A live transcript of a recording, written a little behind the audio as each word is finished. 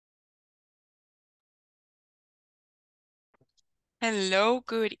Hello,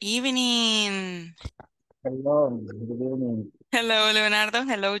 good evening. Hello, good evening. Hello, Leonardo.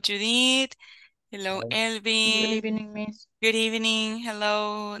 Hello, Judith. Hello, Hi. Good Elvin. evening, Miss. Good evening.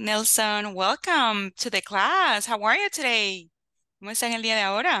 Hello, Nelson. Welcome to the class. How are you today? ¿Cómo están el día de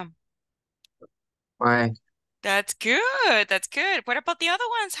ahora? Hi. That's good. That's good. What about the other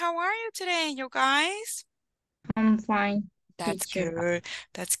ones? How are you today, you guys? I'm fine, That's teacher. good.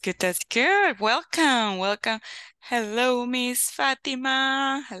 That's good. That's good. Welcome. Welcome. Hello, Miss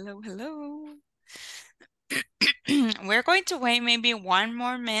Fatima. Hello, hello. We're going to wait maybe 1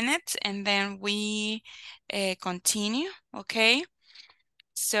 more minute and then we continue, okay?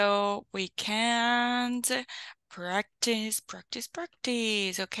 So we can practice,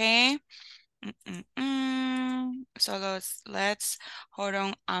 okay? So let's hold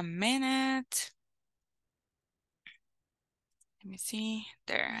on a minute. Let me see.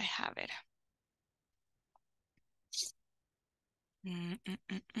 There, I have it.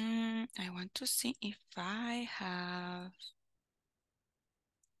 I want to see if I have.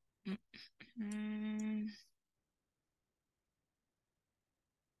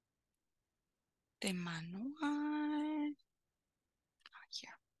 The manual. Oh,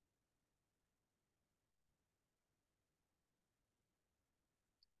 here.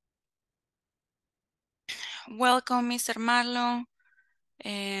 Welcome, Mr. Marlon.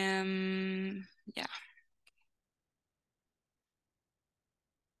 Yeah.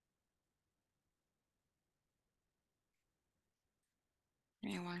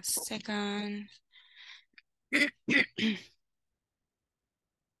 Give me 1 second.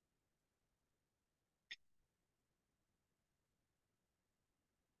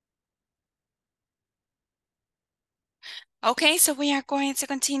 Okay, so we are going to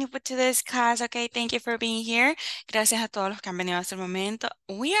continue with today's class. Okay, thank you for being here. Gracias a todos los que han venido hasta el momento.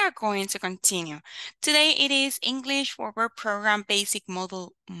 We are going to continue. Today it is English for Work Program Basic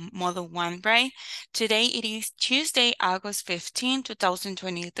Model 1, right? Today it is Tuesday, August 15,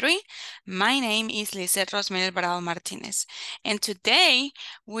 2023. My name is Lizeth Rosmel Alvarado Martinez. And today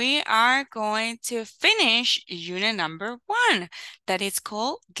we are going to finish unit number 1 that is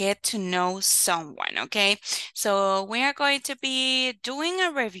called Get to Know Someone, okay? So we are going to be doing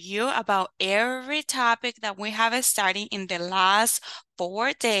a review about every topic that we have studied in the last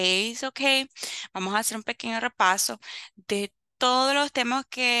 4 days, okay? Vamos a hacer un pequeño repaso de todos los temas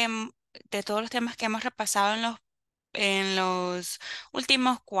que hemos repasado en los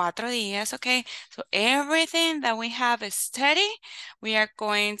últimos 4 días, okay? So everything that we have studied, we are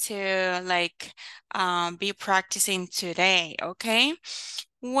going to be practicing today, okay?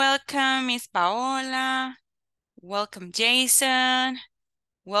 Welcome, Miss Paola. Welcome, Jason.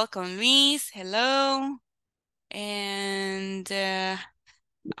 Welcome, Luis. Hello. And yeah,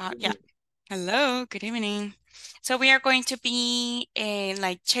 hello. Good evening. So we are going to be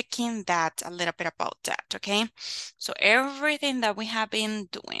checking that a little bit about that, okay? So everything that we have been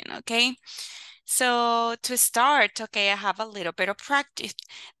doing, okay? So to start, okay, I have a little bit of practice.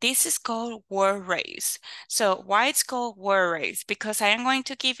 This is called word race. So why it's called word race? Because I am going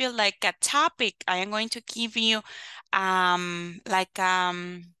to give you like a topic. I am going to give you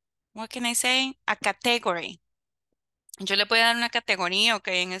what can I say? A category. Yo le voy a dar una categoría,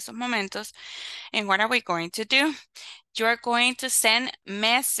 okay, en estos momentos. And what are we going to do? You are going to send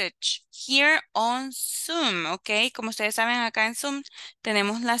message here on Zoom, ¿ok? Como ustedes saben, acá en Zoom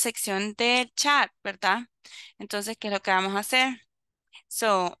tenemos la sección del chat, ¿verdad? Entonces, ¿qué es lo que vamos a hacer?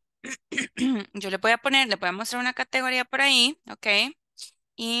 So, yo le voy a mostrar una categoría por ahí, ¿ok?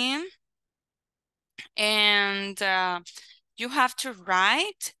 Y, you have to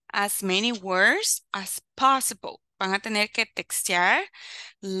write as many words as possible. Van a tener que textear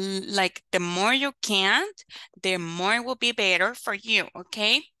like the more you can, the more it will be better for you,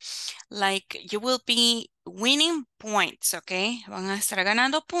 okay? Like you will be winning points, okay? Van a estar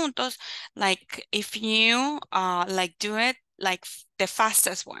ganando puntos, like if you do it like the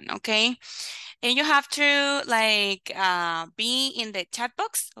fastest one, okay? And you have to be in the chat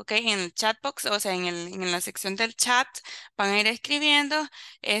box, okay? En el chat box, o sea, en la sección del chat van a ir escribiendo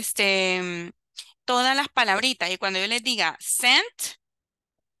todas las palabritas y cuando yo les diga send,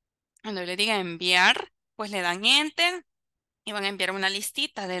 cuando yo les diga enviar, pues le dan enter y van a enviar una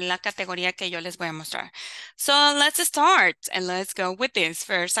listita de la categoría que yo les voy a mostrar. So let's start and let's go with this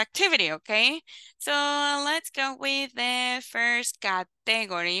first activity, okay? So let's go with the first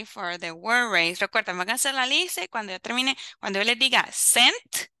category for the word race. Recuerden, van a hacer la lista y cuando yo termine, cuando yo les diga send,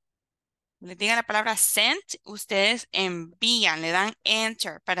 les diga la palabra send, ustedes envían, le dan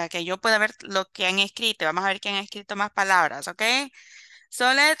enter para que yo pueda ver lo que han escrito. Vamos a ver que han escrito más palabras, ¿ok? So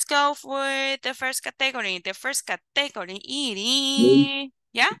let's go for the first category. The first category it Luis, is,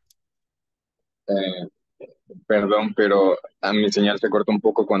 yeah? eh, perdón, pero a mi señal se cortó un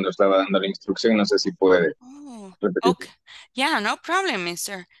poco cuando estaba dando la instrucción. No sé si puede Oh, repetir. okay. Yeah, no problem,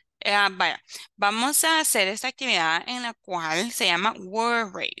 mister. Vaya, vamos a hacer esta actividad en la cual se llama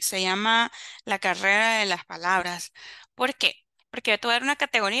word race, se llama la carrera de las palabras. ¿Por qué? Porque yo te voy a dar una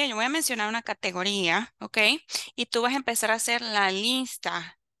categoría, yo voy a mencionar una categoría, ¿ok? Y tú vas a empezar a hacer la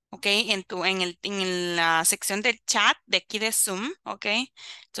lista, ¿ok? En la sección del chat de aquí de Zoom, ¿ok?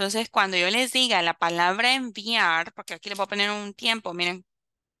 Entonces, cuando yo les diga la palabra enviar, porque aquí les voy a poner un tiempo, miren,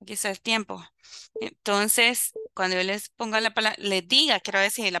 aquí está el tiempo. Entonces, cuando yo les ponga la palabra, les diga, quiero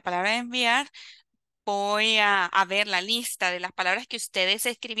decir, la palabra enviar, voy a ver la lista de las palabras que ustedes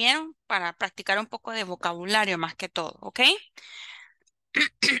escribieron para practicar un poco de vocabulario más que todo, ¿ok?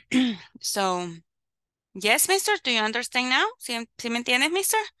 So, yes, mister, do you understand now? ¿Sí me entiendes,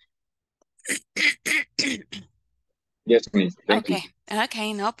 mister? Yes, Miss. Thank you. Okay,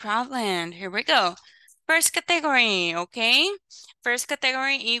 okay, no problem. Here we go. First category, okay? First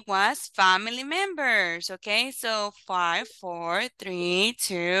category, it was family members, okay? So 5, 4, 3,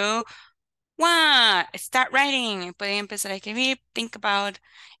 2, 1. Start writing. Pueden empezar a escribir. Think about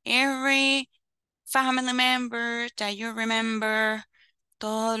every family member that you remember.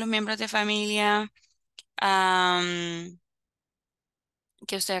 Todos los miembros de familia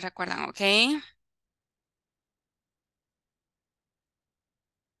que ustedes recuerdan, okay?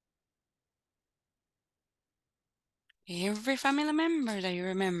 Every family member that you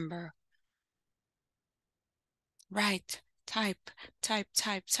remember. Right. Type, type,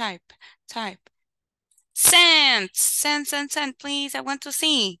 type, type, type. Send, send, send, send, please. I want to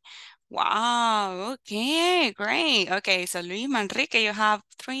see. Wow. Okay, great. Okay, so Luis Manrique, you have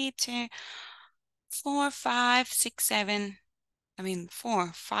 3, 2, 4, 5, 6, 7. I mean,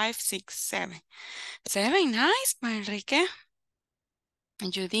 4, 5, 6, 7. 7, nice, Manrique.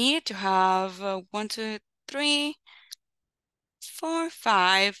 And Judith, you have 1, 2, 3, 4,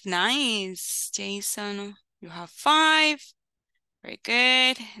 5. Nice. Jason, you have 5. Very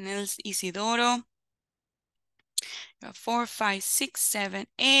good. And it's Isidoro. You have 4, 5, 6, 7,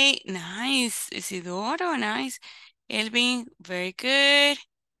 8. Nice. Isidoro, nice. Elvin, very good.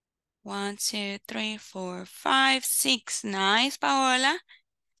 1, 2, 3, 4, 5, 6. Nice, Paola.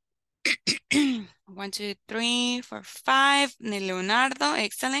 1, 2, 3, 4, 5. Leonardo,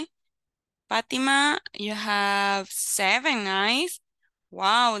 excellent. Fatima, you have 7, nice.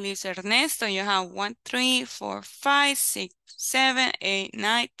 Wow, Luis Ernesto, you have 1, 3, 4, 5, 6, 7, 8,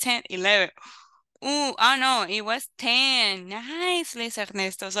 9, 10, 11. Oh no, it was 10. Nice, Luis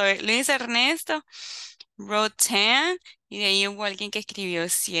Ernesto. So, Luis Ernesto wrote 10 y de ahí hubo alguien que escribió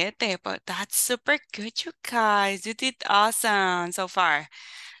 7. But that's super good, you guys. You did awesome so far.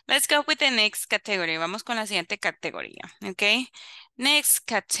 Let's go with the next category. Vamos con la siguiente categoría, okay? Next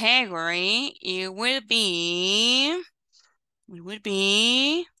category, it would be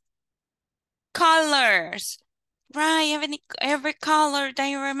colors. Right, every color that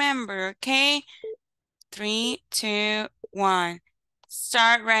you remember, okay? 3, 2, 1.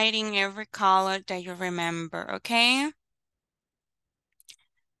 Start writing every color that you remember, okay?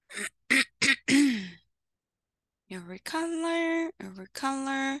 Every color, every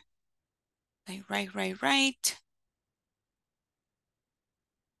color. Like right, right, right.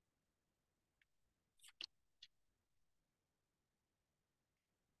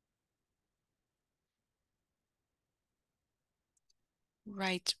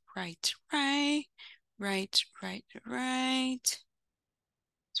 Right, right, right. Right, right, right.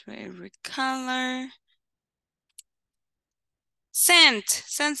 So every color. Scent,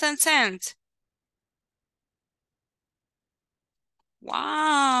 scent, scent, scent.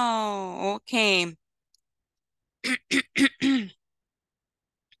 Wow, okay.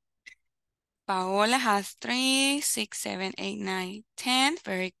 Paola has 3, 6, 7, 8, 9, 10.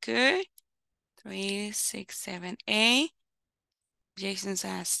 Very good. 3, 6, 7, 8. Jason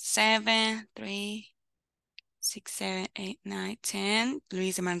has 7, 3, 6, 7, 8, 9, 10.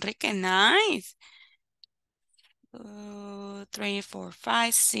 Luis Manrique, nice. 3, 4,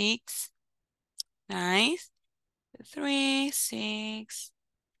 5, 6. Nice. 3, 6,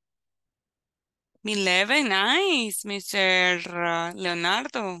 11. Nice, Mr.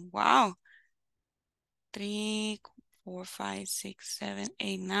 Leonardo. Wow. 3, 4, 5, 6, 7,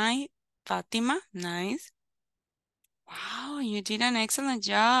 8, 9. Fatima, nice. Wow, you did an excellent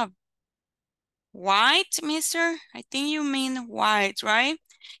job. White, mister. I think you mean white, right?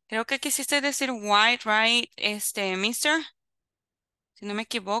 Creo que quisiste decir white, right? Mister, si no me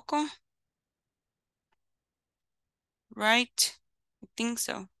equivoco. Right. I think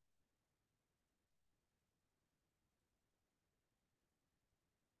so.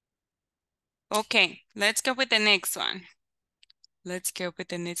 Okay, let's go with the next one. Let's go with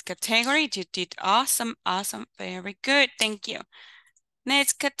the next category. You did awesome, awesome. Very good. Thank you.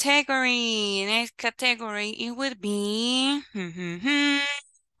 Next category. Next category. It would be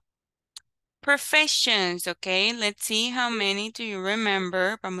professions. Okay, let's see how many do you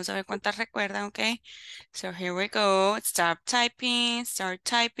remember. Vamos a ver cuántas recuerdan. Okay, so here we go. Start typing. Start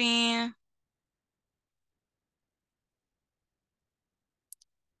typing.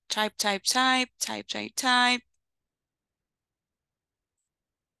 Type, type, type. Type, type, type.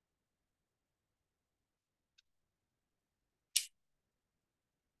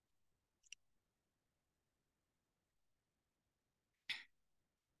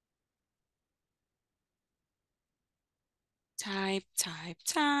 Type, type,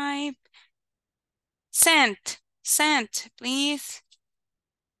 type. Sent. Sent, please.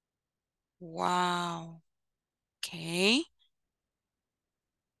 Wow. Okay.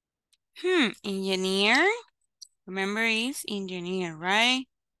 Engineer. Remember is engineer, right?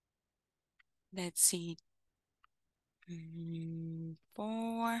 Let's see.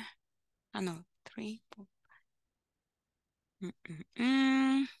 4. No, 3, 4.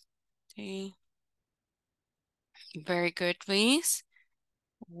 Okay. Very good, please.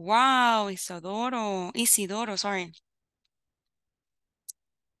 Wow, Isidoro, sorry.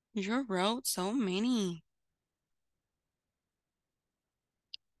 You wrote so many.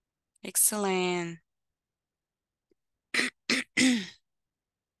 Excellent. 5,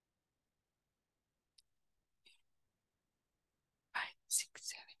 6,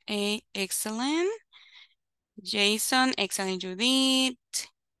 7, 8. Excellent. Jason, excellent. Judith.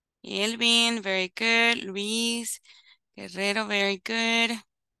 Elvin, very good. Luis Guerrero, very good.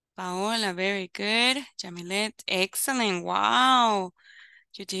 Paola, very good. Jamilet, excellent. Wow,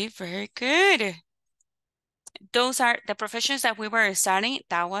 you did very good. Those are the professions that we were studying.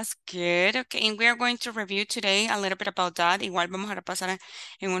 That was good. Okay, and we are going to review today a little bit about that. Igual vamos a repasar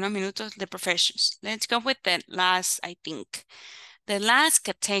en unos minutos the professions. Let's go with the last, I think. The last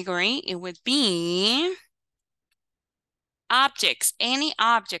category, it would be objects. Any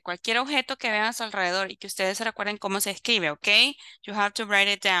object, cualquier objeto que vean a su alrededor y que ustedes se recuerden cómo se escribe, ¿ok? You have to write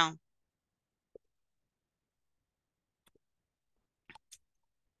it down.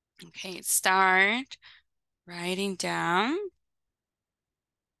 Okay, start writing down.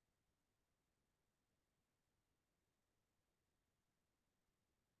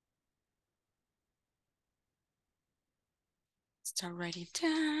 Start writing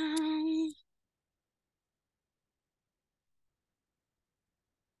down.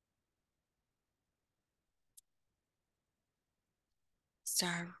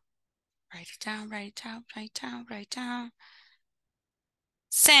 Start write it down, write it down, write it down, write it down.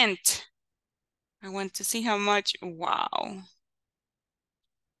 Sent. I want to see how much. Wow.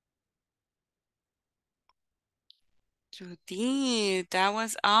 Judy, that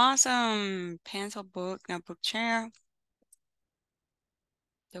was awesome. Pencil, book, notebook, chair.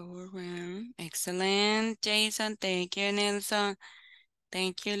 Door room. Excellent. Jason, thank you, Nelson.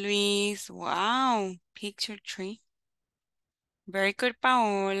 Thank you, Luis. Wow. Picture tree. Very good,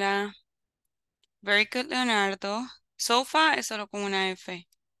 Paola. Very good, Leonardo. Sofa es solo con una F.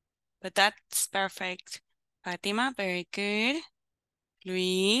 But that's perfect. Fatima, very good.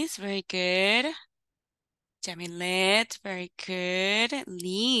 Luis, very good. Jamilet, very good.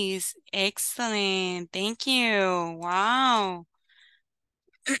 Liz, excellent. Thank you. Wow.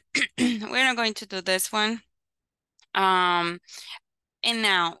 We're not going to do this one. And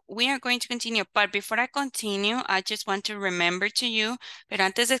now we are going to continue, but before I continue, I just want to remember to you, pero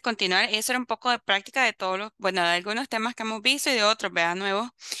antes de continuar, eso era un poco de práctica de todos los, bueno, de algunos temas que hemos visto y de otros, vean,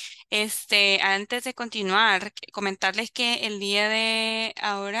 nuevos. Antes de continuar, comentarles que el día de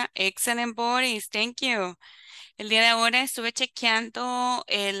ahora, excellent Boris, thank you. El día de ahora estuve chequeando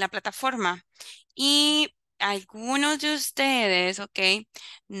la plataforma y algunos de ustedes, ok,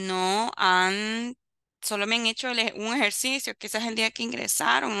 no han, solo me han hecho un ejercicio, quizás el día que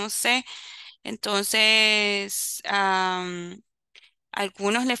ingresaron, no sé. Entonces,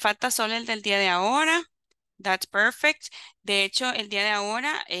 algunos le falta solo el del día de ahora. That's perfect. De hecho, el día de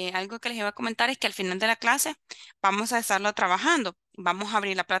ahora, algo que les iba a comentar es que al final de la clase vamos a estarlo trabajando. Vamos a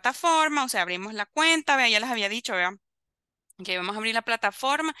abrir la plataforma, o sea, abrimos la cuenta, vea, ya les había dicho, vean, que vamos a abrir la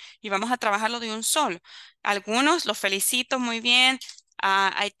plataforma y vamos a trabajarlo de un solo. Algunos los felicito muy bien.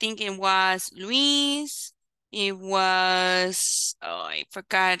 I think it was Luis, it was, oh, I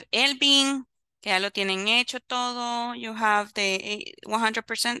forgot, Elvin, que ya lo tienen hecho todo. You have the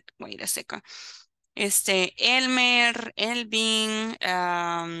 100%. Wait a second. Elmer, Elvin,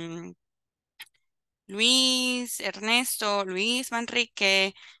 Luis, Ernesto, Luis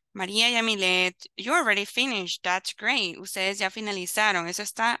Manrique, María Yamilet, you already finished. That's great. Ustedes ya finalizaron. Eso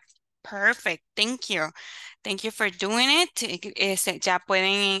está perfect. Thank you. Thank you for doing it. Ya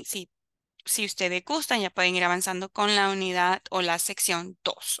pueden, si ustedes gustan, ya pueden ir avanzando con la unidad o la sección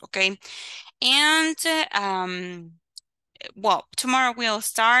 2, ¿ok? And, well, tomorrow we'll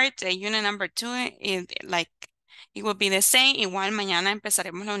start unit number 2. It will be the same. Igual mañana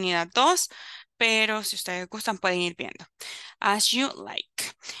empezaremos la unidad 2, pero si ustedes gustan pueden ir viendo. As you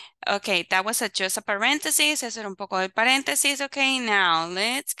like. Okay, that was just a parenthesis. Eso era un poco de paréntesis. Okay, now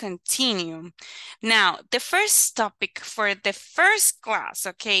let's continue. Now, the first topic for the first class.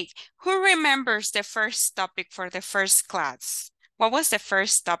 Okay, who remembers the first topic for the first class? What was the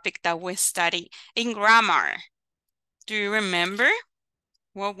first topic that we studied in grammar? Do you remember?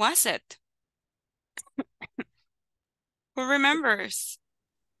 What was it? Who remembers?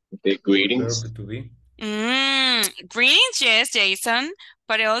 The greetings. Verb to be. Greetings, yes, Jason,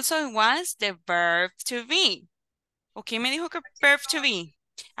 but also it was the verb to be. ¿O quién me dijo que verb to be?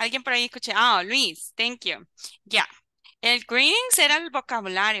 Alguien por ahí escuché. Ah, Luis, thank you. Ya. El greetings era el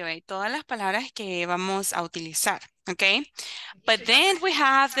vocabulario y todas las palabras que vamos a utilizar, ¿ok? But then we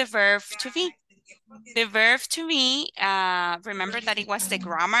have the verb to be. The verb to be, remember that it was the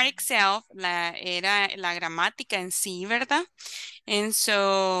grammar itself, era la gramática en sí, ¿verdad? And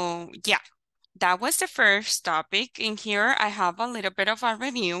so, yeah, that was the first topic. In here, I have a little bit of a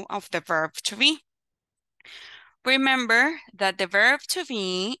review of the verb to be. Remember that the verb to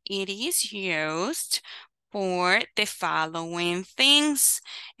be, it is used for the following things.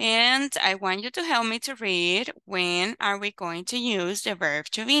 And I want you to help me to read when are we going to use the verb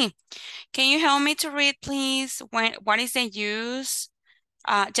to be. Can you help me to read, please? What is the use?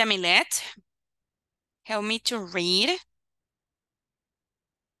 Jamilet, help me to read.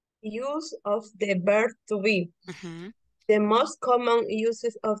 Use of the verb to be. Mm-hmm. The most common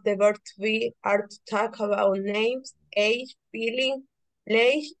uses of the verb to be are to talk about names, age, feeling,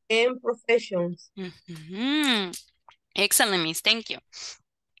 place, and professions. Mm-hmm. Excellent, Miss. Thank you.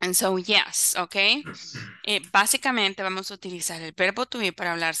 And so, yes, okay. Básicamente vamos a utilizar el verbo to be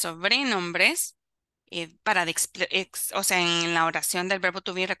para hablar sobre nombres. O sea, en la oración del verbo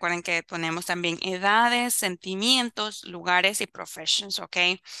to be, recuerden que ponemos también edades, sentimientos, lugares y professions,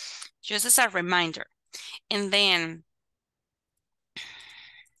 okay? Just as a reminder. And then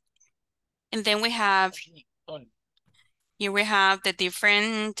we have, here we have the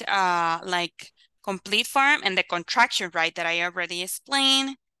different, like complete form and the contraction, right, that I already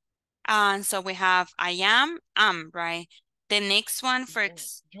explained. And so we have I am, right? The next one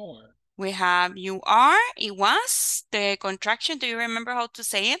we have you are, it was, the contraction, do you remember how to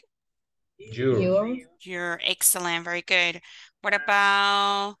say it? Your. You're excellent, very good. What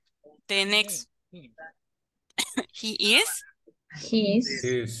about the next? He is?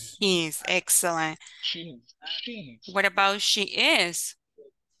 His. He's excellent. What about she is?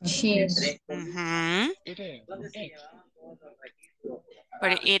 She's. Mm-hmm.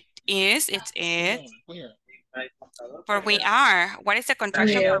 But it is, it's it. For we are, what is the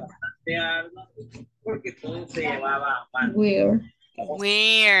contraction for? We're.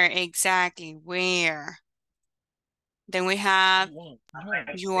 Where, exactly, where. Then we have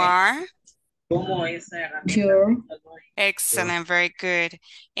you are. Pure. Excellent, very good.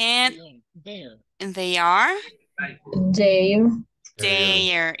 And they are?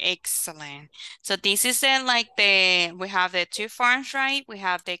 Their. Excellent. So this is we have the two forms, right? We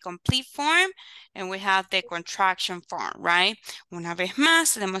have the complete form and we have the contraction form, right? Una vez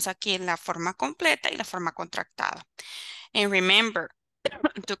más, tenemos aquí la forma completa y la forma contractada. And remember,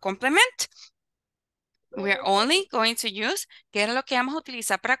 to complement, we're only going to use, ¿qué era lo que vamos a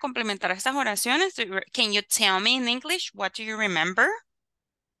utilizar para complementar estas oraciones? Can you tell me in English, what do you remember?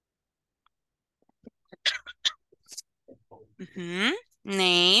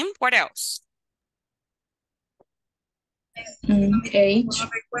 Name, what else? Age.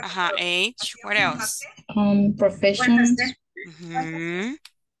 Age, what else? Professions.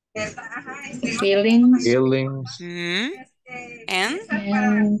 Feelings. And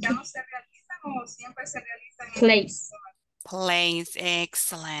Place. Place,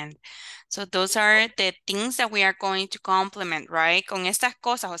 excellent. So those are the things that we are going to complement, right? Con estas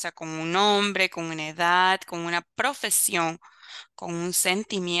cosas, o sea, con un nombre, con una edad, con una profesión, con un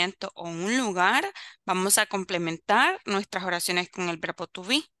sentimiento o un lugar, vamos a complementar nuestras oraciones con el verbo to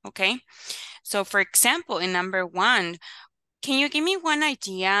be, okay? So for example, in number 1, can you give me one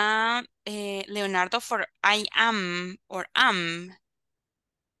idea, Leonardo, for I am or am?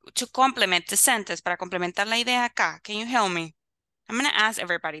 to complement the sentence, para complementar la idea acá. Can you help me? I'm going to ask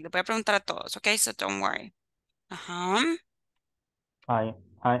everybody. Le voy a preguntar a todos, okay? So don't worry. Ajá. I'm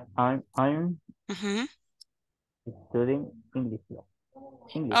Mhm. studying English.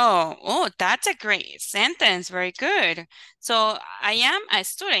 English. Oh, that's a great sentence. Very good. So I am a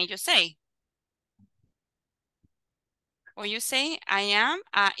student, you say. Or you say, I am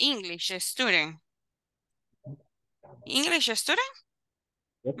a English student. English student?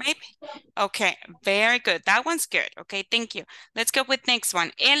 Yes. Maybe. Okay, very good. That one's good. Okay, thank you. Let's go with next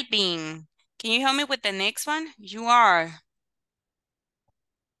one. Elvin, can you help me with the next one? You are.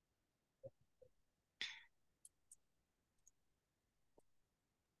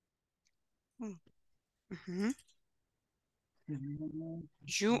 Mhm.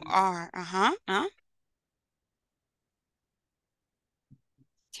 You are. Uh-huh.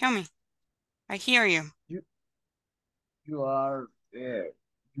 Tell me. I hear you. You are.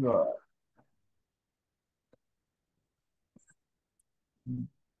 You are.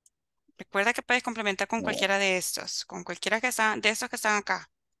 Recuerda que puedes complementar con cualquiera de estos, con cualquiera que están, de estos que están acá.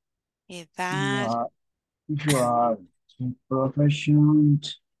 Edad. You are profession.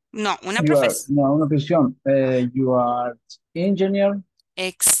 No, una You are, profesión. no, una profesión. You are engineer.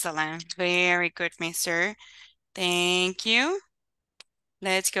 Excellent. Very good, mister. Thank you.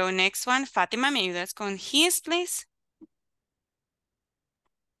 Let's go next one. Fátima, ¿me ayudas con his, please?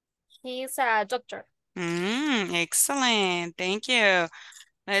 He's a doctor. Excellent. Thank you.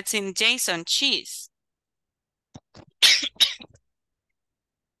 Let's see. Jason, cheese.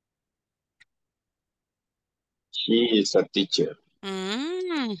 She is a teacher.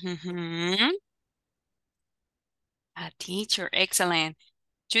 Mhm. A teacher. Excellent.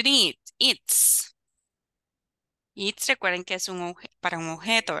 Judith, it's. It's, recuerden que es para un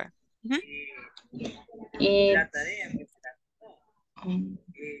objeto. Ujú.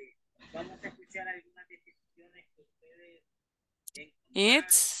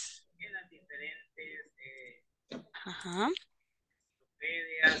 It's. Ajá.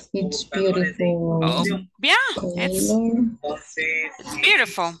 It's beautiful. Oh, yeah, it's Color.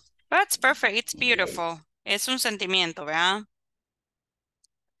 beautiful. That's perfect. It's beautiful. Es un sentimiento, ¿verdad?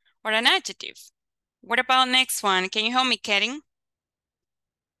 Or an adjective. What about next one? Can you help me, Karen?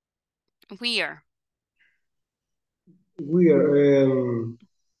 We are. We are.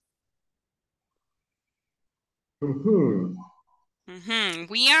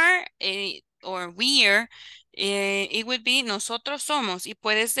 We are, or we're, it would be nosotros somos. Y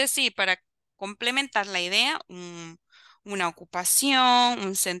puedes decir para complementar la idea, una ocupación,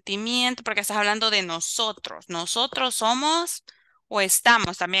 un sentimiento, porque estás hablando de nosotros. Nosotros somos o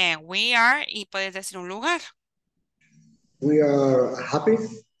estamos también. We are, y puedes decir un lugar. We are happy.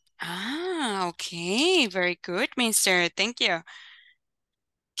 Okay. Very good, mister. Thank you.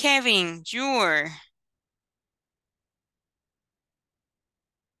 Kevin, you're.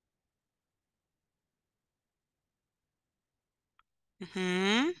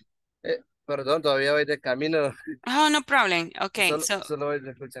 Perdón, todavía voy de camino. Oh, no problem. Okay, Solo voy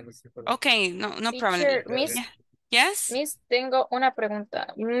escuchando. Sí, perdón. okay, no problem. Teacher, Miss, Yes? tengo una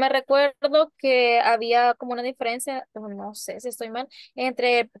pregunta. Me recuerdo que había como una diferencia, no sé si estoy mal,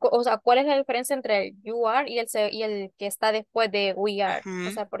 o sea, ¿cuál es la diferencia entre el you are y el que está después de we are?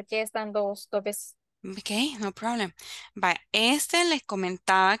 O sea, ¿por qué están dos veces? Ok, no problem. Vaya, les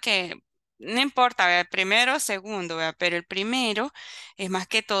comentaba que no importa, ¿verdad? Primero o segundo, ¿verdad? Pero el primero es más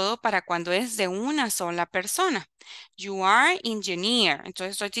que todo para cuando es de una sola persona. You are engineer.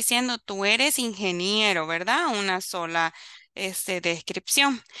 Entonces estoy diciendo, tú eres ingeniero, ¿verdad? Una sola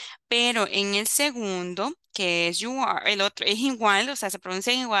descripción. Pero en el segundo, que es you are, el otro es igual, o sea, se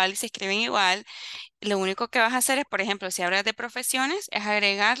pronuncian igual y se escriben igual. Lo único que vas a hacer es, por ejemplo, si hablas de profesiones, es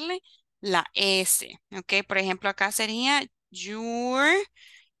agregarle la S, ¿ok? Por ejemplo, acá sería your,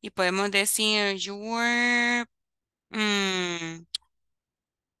 y podemos decir your,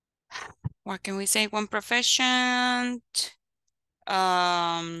 what can we say? One profession,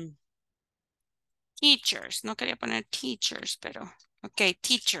 um, teachers. No quería poner teachers, pero, ok,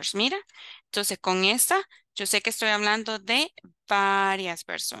 teachers, mira. Entonces, con esta, yo sé que estoy hablando de varias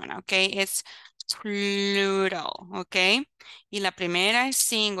personas, ok, es plural, ok, y la primera es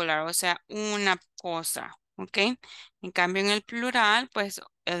singular, o sea, una cosa, ok. En cambio, en el plural, pues,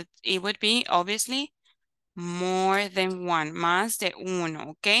 it would be, obviously, more than one, más de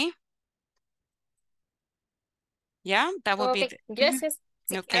uno, ok. Yeah, that would be Ok, the, gracias.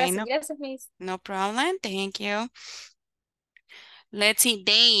 Sí, okay, gracias, Miss. no problem, thank you. Let's see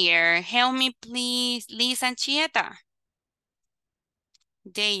there. Help me, please, Liz and Chieta.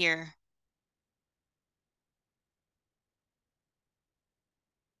 There.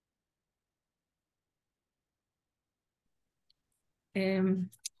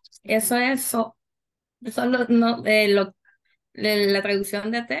 Eso es solo no, la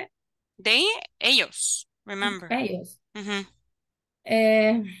traducción de T, They, ellos, remember. ellos. Ujú.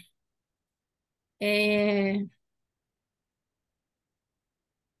 Eh, eh,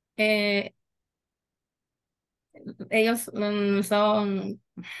 eh, ellos son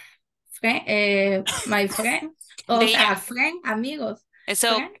my friend, o They sea, are. friend, amigos,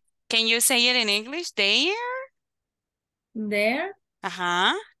 So, friend, can you say it in English? They are? their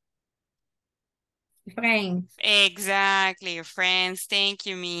Ajá. friends. Exactly, friends. Thank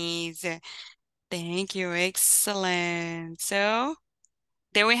you, Miss. Thank you. Excellent. So,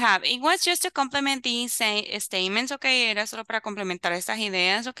 there we have. It was just to complement these statements, okay? Era solo para complementar estas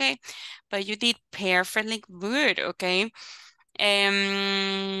ideas, okay? But you did perfectly good, okay?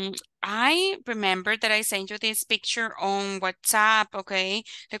 I remember that I sent you this picture on WhatsApp, okay?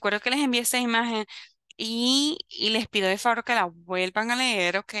 Recuerdo que les envié esta imagen y les pido de favor que la vuelvan a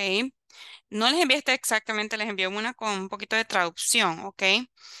leer, okay? No les envié esta exactamente, les envié una con un poquito de traducción, okay?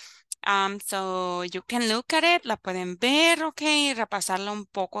 So you can look at it, la pueden ver, ok, repasarla un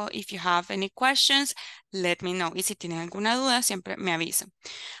poco. If you have any questions, let me know. Y si tienen alguna duda, siempre me avisan.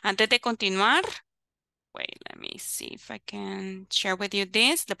 Antes de continuar, wait, let me see if I can share with you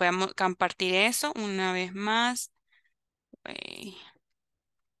this. Le podemos compartir eso una vez más. Wait.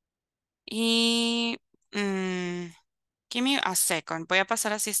 Y, give me a second. Voy a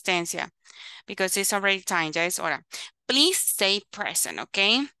pasar asistencia because it's already time, ya es hora. Please stay present, ok?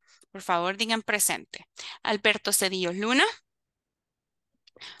 Por favor, digan presente. Alberto Cedillo Luna.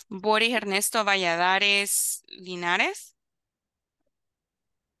 Boris Ernesto Valladares Linares.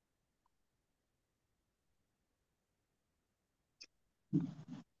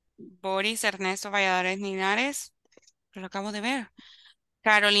 Boris Ernesto Valladares Linares. Lo acabo de ver.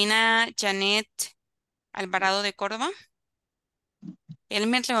 Carolina Janet Alvarado de Córdoba.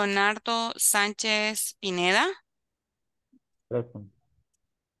 Elmer Leonardo Sánchez Pineda. Present.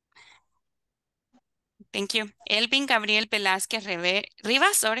 Thank you. Elvin Gabriel Velázquez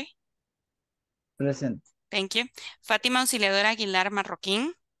Rivas, sorry. Present. Thank you. Fátima Auxiliadora Aguilar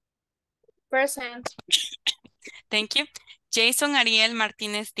Marroquín. Present. Thank you. Jason Ariel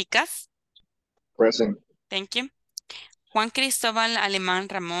Martínez Ticas. Present. Thank you. Juan Cristóbal Alemán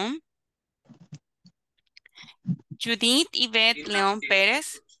Ramón. Judith Yvette León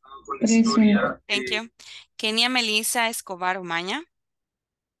Pérez. Present. Thank you. Kenia Melissa Escobar Umaña.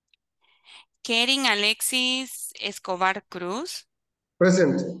 Kering Alexis Escobar Cruz.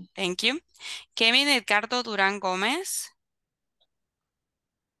 Present. Thank you. Kevin Edgardo Durán Gómez.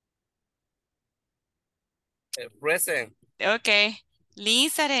 Present. Okay.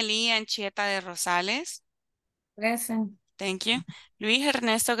 Liz Arely Anchieta de Rosales. Present. Thank you. Luis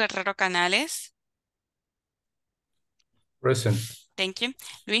Ernesto Guerrero Canales. Present. Thank you.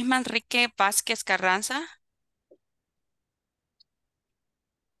 Luis Manrique Vázquez Carranza.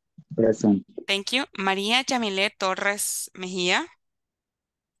 Present. Thank you. María Yamilé Torres Mejía.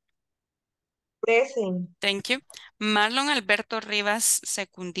 Present. Thank you. Marlon Alberto Rivas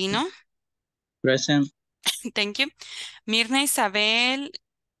Secundino. Present. Thank you. Mirna Isabel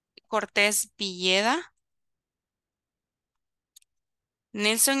Cortés Villeda.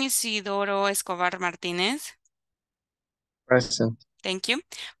 Nelson Isidoro Escobar Martínez. Present. Thank you.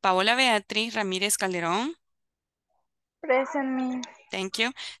 Paola Beatriz Ramírez Calderón. Present me. Thank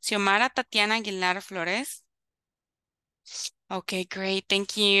you. Xiomara Tatiana Aguilar Flores. Okay, great.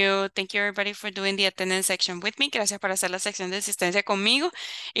 Thank you. Thank you everybody for doing the attendance section with me. Gracias por hacer la sección de asistencia conmigo.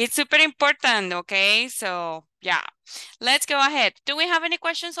 It's super important, okay? So, yeah. Let's go ahead. Do we have any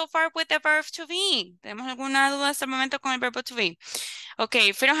questions so far with the verb to be? ¿Tenemos alguna duda hasta el momento con el verbo to be? Okay,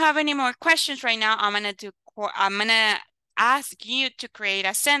 if we don't have any more questions right now, I'm gonna ask you to create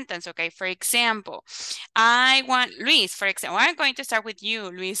a sentence, okay? For example, I want Luis, for example, I'm going to start with you,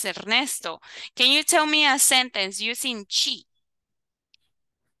 Luis Ernesto. Can you tell me a sentence using she?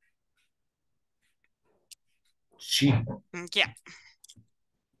 She. Yeah.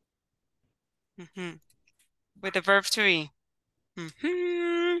 With the verb to be.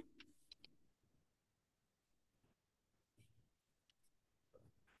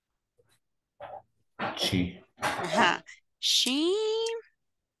 She. She.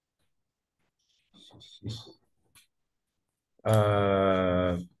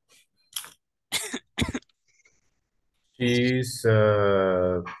 She's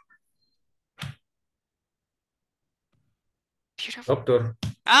Beautiful. doctor.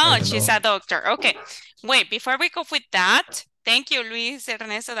 Oh, I don't she's know. a doctor. Okay. Wait, before we go with that, Thank you, Luis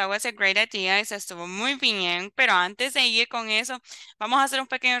Ernesto. That was a great idea. Eso estuvo muy bien. Pero antes de ir con eso, vamos a hacer un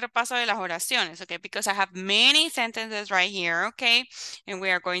pequeño repaso de las oraciones, okay? Because I have many sentences right here, okay? And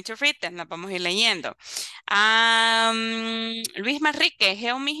we are going to read them. Las vamos a ir leyendo. Luis Manrique,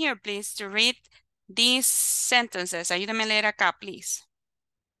 help me here, please, to read these sentences. Ayúdame a leer acá, please.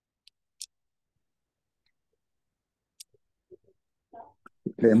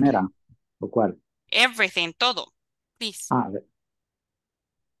 Primera, ¿o cuál? Everything, todo, please.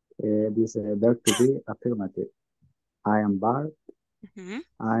 Dice verb to be affirmative. I am Bart. Mhm,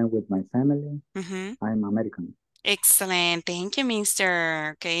 I'm with my family. mhm. I'm American. Excellent. Thank you,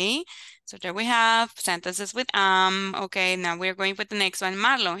 mister. Okay. So there we have sentences with okay, now we're going with the next one.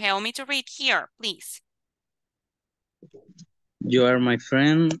 Marlon, help me to read here, please. You are my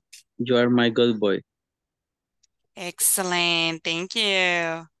friend. You are my good boy. Excellent. Thank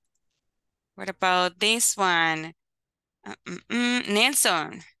you. What about this one?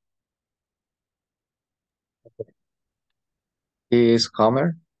 Nelson. He is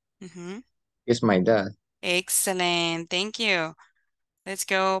Homer. Mhm. He's my dad. Excellent. Thank you. Let's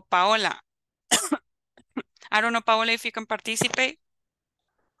go, Paola. I don't know, Paola, if you can participate.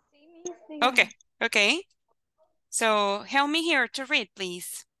 Okay. Okay. So help me here to read,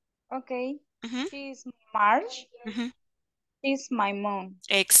 please. Okay. Mhm, She's March. mhm. She's my mom.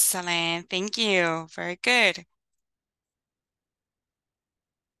 Excellent. Thank you. Very good.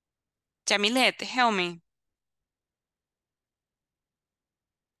 Jamilet, help me.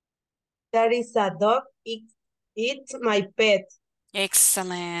 There is a dog. It's my pet.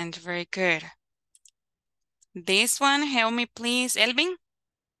 Excellent. Very good. This one, help me, please. Elvin?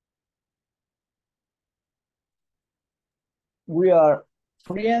 We are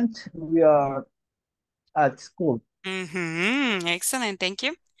friends. We are at school. Excellent. Thank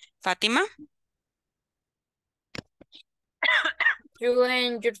you. Fatima? You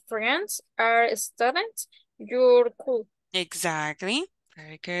and your friends are students. You're cool. Exactly.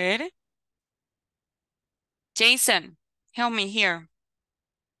 Very good. Jason, help me here.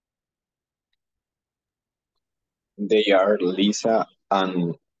 They are Lisa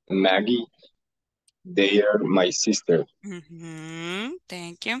and Maggie. They are my sister.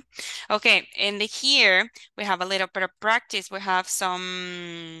 Thank you. Okay, and here we have a little bit of practice. We have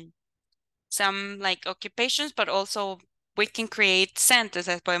some like occupations, but also we can create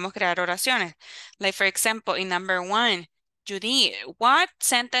sentences. Podemos crear oraciones. Like for example, in number 1, Judy, what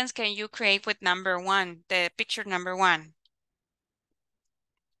sentence can you create with number 1, the picture number 1?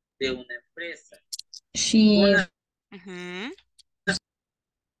 De una empresa. She Mhm.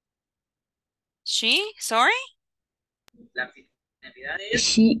 She, sorry? La finalidad es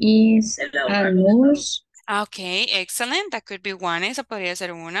she is a elaborar. nurse. Okay, excellent. That could be one. Esa podría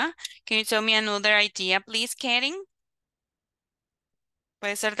ser una. Can you tell me another idea, please, Karen?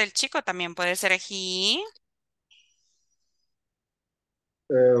 Puede ser del chico también. Puede ser he.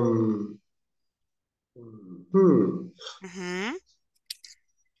 Um, Mhm.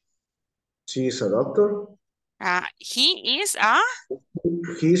 She is a doctor. He is a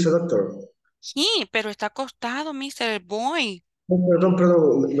He is a doctor. he, pero está acostado, Mr. Boy.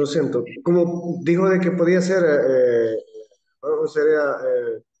 Perdón, lo siento. Como dijo de que podía ser, sería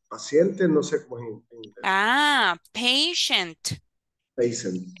paciente, no sé cómo es en Patient.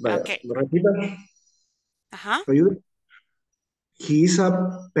 patient. Vaya, Okay. ¿lo repita? Ajá. ¿Me ayuda? He is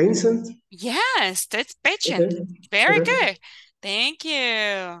a patient. Yes, that's patient. Okay. Very Okay. good. Thank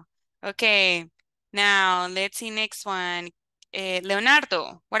you. Okay. Now, let's see next one.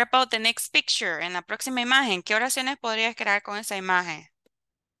 Leonardo, what about the next picture? En la próxima imagen, ¿qué oraciones podrías crear con esa imagen?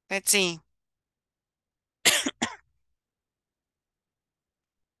 Let's see.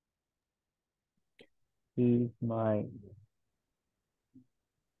 He's my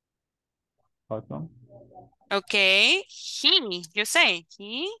husband. Okay. You say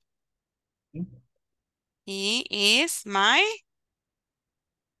he is my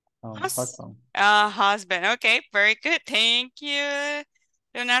Husband. husband. Okay, very good. Thank you,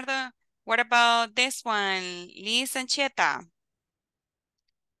 Leonardo. What about this one? Liz and Cheta.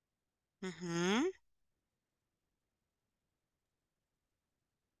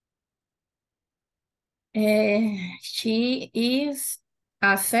 She is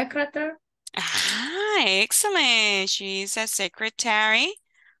a secretary. Excellent. She's a secretary.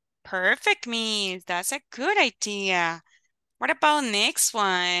 Perfect, Miss. That's a good idea. What about next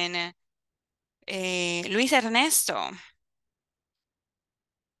one? Luis Ernesto.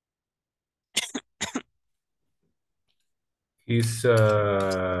 He's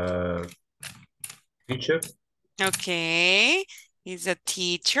a teacher. Okay. He's a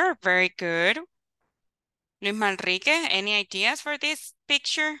teacher. Very good. Luis Manrique, any ideas for this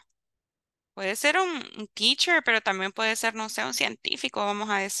picture? Puede ser un teacher, pero también puede ser, no sé, un científico, vamos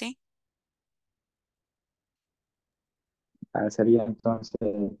a decir. Sería entonces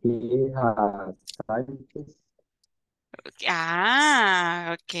he has scientist.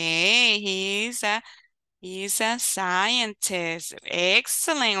 Ah, okay. He's a scientist.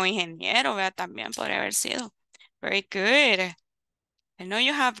 Excellent. O ingeniero, vea, también podría haber sido. Very good. I know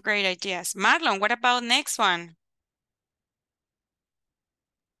you have great ideas. Marlon, what about next one?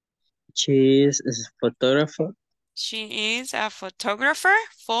 She is a photographer. She is a photographer.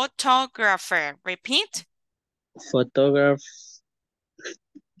 Photographer. Repeat. Photograph.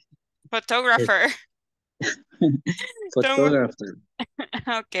 Photographer. Don't worry. Photographer.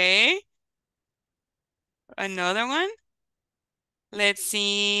 Okay. Another one. Let's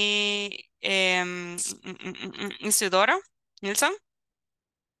see. Isidoro Nilsson.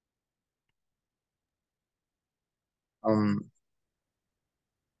 Um,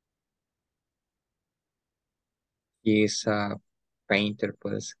 he is a painter,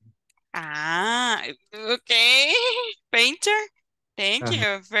 puede ser. Ah, okay. Painter. Thank Ajá.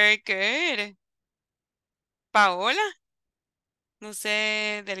 you. Very good. Paola, no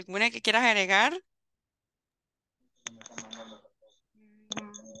sé, ¿de alguna que quieras agregar?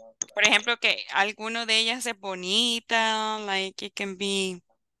 Por ejemplo, que alguno de ellas es bonita, like it can be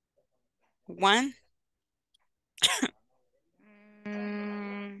one.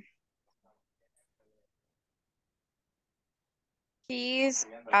 Mm, he's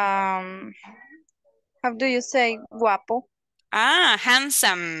how do you say guapo? Ah,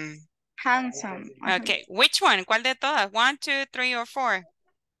 handsome. Handsome. Okay, which one? ¿Cuál de todas? One, two, three, or four?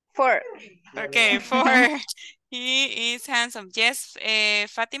 Four. Okay, four. He is handsome. Yes,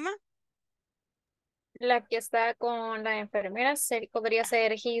 Fátima. La que está con la enfermera podría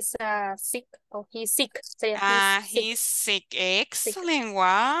ser he's sick o he's sick. Sería he's Ah, sick. he's sick. Sick. Excellent.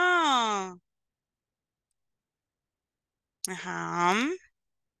 Wow. Ajá.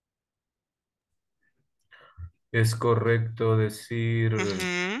 Es correcto decir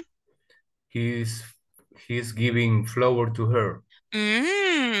Ujú. he's he's giving flower to her.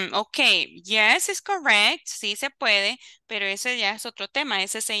 Ok, yes, es correct, sí se puede, pero ese ya es otro tema,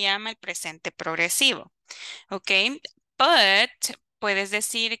 ese se llama el presente progresivo, ok, but puedes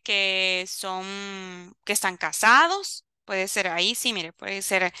decir que que están casados, puede ser ahí, sí, mire, puede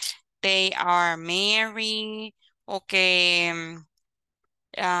ser they are married, o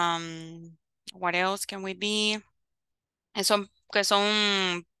what else can we be? Que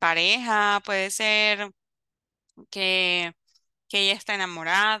son pareja, puede ser que ella está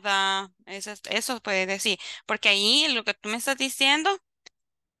enamorada, eso puedes decir, porque ahí lo que tú me estás diciendo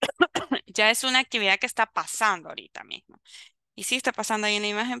ya es una actividad que está pasando ahorita mismo. Y sí está pasando ahí en la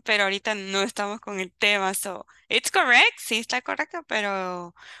imagen, pero ahorita no estamos con el tema, so it's correct, sí está correcto,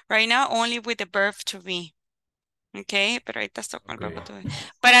 pero right now only with the verb to be. Okay, pero ahorita estoy con el verbo Okay. to be.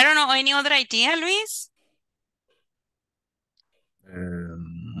 But I don't know, any other idea, Luis?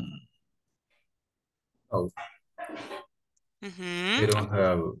 Oh, Ujú. I don't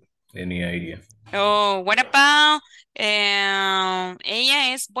have any idea. Oh, what about,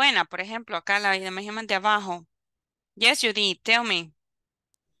 ella es buena, por ejemplo, acá la imagen de abajo. Yes, Judy, tell me.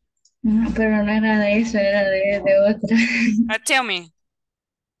 No, pero no era de eso, era de otra. Tell me.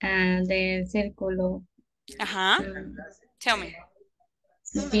 Del círculo. Ajá. Ah, Tell me.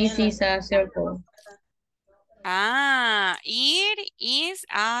 this is a circle. Ah, it is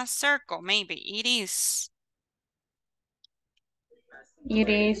a circle, maybe. It is. It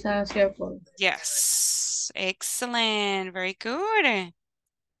is a circle. Yes. Excellent. Very good.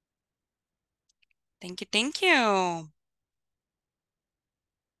 Thank you, thank you.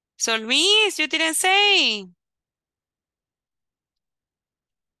 So, Luis, you didn't say.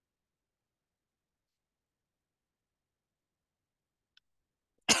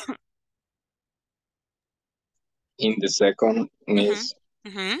 In the second, Mhm, Miss,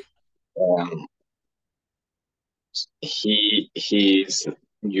 mhm. um, he's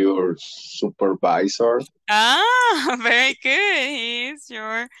your supervisor. Ah, very good. He's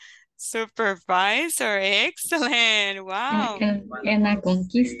your supervisor. Excellent. Wow. En la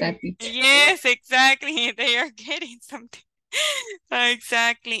conquista, teacher. Yes, exactly. They are getting something.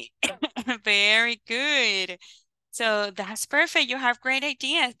 Exactly. Very good. So that's perfect. You have great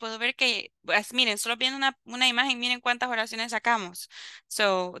ideas. Puedo ver que, pues miren, solo viendo una imagen, miren cuántas oraciones sacamos.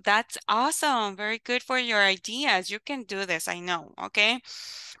 So that's awesome. Very good for your ideas. You can do this, I know. Okay.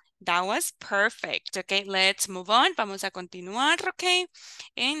 That was perfect. Okay, let's move on. Vamos a continuar. Okay.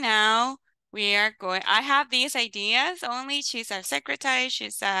 And now We are going, I have these ideas only. She's a secretary,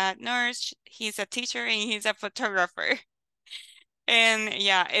 she's a nurse, he's a teacher, and he's a photographer. And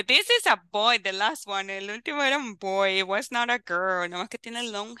yeah, this is a boy, the last one. El último era un boy, it was not a girl. Nomás que tiene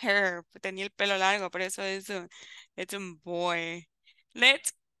long hair, tenía el pelo largo, por eso it's un boy.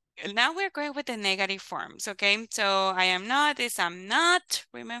 Now we're going with the negative forms, okay? So I am not, is I'm not,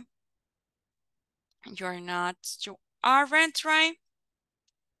 remember? You're not, you aren't, right?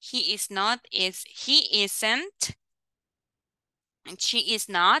 He is not, is he isn't. And she is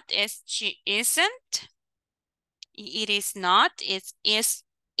not, is she isn't. It is not, it isn't,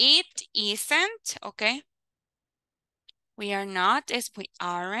 okay? We are not, is we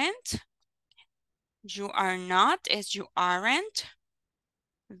aren't. You are not, is you aren't.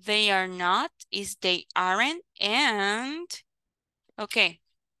 They are not, is they aren't. And, okay.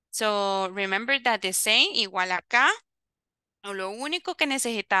 So, remember that the same, igual acá. Lo único que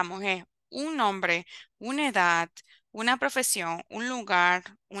necesitamos es un nombre, una edad, una profesión, un lugar,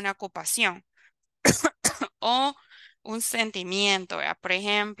 una ocupación o un sentimiento. Por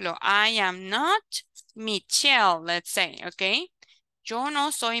ejemplo, I am not Michelle, let's say, okay? Yo no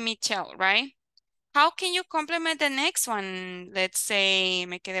soy Michelle, right? How can you complement the next one? Let's say,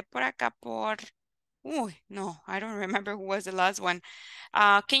 me quedé por acá por... Uy, no, I don't remember who was the last one.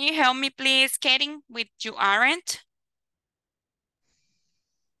 Can you help me, please, Katie, with you aren't?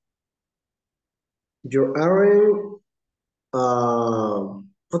 You aren't a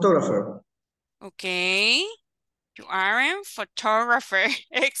photographer. Okay. You aren't photographer.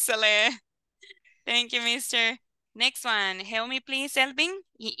 Excellent. Thank you, mister. Next one. Help me, please, Elvin.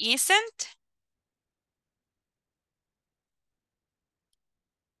 He isn't.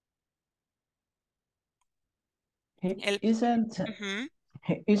 He isn't.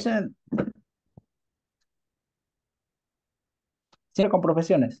 He isn't. Cierra con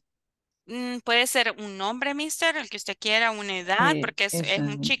profesiones. Puede ser un nombre, mister, el que usted quiera, una edad, He porque es un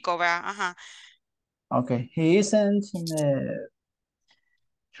isn't. chico, ¿verdad? Ajá. Okay. He isn't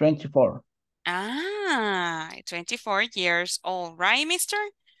 24. 24 years old, right, mister?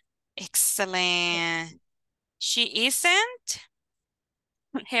 Excellent. She isn't.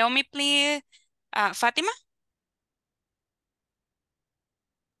 Help me, please. Fatima?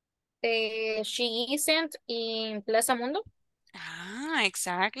 She isn't in Plaza Mundo.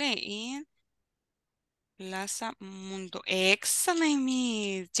 Exactly. In Plaza Mundo. Excellent,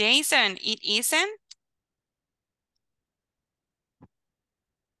 Miss. Jason, it isn't?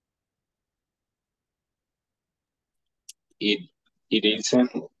 It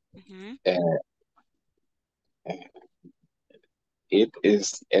isn't. It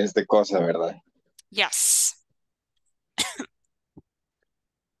es de cosa, ¿verdad? Yes.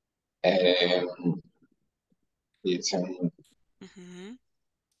 Isn't.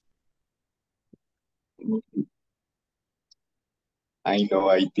 I know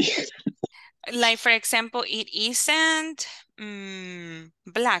idea. Like, for example, it isn't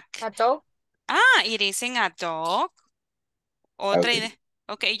black. A dog. It isn't a dog. Otra idea.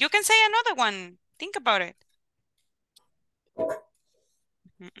 Okay, you can say another one. Think about it.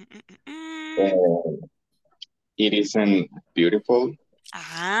 It isn't beautiful.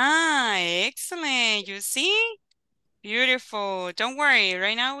 Excellent. You see? Beautiful. Don't worry.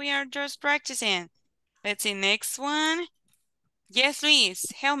 Right now we are just practicing. Let's see. Next one. Yes, Luis.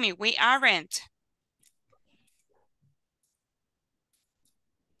 Help me. We aren't.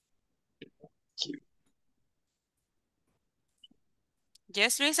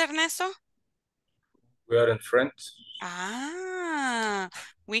 Yes, Luis Ernesto? We aren't friends.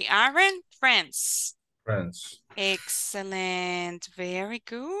 We aren't friends. Friends. Excellent. Very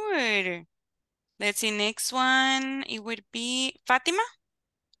good. Let's see. Next one. It would be Fatima.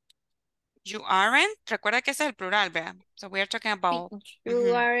 You aren't. Recuerda que ese es el plural, ¿verdad? So we are talking about.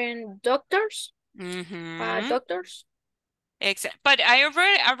 You aren't doctors. Doctors. Exacto. But I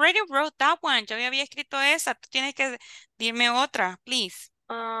already wrote that one. Yo ya había escrito esa. Tú tienes que dirme otra, please.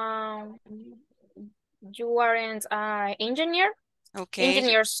 You aren't engineer. Okay.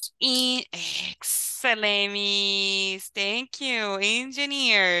 Engineers. Excellent, Miss. Thank you.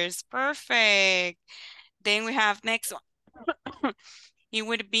 Engineers. Perfect. Then we have next one. It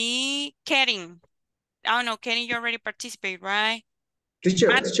would be Karen. Oh, no, Karen, you already participate, right? Teacher.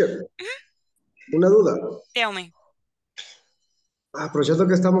 Una duda. Tell me. Aprovechando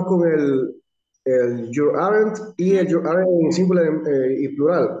que estamos con el you aren't y el you aren't en singular y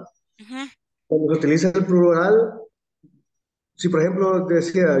plural. Cuando se utiliza el plural, si por ejemplo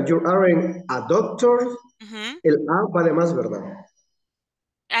decía you aren't a doctor, el a vale más, ¿verdad?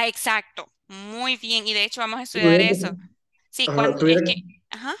 Exacto. Muy bien. Y de hecho vamos a estudiar eso. Sí, Ajá, es que...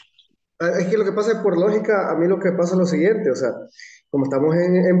 Es que lo que pasa es por lógica, a mí lo que pasa es lo siguiente, o sea, como estamos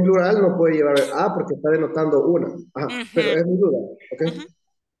en plural, no puede llevar a porque está denotando una. Ajá, pero Ujú, es mi duda, ¿ok? ujú,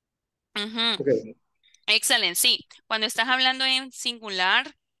 ujú. Ok. Excelente, sí. Cuando estás hablando en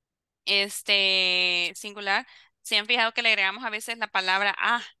singular, singular, se han fijado que le agregamos a veces la palabra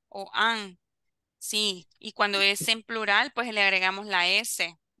a o an, sí. Y cuando es en plural, pues le agregamos la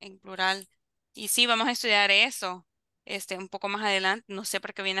s en plural. Y sí, vamos a estudiar eso, un poco más adelante. No sé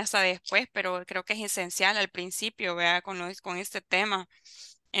por qué viene hasta después, pero creo que es esencial al principio, vea, con este tema.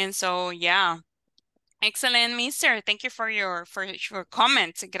 And so, yeah. Excellent, mister. Thank you for your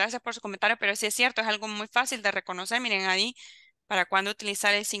comments. Gracias por su comentario, pero sí es cierto, es algo muy fácil de reconocer. Miren ahí para cuándo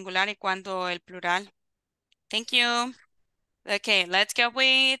utilizar el singular y cuándo el plural. Thank you. Okay, let's go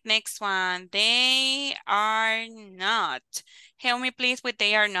with next one. They are not. Help me please with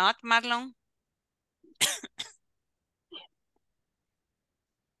they are not, Marlon.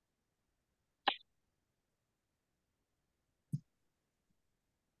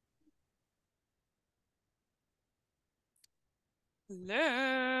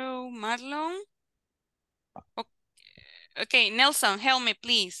 Hello, Marlon. O- Okay, Nelson, help me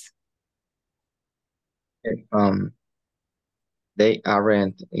please. Um, they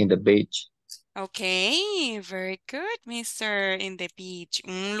aren't in the beach. Okay, very good, mister. In the beach.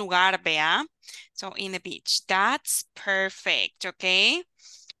 Un lugar, vea. So, in the beach. That's perfect, okay?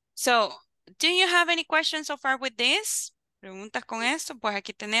 So, do you have any questions so far with this? Preguntas con esto? Pues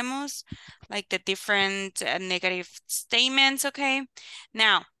aquí tenemos like the different negative statements, okay?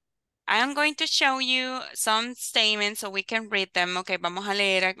 Now, I am going to show you some statements so we can read them. Okay, vamos a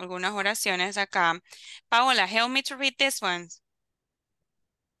leer algunas oraciones acá. Paola, help me to read this one.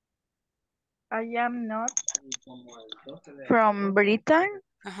 I am not from Britain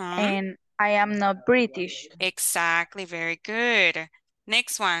Uh-huh. and I am not British. Exactly, very good.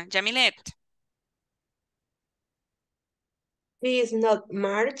 Next one, Jamilet. She is not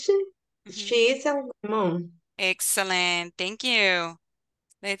March. She is a woman. Excellent, thank you.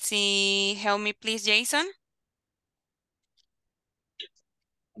 Let's see, help me please, Jason.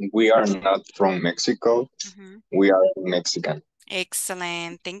 We are not from Mexico. We are Mexican.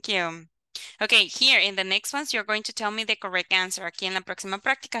 Excellent, thank you. Okay, here in the next ones, you're going to tell me the correct answer. Aquí en la próxima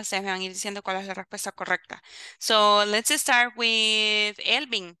práctica, ustedes me van a ir diciendo cuál es la respuesta correcta. So let's start with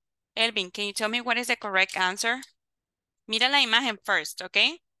Elvin. Elvin, can you tell me what is the correct answer? Mira la imagen first,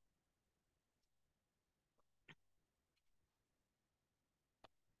 okay?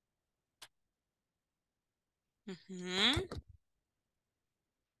 Ujú.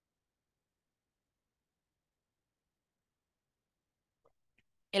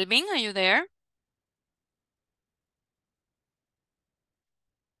 Elvin, are you there?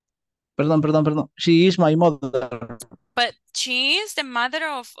 Perdón. She is my mother. But she is the mother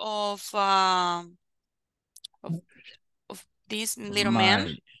of this little man.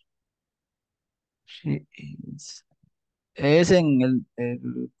 My, she is. Es en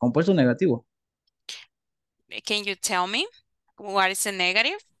el compuesto negativo. Can you tell me what is the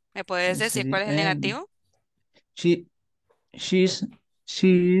negative? ¿Me puedes decir cuál es el negativo? She, she's,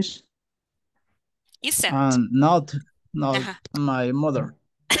 she's Isn't. not Ajá. my mother.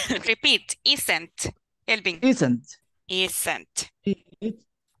 Repeat, isn't. Elvin. Isn't. Isn't. She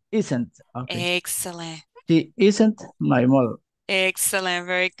isn't. Okay. Excellent. She isn't my mother. Excellent.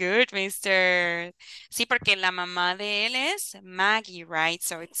 Very good, mister. Sí, porque la mamá de él es Maggie, right?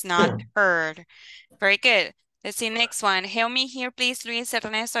 So it's not her. Very good. Let's see next one. Help me here, please, Luis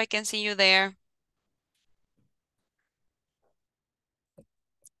Ernesto. I can see you there.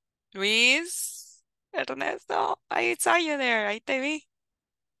 Luis Ernesto, I saw you there. Ahí te vi.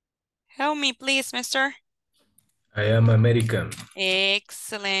 Help me, please, mister. I am American.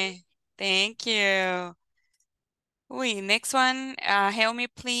 Excellent. Thank you. Uy, next one. Help me,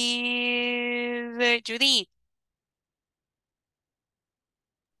 please, Judy.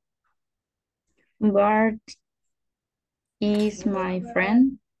 Bart is my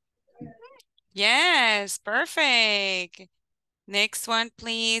friend. Yes, perfect. Next one,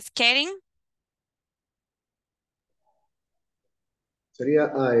 please. Karen.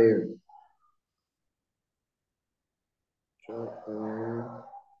 Sería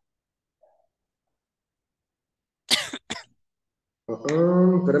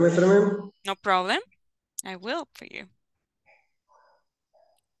espérame. No problem. I will for you.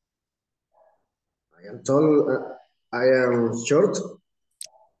 I am tall, I am short.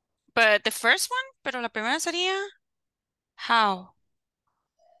 But the first one, pero la primera sería how?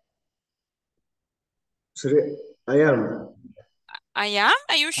 Sería, I am. I am?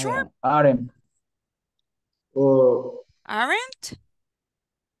 Are you I sure? am. Oh, O, Aren't? I am. Aren't? Oh, Aren't?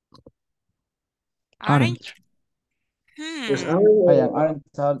 Aren't. Pues Hmm. aren't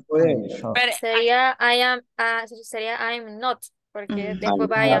short. But Sería sería I'm not, porque después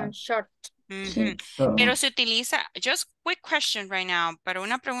va I am short. Pero se utiliza, just quick question right now, pero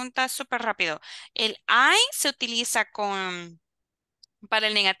una pregunta súper rápido. El I se utiliza para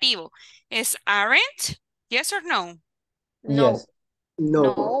el negativo. ¿Es aren't? Yes or no? No. Yes.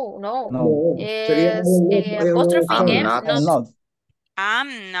 No. No. No. Sería Es apostrophe I'm F, not. not.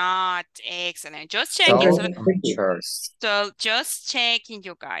 I'm not. Excellent. Just So checking. sure. So just checking,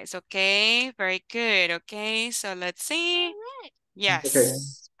 you guys. Okay. Very good. Okay. So let's see. Yes. Okay.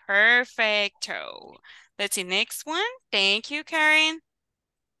 Perfecto. Let's see. Next one. Thank you, Karen.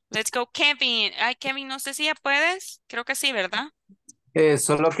 Let's go, Kevin. Ay, Kevin, no sé si ya puedes. Creo que sí, ¿verdad?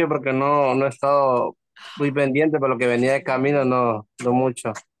 Solo que porque no he estado muy pendiente, pero lo que venía de camino no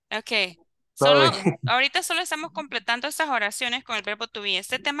mucho. Ok. Sorry. Ahorita solo estamos completando estas oraciones con el verbo to be.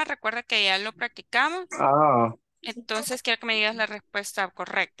 Este tema recuerda que ya lo practicamos. Ah, Entonces quiero que me digas la respuesta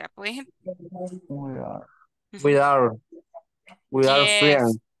correcta. ¿Puedes? we are Yes,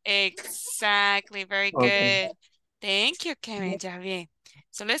 friends. exactly. Very Okay. good. Thank you, Kevin. Ya bien.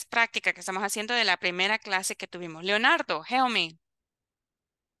 Solo es práctica que estamos haciendo de la primera clase que tuvimos. Leonardo, help me.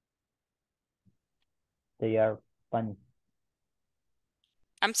 They are Spanish.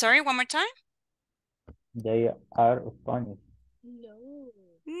 I'm sorry, one more time. They are Spanish.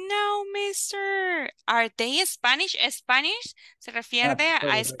 No, mister. Are they Spanish? Spanish se refiere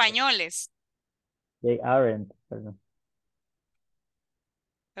a españoles. They aren't. Perdón.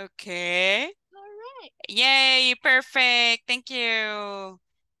 Okay. Yay, perfect. Thank you.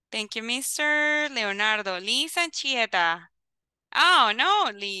 Thank you, Mr. Leonardo. Liz and Chieta. Oh, no,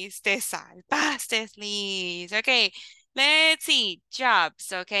 Liz, te salvaste, Liz. Okay, let's see.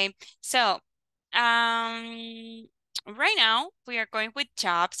 Jobs, okay. So, right now we are going with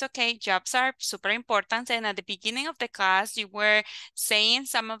jobs, okay. Jobs are super important, and at the beginning of the class you were saying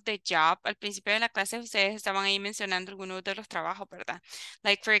some of the job. Al principio de la clase ustedes estaban ahí mencionando algunos de los trabajos, ¿verdad?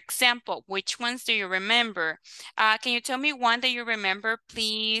 Like, for example, which ones do you remember? Can you tell me one that you remember,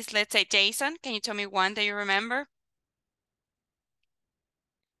 please? Let's say Jason, can you tell me one that you remember?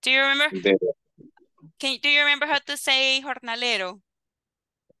 Do you remember? Do you remember how to say jornalero?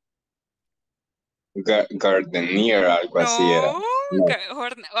 Gardener, algo así era. No,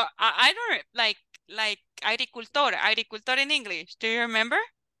 I don't like agricultor in English. Do you remember?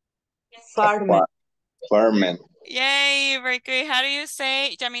 Farmer. Farmer. Yay, very good. How do you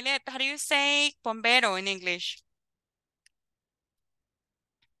say, Jamilet, how do you say bombero in English?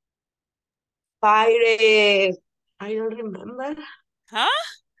 Fire. I don't remember. Huh?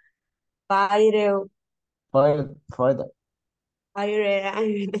 Fire. Firefighter.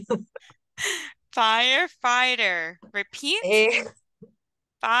 Firefighter. Repeat.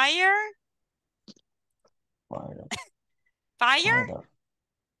 Fire. Fire. Fire.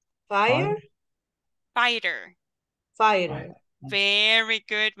 Fire. Fighter. Fire. Very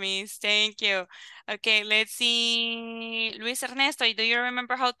good, Miss. Thank you. Okay, let's see. Luis Ernesto, do you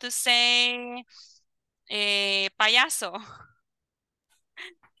remember how to say payaso?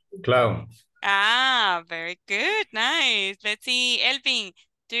 Clown. Ah, very good. Nice. Let's see. Elvin,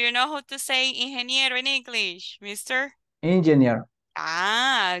 do you know how to say ingeniero in English, mister? Engineer.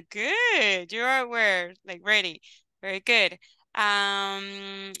 Ah, good. You are aware, like ready. Very good.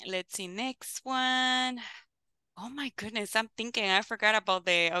 Let's see. Next one. Oh my goodness, I'm thinking I forgot about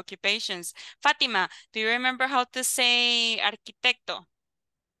the occupations. Fatima, do you remember how to say arquitecto?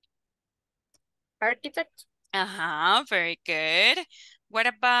 Architect. Very good. What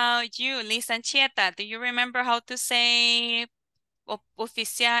about you, Liz Anchieta? Do you remember how to say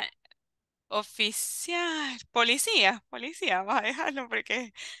oficial, policía? Vamos a dejarlo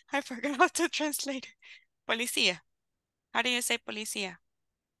porque I forgot how to translate. Policía. How do you say policía?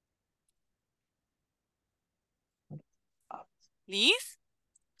 Liz?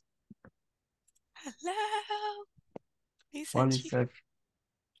 Hello? Liz Anchieta.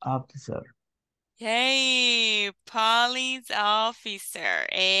 Officer. Yay, police officer.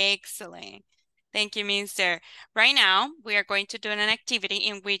 Excellent. Thank you, Mister. Right now, we are going to do an activity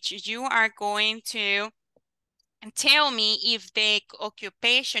in which you are going to tell me if the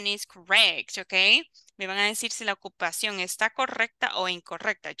occupation is correct, okay? Me van a decir si la ocupación está correcta o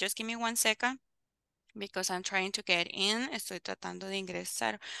incorrecta. Just give me 1 second. Because I'm trying to get in. Estoy tratando de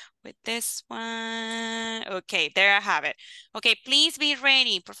ingresar with this one. Okay, there I have it. Okay, please be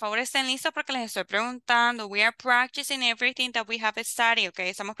ready. Por favor, estén listos porque les estoy preguntando. We are practicing everything that we have studied, okay?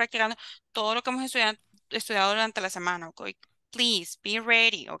 Estamos practicando todo lo que hemos estudiado durante la semana, okay? Please be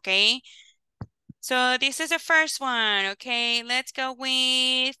ready, okay? So this is the first one, okay? Let's go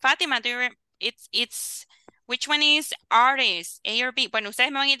with Fatima. which one is artist, A or B? Bueno,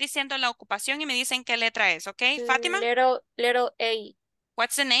 ustedes me van a ir diciendo la ocupación y me dicen qué letra es, ¿ok? Fátima, Letter A.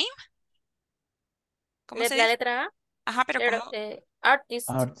 what's the name? ¿Cómo se La dice? letra A. Ajá, pero Letter, ¿cómo? artist.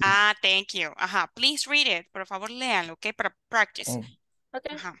 Artist. Ah, thank you. Ajá, please read it. Por favor, léanlo, ¿ok? Para practice.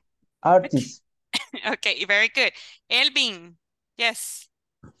 Okay. Ajá. Artist. Okay, very good. Elvin, yes.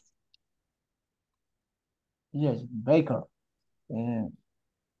 Yes, baker.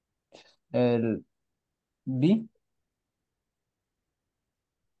 El B.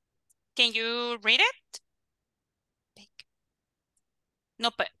 Can you read it?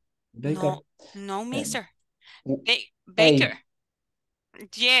 No, but Baker. no, mister. A. Baker.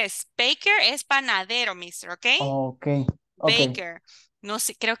 Yes, baker es panadero, mister, ¿ok? Okay. Baker. No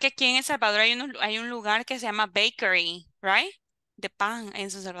sé, creo que aquí en El Salvador hay un lugar que se llama bakery, right? De pan en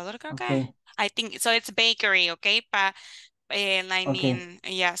San Salvador, creo que. I think so. It's bakery, okay? I mean,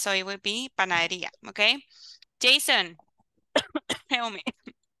 yeah. So it would be panadería, okay? Jason, help me.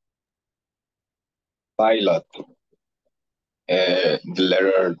 Pilot. The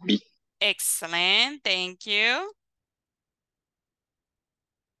letter B. Excellent, thank you.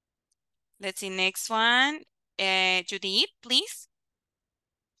 Let's see, next one. Judith, please.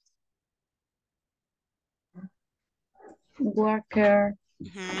 Worker.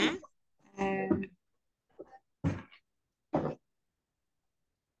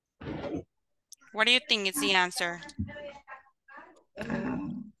 What do you think is the answer?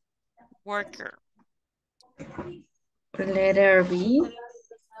 Worker. Letter B.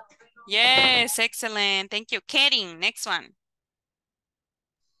 Yes, excellent. Thank you. Kering, next one.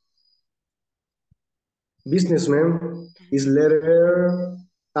 Businessman is letter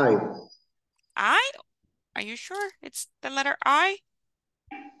I. I? Are you sure it's the letter I?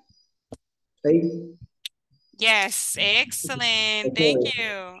 A. Yes, excellent. Thank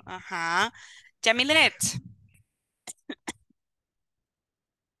you. Jamilet.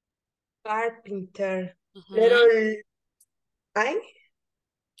 Carpenter. Letter I.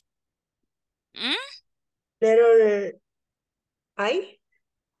 Letter I.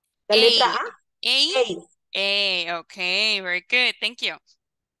 La letra A. A, okay, very good. Thank you.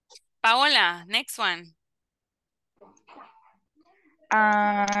 Paola, next one.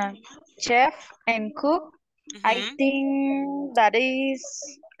 Chef and cook. I think that is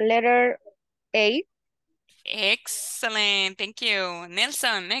letter A. Excellent. Thank you.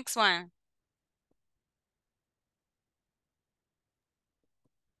 Nelson, next one.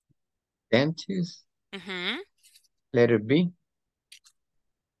 Dentist. Letter B.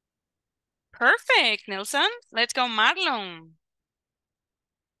 Perfect, Nelson. Let's go, Marlon.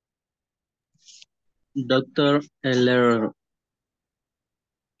 Doctor, letter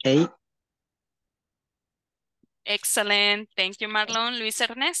A. Excellent. Thank you, Marlon. Luis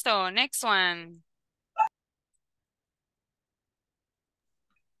Ernesto, next one.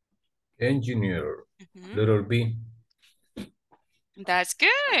 Engineer. Letter B. That's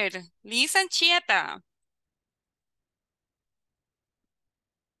good. Liz Anchieta.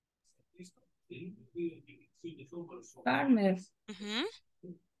 Farmer.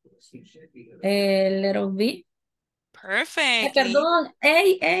 Letter B. Perfect. Perdón,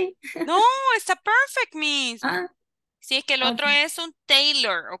 A. No, está perfect, Miss. Ah. Sí, es que el otro es un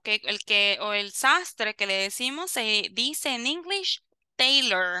tailor, ¿ok? O el sastre que le decimos se dice en English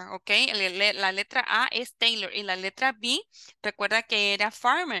tailor, ¿ok? La letra A es tailor y la letra B, recuerda que era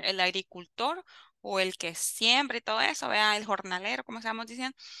farmer, el agricultor o el que siembra y todo eso, vea, el jornalero, como estamos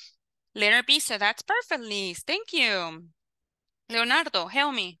diciendo. Letter B, so that's perfect, Liz. Thank you. Leonardo,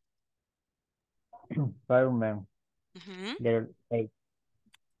 help me. Fireman. Letter A.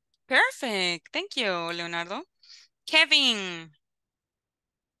 Perfect. Thank you, Leonardo. Kevin.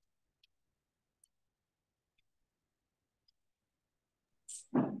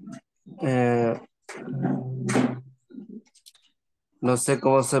 No sé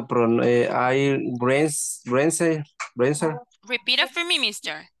cómo se pronuncia. Hay Brenser. Repeat after me,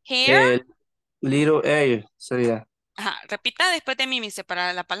 mister. Hair. Little A sería. Ajá, repita después de mí, mister,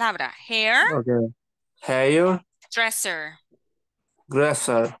 para la palabra. Hair. Okay. Hair. Dresser.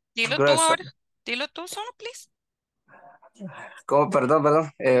 Dresser. Dilo tú ahora. Dilo tú solo, please. ¿Cómo?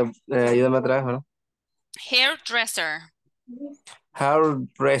 Perdón. Ayúdame atrás, ¿no? Hairdresser.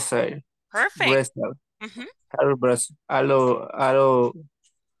 Hairdresser. Perfect. Hairdresser. Aro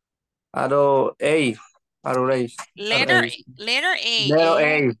A. Letter A. Letter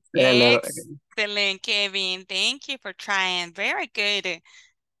A. Excellent, Kevin. Thank you for trying. Very good.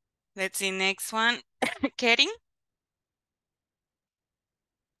 Let's see, next one. Kering?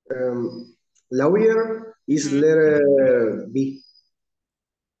 Lawyer is letter B.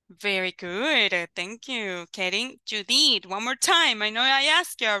 Very good. Thank you. Kidding. Judith, one more time. I know I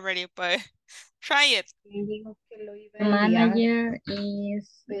asked you already, but try it. Manager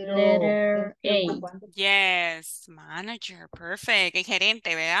is letter A. Yes, manager. Perfect. El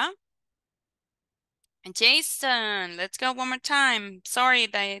gerente, ¿verdad? And Jason, let's go one more time. Sorry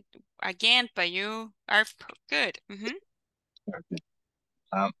that again, but you are good. Okay.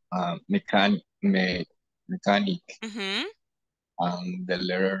 Mechanic. The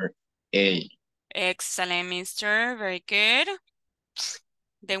letter A. Excellent, mister. Very good.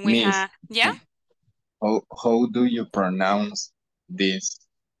 Then we Miss, have, yeah? how do you pronounce this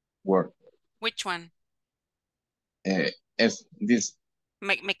word? Which one? Es this.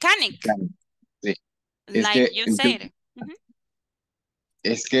 Mechanic. Sí. Like you said.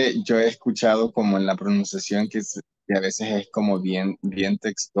 Es que yo he escuchado como en la pronunciación que a veces es como bien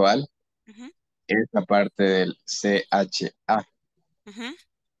textual. Esa parte del CHA.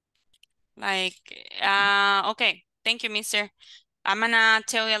 Like, okay. Thank you, mister. I'm gonna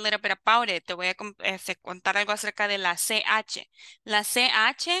tell you a little bit about it. Te voy a contar algo acerca de la CH. La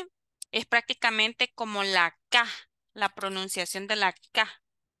CH es prácticamente como la K, la pronunciación de la K.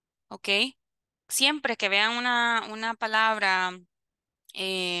 ¿Ok? Siempre que vean una palabra,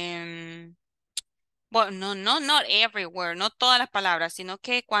 bueno, no, not everywhere, no todas las palabras, sino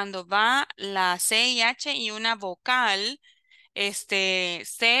que cuando va la C y H y una vocal, se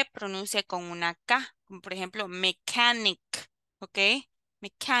pronuncia con una K, como por ejemplo mechanic, ¿ok?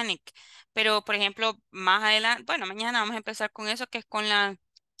 Mechanic. Pero, por ejemplo, más adelante, bueno, mañana vamos a empezar con eso, que es con las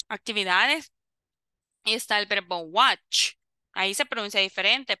actividades. Y está el verbo watch. Ahí se pronuncia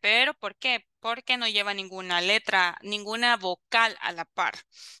diferente, pero ¿por qué? Porque no lleva ninguna letra, ninguna vocal a la par.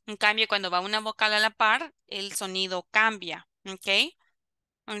 En cambio, cuando va una vocal a la par, el sonido cambia, ¿ok?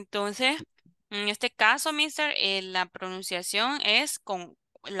 Entonces, en este caso, mister, la pronunciación es con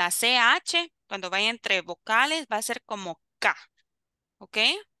la CH, cuando vaya entre vocales, va a ser como K, ¿ok?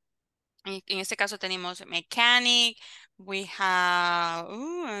 En este caso tenemos mechanic, we have,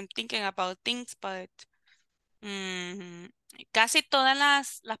 I'm thinking about things, but casi todas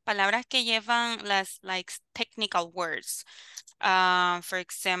las palabras que llevan las like technical words. For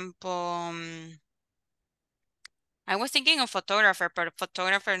example, I was thinking of photographer, but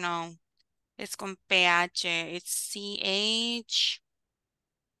photographer no. It's con PH. It's CH.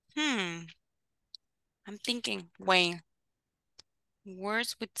 I'm thinking, wait.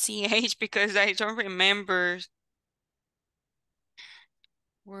 Words with CH because I don't remember.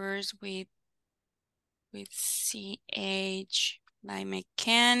 Words with CH. Like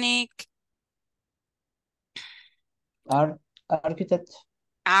mechanic. Architect.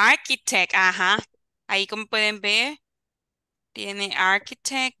 Architect, ajá. Ahí como pueden ver, tiene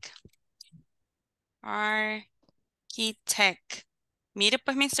architect. Architect. Mire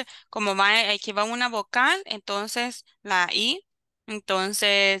pues, mister, como va, aquí va una vocal, entonces la I,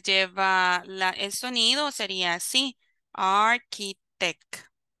 entonces lleva el sonido, sería así, architect.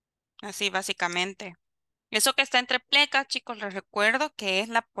 Así básicamente. Eso que está entre plecas, chicos, les recuerdo que es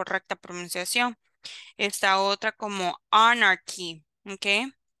la correcta pronunciación. Esta otra como anarchy,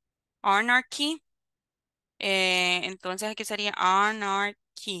 ¿ok? Anarchy. Entonces aquí sería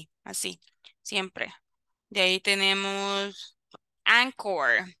anarchy, así, siempre. De ahí tenemos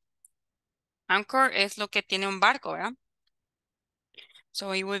anchor. Anchor es lo que tiene un barco, ¿verdad?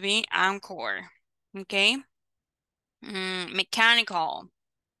 So it would be anchor. Okay. Mechanical.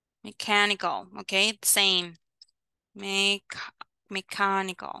 Mechanical. Okay. Same.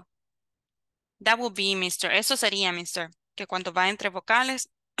 Mechanical. That would be Mr. Eso sería Mr. Que cuando va entre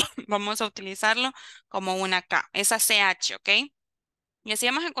vocales vamos a utilizarlo como una K. Esa CH, ¿ok? Y así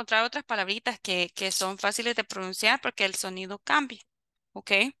vamos a encontrar otras palabritas que son fáciles de pronunciar porque el sonido cambia.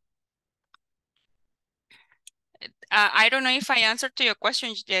 ¿Ok? I don't know if I answered to your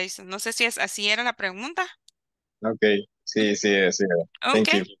question, Jason. No sé si así era la pregunta. Okay, sí. Thank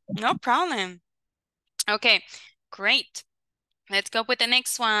Okay, you. no problem. Okay, great. Let's go with the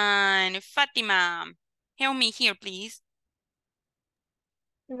next one. Fatima, help me here, please.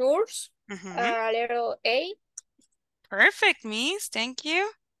 Nurse, letter A. Perfect, miss. Thank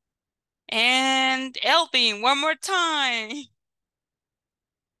you. And Elvin, one more time.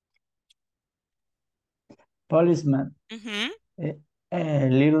 Policeman.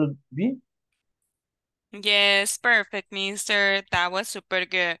 Little B. Yes, perfect, mister. That was super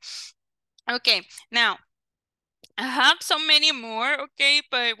good. Okay, now, I have so many more, okay,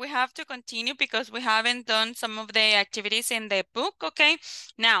 but we have to continue because we haven't done some of the activities in the book, okay?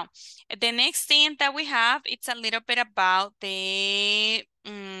 Now, the next thing that we have, it's a little bit about the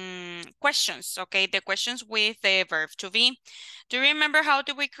questions, okay? The questions with the verb to be. Do you remember how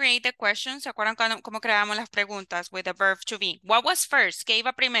do we create the questions? ¿Se acuerdan cómo creamos las preguntas with the verb to be? What was first? ¿Qué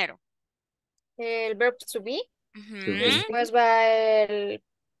iba primero? El verb to be. To be. Después va el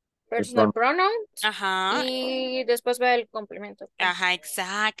personal pronoun. Ajá. Y después va el complemento. Ajá,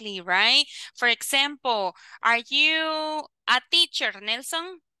 exactly, right? For example, are you a teacher,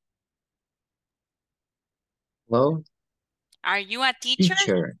 Nelson? Hello, Are you a teacher?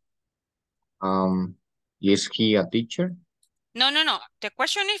 teacher. Is he a teacher? No, no, no. The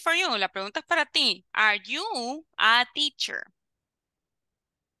question is for you. La pregunta es para ti. Are you a teacher?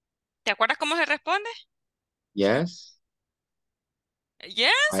 ¿Te acuerdas cómo se responde? Yes,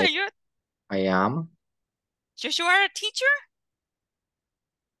 Yes, I, are you? I am. Yes, you are a teacher.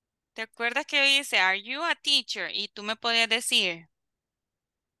 ¿Te acuerdas que dice, are you a teacher? Y tú me podías decir,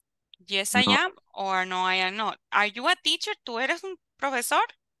 yes, I No, am, or no, I am not. Are you a teacher? ¿Tú eres un profesor?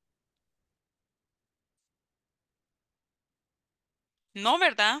 No,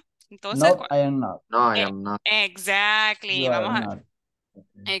 ¿verdad? Entonces, No, I am not. no, I eh, am not. exactly. You are Vamos a, not.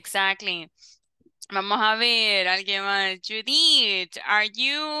 exactly. Vamos a ver, alguien más. Judith, are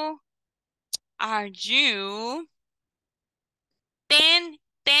you 10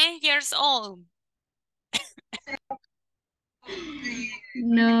 years old?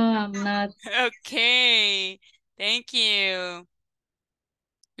 No, I'm not. Okay, thank you.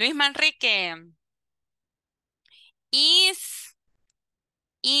 Luis Manrique, is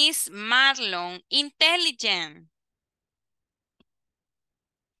Marlon intelligent?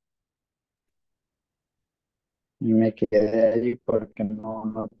 Me quedé allí porque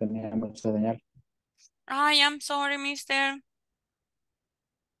no tenía mucha señal. I am sorry, mister.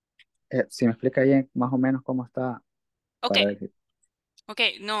 Si me explica bien más o menos cómo está para Okay, decir.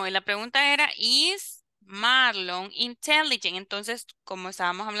 okay, no, la pregunta era, is Marlon intelligent? Entonces, como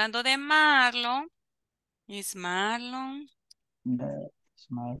estábamos hablando de Marlon, is Marlon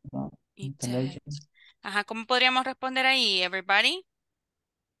Smartphone intelligent? intelligence. Ajá, ¿cómo podríamos responder ahí, everybody?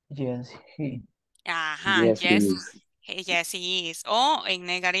 Yes, he. Ajá, Yes, he yes, is. yes, he is. O en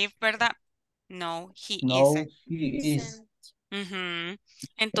negative, ¿verdad? No, he No, isn't. he is. Ujú.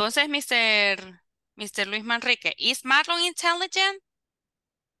 Entonces, Mr. Luis Manrique, is Marlon intelligent?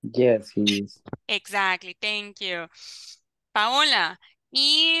 Yes, he is. Exactly, thank you. Paola,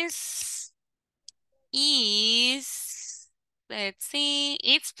 is, let's see,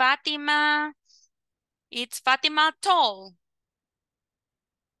 it's Fatima tall.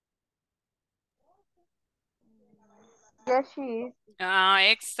 Yes, she is. Ah,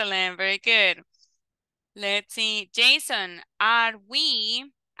 excellent, very good. Let's see, Jason, are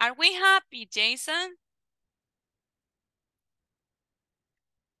we happy, Jason?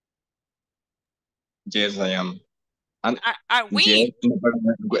 Yes, I am. And Are yes, we? no,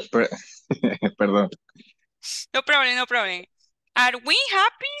 perdón. No problem, no problem. Are we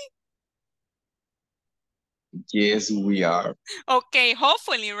happy? Yes, we are. Okay,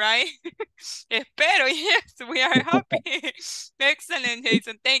 hopefully, right? Espero, yes, we are happy. Excellent,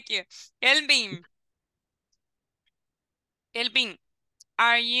 Jason, thank you. Elvin,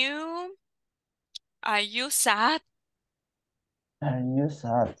 are you sad? Are you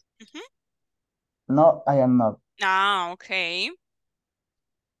sad? Mhm. No, I am not. Ah, okay.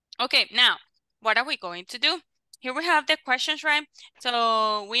 Okay, now, what are we going to do? Here we have the questions, right?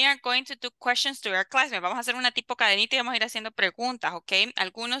 So we are going to do questions to our classmates. Vamos a hacer una tipo cadenita y vamos a ir haciendo preguntas, ¿ok?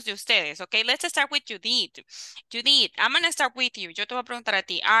 Algunos de ustedes, ¿ok? Let's start with Judith. Judith, I'm going to start with you. Yo te voy a preguntar a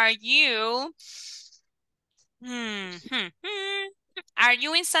ti. Are you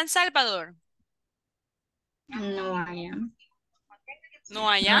in San Salvador? No, I am. No, No,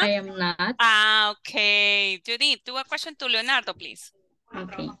 allá? I am not. Ah, okay. Judith, do a question to Leonardo, please.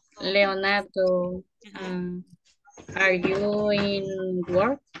 Okay. Leonardo, Mhm. are you in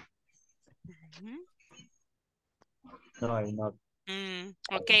work? Mhm. No, I'm not.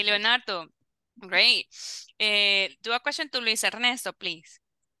 Okay, Leonardo. Great. Do a question to Luis Ernesto, please.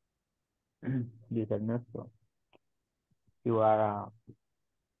 Luis Ernesto, you are a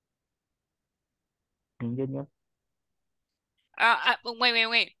engineer?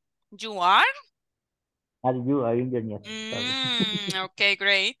 Wait. You are? Are you an engineer? Sorry. Okay,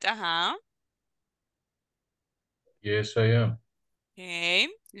 great. Uh-huh. Yes, I am. Okay.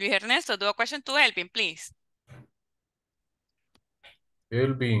 Luis Ernesto, do a question to Elvin, please.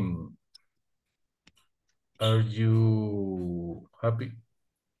 Elvin, are you happy?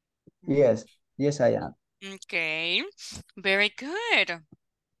 Yes, I am. Okay, very good.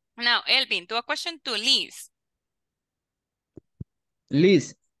 Now, Elvin, do a question to Liz.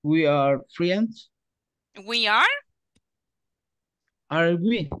 Liz, we are friends. We are? Are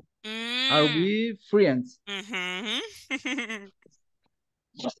we? Are we friends?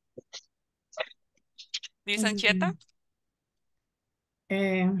 Liz Anchieta?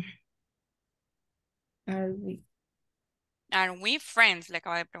 Are we? Are we friends? Le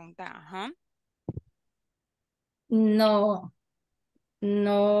acabo de preguntar. Ajá. No.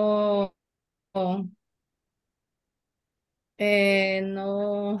 No. No.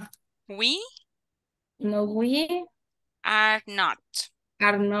 No. We No, we are not.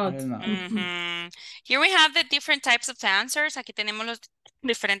 are not. Here we have the different types of answers. Aquí tenemos los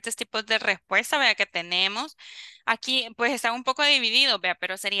diferentes tipos de respuesta, vea que tenemos. Aquí pues está un poco dividido, vea,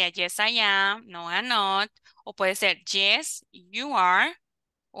 pero sería yes I am, no I'm not, o puede ser yes you are,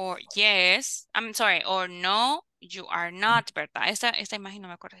 or yes, I'm sorry, or no you are not, ¿verdad? Esta imagen no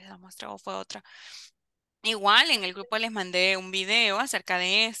me acuerdo si la mostré o fue otra. Igual en el grupo les mandé un video acerca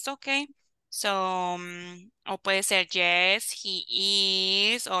de esto, ¿ok? So, o puede ser yes, he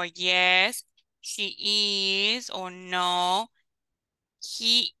is, or yes, she is, or no,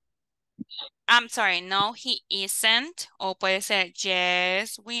 I'm sorry, no, he isn't, o puede ser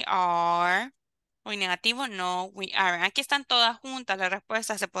yes, we are, o negativo, no, we aren't. Aquí están todas juntas las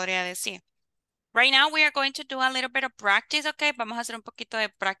respuestas, se podría decir. Right now we are going to do a little bit of practice, ¿ok? Vamos a hacer un poquito de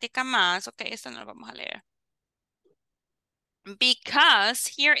práctica más, ¿ok? Esto no lo vamos a leer. Because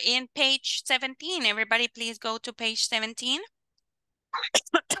here in page 17, everybody please go to page 17.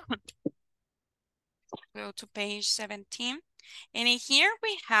 Go to page 17. And in here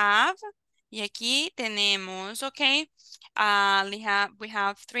we have, y aquí tenemos, okay, we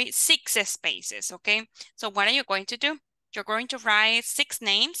have six spaces, okay? So what are you going to do? You're going to write six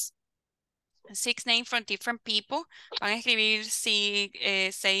names from different people. Van a escribir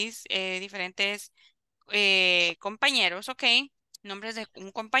seis diferentes compañeros, okay? Nombres de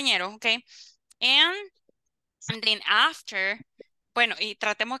un compañero, okay? And then after, bueno, y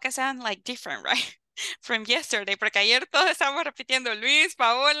tratemos que sean like different, right? From yesterday, porque ayer todos estábamos repitiendo Luis,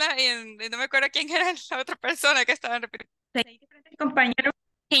 Paola, y no me acuerdo quién era la otra persona que estaban repitiendo. Compañeros.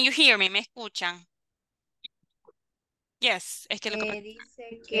 Can you hear me? ¿Me escuchan? Yes, es que lo que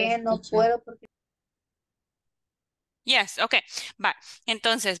Dice que no puedo porque... Yes, ok. Va.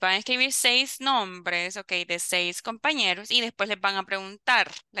 Entonces van a escribir seis nombres, ok, de seis compañeros y después les van a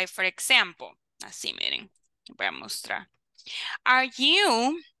preguntar, like for example, así miren, voy a mostrar. Are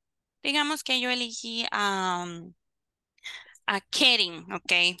you, digamos que yo elegí a Keren,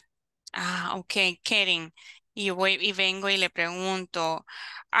 ok. Ok, Keren. Y vengo y le pregunto,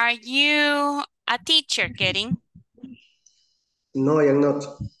 are you a teacher, Keren? No, I am not.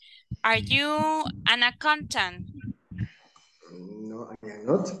 Are you an accountant? No, I am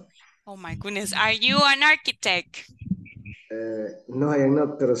not. Oh my goodness, are you an architect? No, I am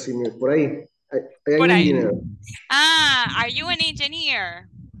not, pero sí, por ahí. I am Por ahí. engineer. Are you an engineer?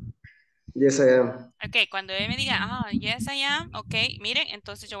 Yes, I am. Ok, cuando él me diga, yes, I am, ok, miren,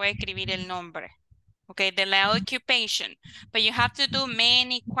 entonces yo voy a escribir el nombre. Okay, the occupation, but you have to do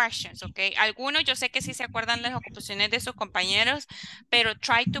many questions, okay? Algunos yo sé que sí se acuerdan las ocupaciones de sus compañeros, pero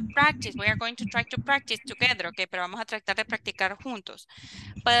try to practice. We are going to try to practice together, okay? Pero vamos a tratar de practicar juntos.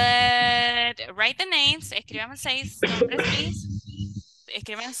 But write the names, escriban seis nombres, please.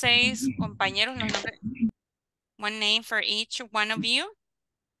 Escriban seis compañeros, los nombres. One name for each one of you.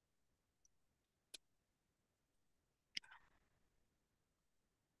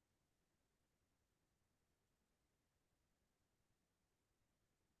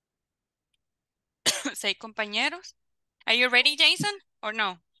 Seis compañeros. Are you ready, Jason, or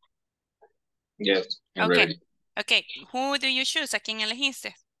no? Yes, I'm Okay. ready. Okay, who do you choose? ¿A quién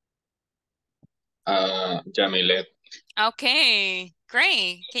elegiste? Jamilet. Okay,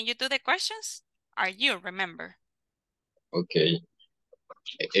 great. Can you do the questions? Are you, remember? Okay.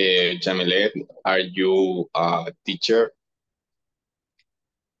 Jamilet, are you a teacher?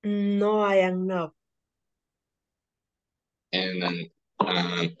 No, I am not. And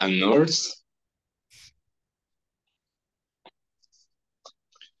a nurse?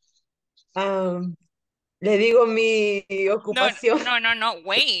 Le digo mi ocupación. No,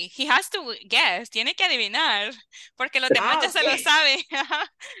 wait. He has to guess. Tiene que adivinar. Porque los demás ya se lo saben.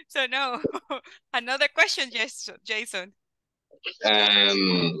 So no. Another question, Jason.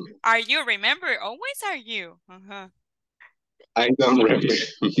 Are you, remember? Always are you. I don't remember.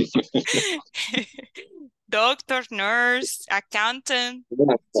 Doctor, nurse, accountant.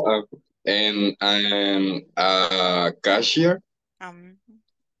 And I'm a cashier.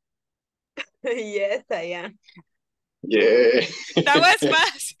 Yes, I am. Yeah. That was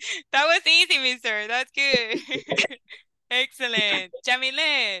fast. That was easy, mister. That's good. Excelente.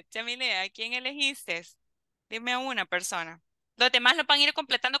 Yamile, ¿a quién elegiste? Dime a una persona. Los demás lo van a ir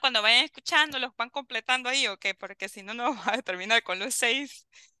completando cuando vayan escuchando, los van completando ahí, ¿ok? Porque si no, no vas a terminar con los 6.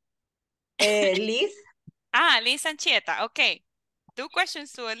 Liz. Liz Anchieta, ok. 2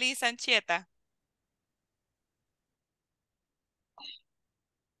 questions to Liz Anchieta.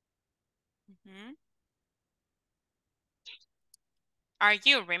 Are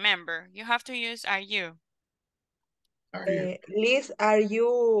you, remember? You have to use are you. Liz, are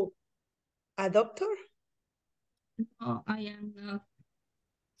you a doctor? No, I am not.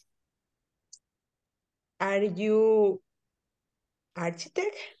 Are you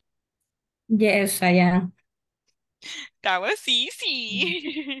architect? Yes, I am. That was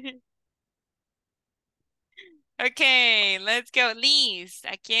easy. Okay, let's go. Liz,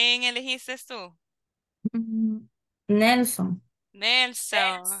 ¿a quién elegiste tú? Nelson.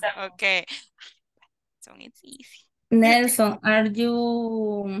 Nelson. Okay. So it's easy. Nelson, are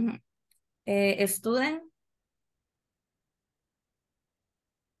you a student?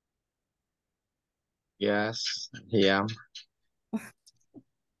 Yes, yeah.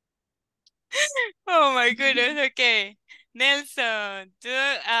 Oh my goodness, okay. Nelson,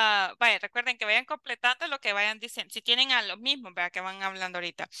 vaya, recuerden que vayan completando lo que vayan diciendo. Si tienen a lo mismo, vea que van hablando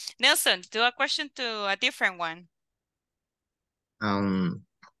ahorita. Nelson, do a question to a different one.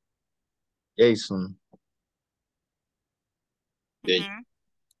 Jason, Mhm.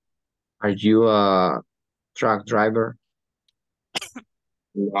 are you a truck driver?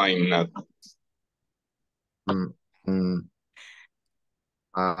 No, I'm not.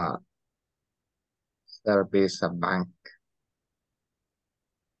 Service a bank.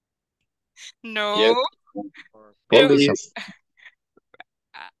 No. Yes. Pero, Police.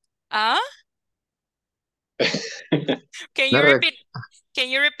 Can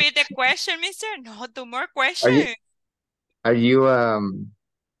you repeat the question, mister? No, 2 more questions. Are you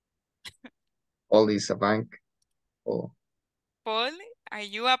police a bank? Or Are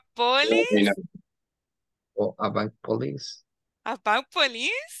you a police? or a bank police? A bank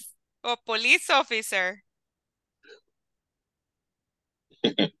police? Or police officer?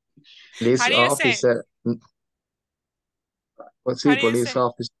 Police How do you say? officer. What's How the do you police say?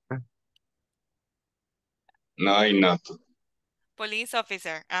 officer? No, I'm not. Police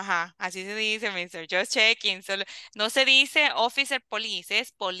officer. Ajá, así se dice, mister. Just checking. Solo, no se dice officer police,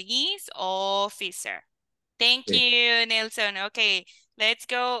 es police officer. Thank you, Nelson. Okay, let's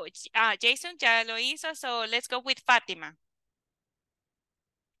go. Jason ya lo hizo, so let's go with Fátima.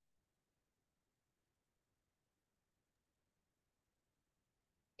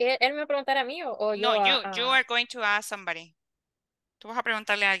 ¿Él me va a preguntar a mí o No, yo you are going to ask somebody. Tú vas a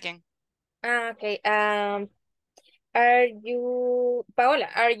preguntarle a alguien. Okay. Are you, Paola,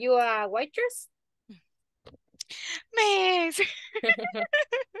 are you a waitress? Miss.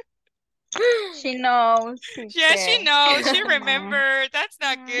 She knows. Yeah, she knows. She remembered. That's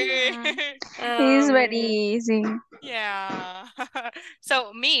not good. It's very easy. Yeah.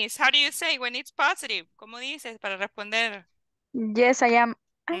 So, Miss, how do you say when it's positive? ¿Cómo dices para responder? Yes, I am.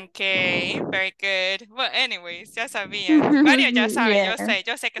 Okay, very good. Well, anyways, ya sabían. Varios ya saben,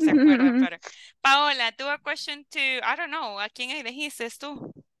 yo sé que se acuerdan, pero. Paola, do a question to, I don't know, ¿a quién elegiste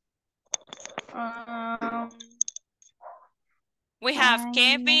tú? We have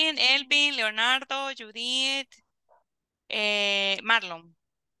Kevin, Elvin, Leonardo, Judith, Marlon.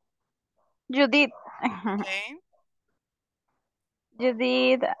 Judith. Okay.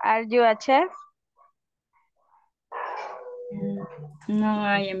 Judith, are you a chef? No,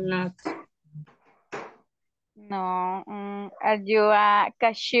 I am not. No. Are you a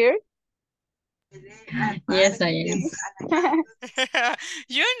cashier? Yes, I am.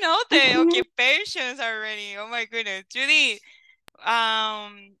 You know the occupations already. Oh my goodness. Judy,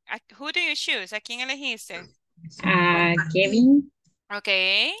 who do you choose? ¿A quién elegiste? Kevin.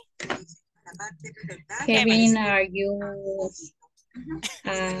 Okay. Kevin, are you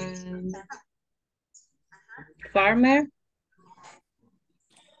farmer?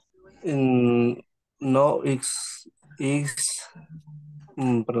 No,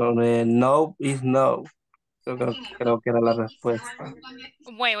 perdón, no is no. Creo que era la respuesta.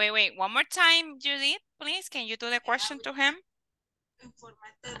 Wait. One more time, Judith, please. Can you do the question to him?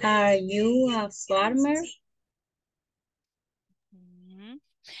 Are you a farmer?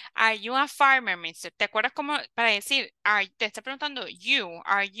 Are you a farmer, mister? ¿Te acuerdas cómo para decir, te está preguntando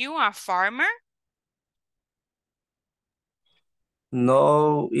are you a farmer?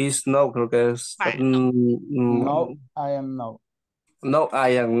 No is no, creo que es. No, I am no. No,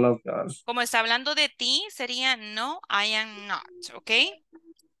 I am not. Como está hablando de ti, sería no, I am not, ¿ok?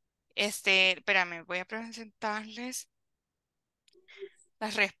 Espérame, voy a presentarles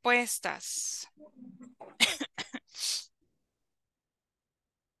las respuestas.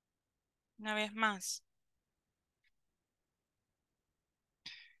 Una vez más.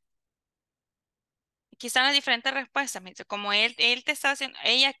 Aquí están las diferentes respuestas. Como él te está haciendo,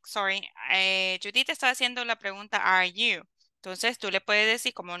 Judy te está haciendo la pregunta, are you? Entonces tú le puedes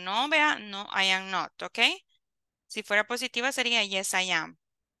decir como no, vea, no, I am not, ¿ok? Si fuera positiva sería yes, I am,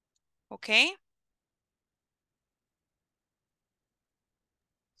 ¿ok?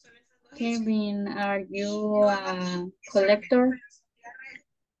 Kevin, are you a collector?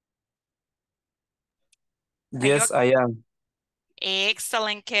 Yes, I am.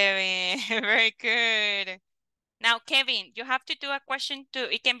 Excellent, Kevin. Very good. Now, Kevin, you have to do a question too.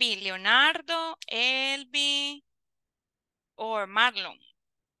 It can be Leonardo, Elby, or Marlon.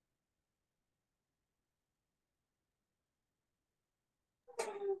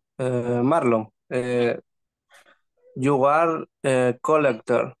 Marlon, you are a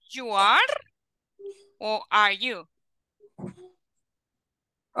collector. You are or are you?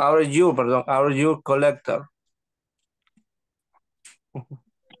 Are you collector?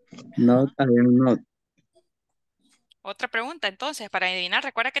 Not, I am not. Otra pregunta, entonces, para adivinar,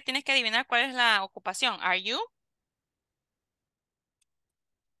 recuerda que tienes que adivinar cuál es la ocupación. Are you?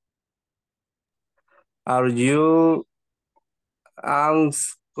 Are you an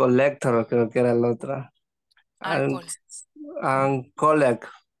collector? Creo que era la otra. Alcohol. And collect.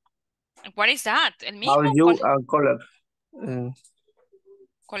 What is that? El mismo. Are you a collect?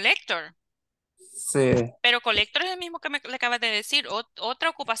 Collector. Sí. Pero collector es el mismo que le acabas de decir. Otra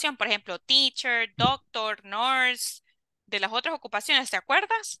ocupación, por ejemplo, teacher, doctor, nurse, de las otras ocupaciones, ¿te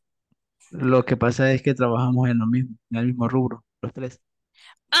acuerdas? Lo que pasa es que trabajamos en lo mismo, en el mismo rubro, los tres.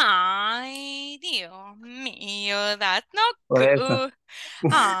 Ay, Dios mío, that's not Por eso. good.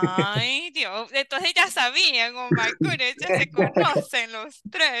 Ay, Dios. Entonces ya sabían, oh my goodness, ya se conocen los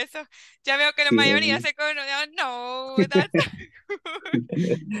tres. Ya veo que la Sí, mayoría se conocen. No, that's not good.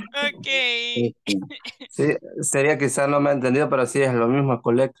 Ok. Sí, sería quizás no me ha entendido, pero sí es lo mismo,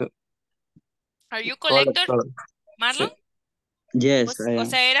 collector. Are you collector, Collector. Marlon? Sí. yes, I O am.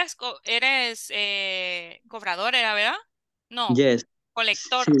 sea, eres cobrador, ¿era verdad? No, Yes,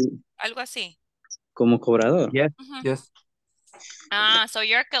 colector, sí, algo así. como cobrador. Yes, Ujú. yes. Ah, so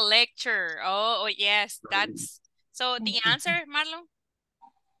you're a collector. Oh, yes, that's... So the answer, Marlon?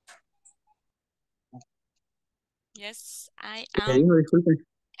 Yes, I ¿Qué am. dijo? Disculpe.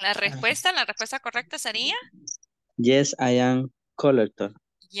 La respuesta correcta sería? Yes, I am collector.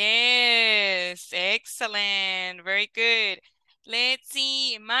 Yes, excellent, very good. Let's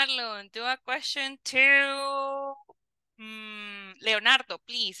see, Marlon, do a question to Leonardo,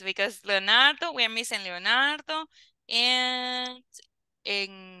 please, because Leonardo, we are missing Leonardo, and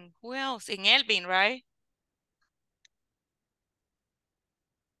in who else? In Elvin, right?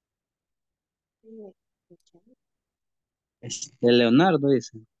 Leonardo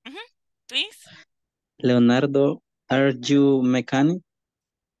dice. Please. Leonardo, are you mechanic?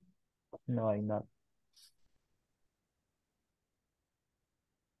 No, I'm not.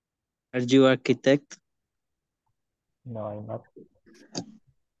 Are you architect? No, I'm not.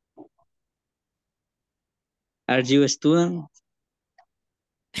 Are you a student?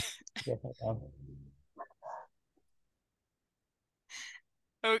 Yes, I am.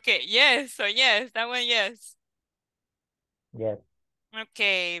 Okay, yes, so yes, that one, yes. Yes.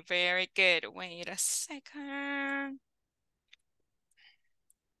 Okay, very good. Wait a second.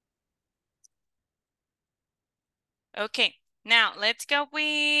 Okay, now let's go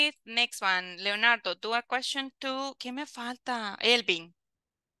with next one. Leonardo, do a question to, ¿qué me falta? Elvin.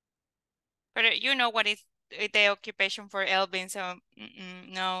 But you know what is the occupation for Elvin, so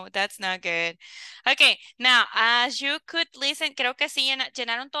no, that's not good. Okay, now, as you could listen, creo que sí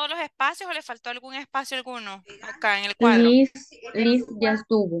llenaron todos los espacios o le faltó algún espacio alguno acá en el cuadro. Liz ya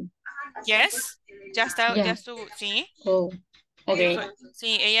estuvo. Yes, ya está, ya Ya. estuvo, sí. Oh, ok.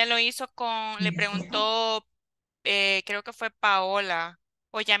 Sí, ella lo hizo le preguntó, creo que fue Paola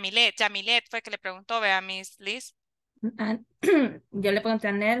o Yamilet fue que le preguntó, vea, Miss Liz. Ah, yo le pregunté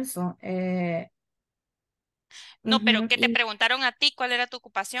a Nelson. No, pero ¿qué te Y preguntaron a ti? ¿Cuál era tu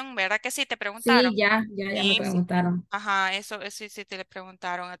ocupación? ¿Verdad que sí te sí, preguntaron? ya me Sí, sí. preguntaron. Ajá, eso sí te le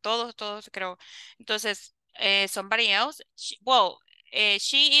preguntaron a todos creo. Entonces, somebody else,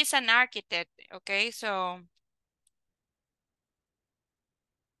 she is an architect, okay, so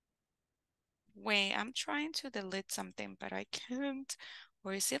wait, I'm trying to delete something, but I can't.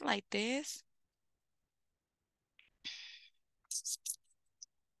 Or is it like this?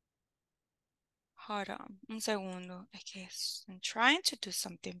 Hold on, un segundo. Es que I'm trying to do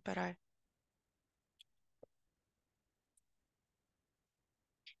something, but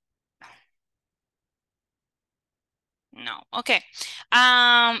no, okay.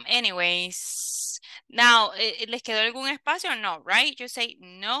 Anyways, now, ¿les quedó algún espacio? No, right? You say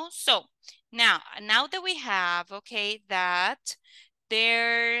no. So, now that we have, okay, that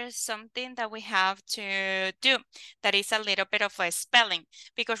there's something that we have to do that is a little bit of a spelling,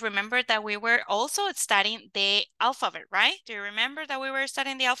 because remember that we were also studying the alphabet, right? Do you remember that we were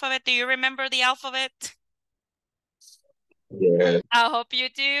studying the alphabet? Do you remember the alphabet? Yeah. I hope you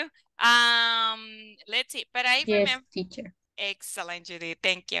do. Let's see, but I Yes, remember. teacher. Excellent, Judy.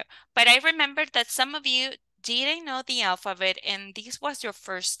 Thank you. But I remember that some of you didn't know the alphabet and this was your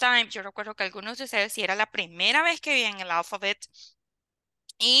first time. Yo recuerdo que algunos de ustedes si era la primera vez que veían el alphabet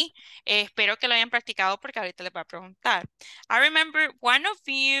y espero que lo hayan practicado porque ahorita les voy a preguntar. I remember one of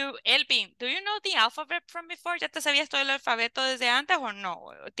you, Elvin, do you know the alphabet from before? ¿Ya te sabías todo el alfabeto desde antes o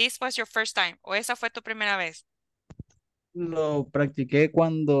no? This was your first time o esa fue tu primera vez? Lo practiqué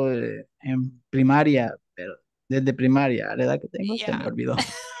cuando en primaria, pero desde primaria, a la edad que tengo, se me Yeah. olvidó.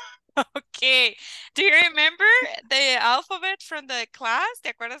 Okay. Do you remember the alphabet from the class? ¿Te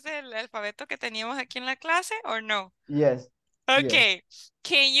acuerdas del alfabeto que teníamos aquí en la clase or no? Yes. Okay.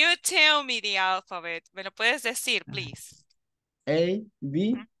 Can you tell me the alphabet? ¿Me lo puedes decir, please? A,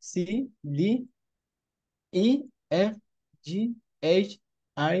 B, C, D, E, F, G, H,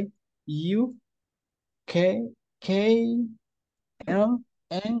 I, U, K, L,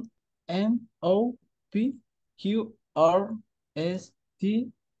 N, O, P, Q, R, S,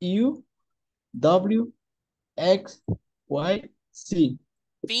 T, U, W, X, Y, Z.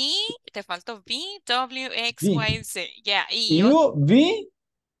 V, te faltó V, W, X, V. Y, Z. Yeah, y yo. U, V,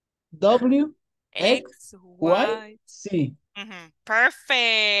 W, X, Y, Z.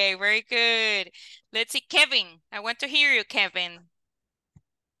 Perfect. Very good. Let's see, Kevin. I want to hear you, Kevin.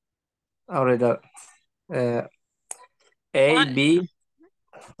 Ahorita. A, B.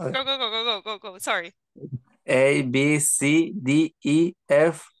 Go. Sorry. A, B, C, D, E,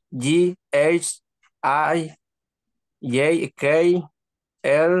 F, G, H, I, J, K,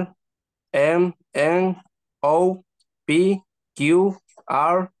 L, M, N, O, P, Q,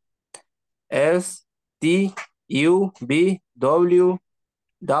 R, S, T, U, V, W,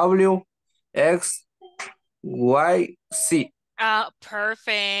 X, Y, Z.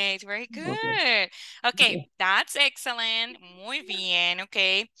 Perfect. Very good. Okay, that's excellent. Muy bien,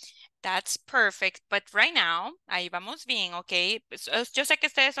 okay. That's perfect. But right now, ahí vamos bien, okay. Yo sé que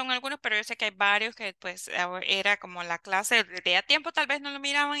ustedes son algunos, pero yo sé que hay varios que pues era como la clase de a tiempo, tal vez no lo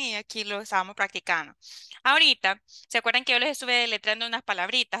miraban y aquí lo estábamos practicando. Ahorita, ¿se acuerdan que yo les estuve deletreando unas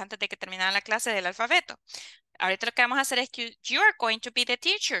palabritas antes de que terminara la clase del alfabeto? Ahorita lo que vamos a hacer es que you are going to be the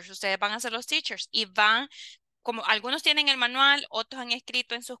teachers. Ustedes van a ser los teachers y van como algunos tienen el manual, otros han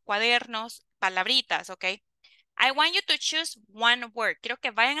escrito en sus cuadernos palabritas, ¿ok? I want you to choose one word. Quiero que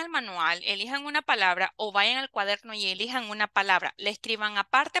vayan al manual, elijan una palabra o vayan al cuaderno y elijan una palabra. Le escriban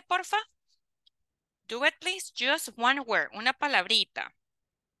aparte, porfa. Do it, please. Just one word, una palabrita.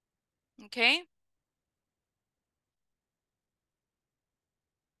 ¿Ok?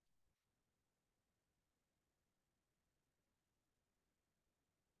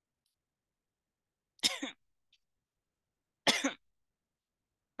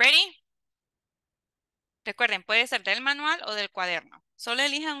 Ready? Recuerden, puede ser del manual o del cuaderno. Solo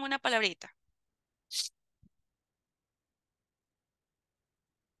elijan una palabrita.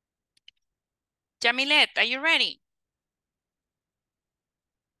 Jamilet, are you ready?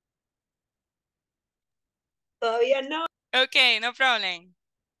 Todavía no. Okay, no problem.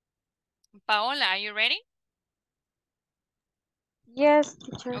 Paola, are you ready? Yes,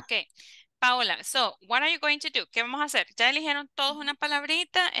 teacher. Okay. Paola, so what are you going to do? ¿Qué vamos a hacer? Ya eligieron todos una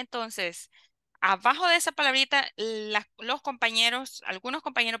palabrita, entonces abajo de esa palabrita los compañeros, algunos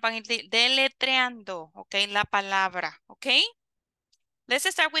compañeros van a ir deletreando, ok, la palabra, ok. Let's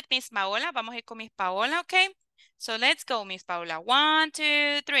start with Miss Paola. Vamos a ir con Miss Paola, ok. So let's go, Miss Paola. 1,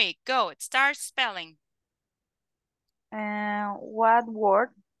 2, 3, go. Start spelling. What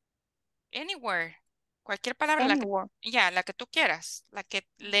word? Any word. Cualquier palabra, Any word. la que tú quieras. La que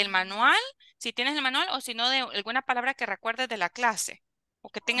del manual, si tienes el manual, o si no, de alguna palabra que recuerdes de la clase. O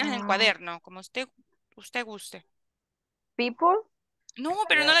que tengas en el cuaderno, como usted guste. People? No,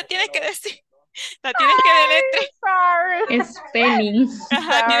 pero no la tienes que decir. La tienes que deletrear. Sorry. Spelling.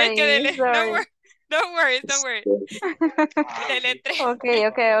 Ajá, tienes que Sorry, deletrear. sorry. Don't worry. Deletrear. Okay.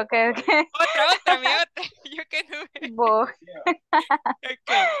 Otra, mi otra. You can do it. Boy.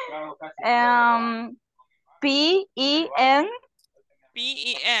 Okay. P-E-N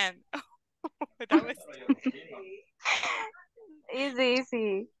B-E-N. That was... Easy,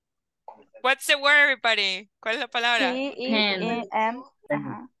 easy. What's the word, everybody? ¿Cuál es la palabra? P-E-N.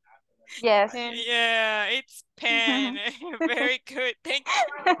 Yes. Yeah, it's pen. Very good. Thank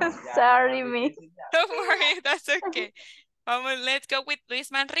you. Sorry, me. Don't worry, that's okay. Vamos, let's go with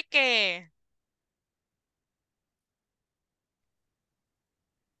Luis Manrique.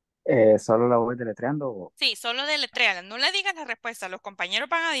 ¿Solo la voy deletreando? Sí, solo deletréala. No le digas la respuesta. Los compañeros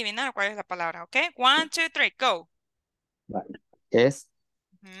van a adivinar cuál es la palabra, ¿ok? 1, 2, 3, go. Vale. Es,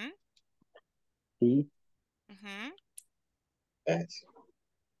 Ujú, I, ujú, A,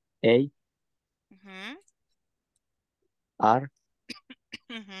 ujú, R,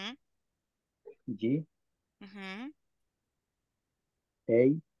 ujú, G, ujú,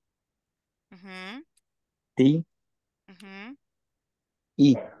 A, ujú, T, ujú.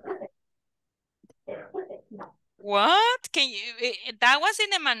 I. What? That was in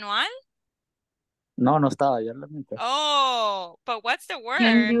the manual? No, no estaba, yo la mente. Oh, but what's the Can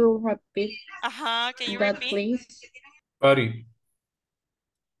word? you repeat Can you that, repeat? please? Body.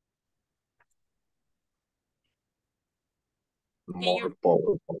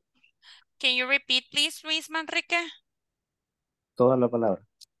 Can you repeat, please, Luis Manrique? Toda la palabra.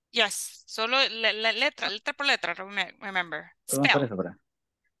 Yes, solo letra por letra, remember. No, Spell. espera. ¿Ah?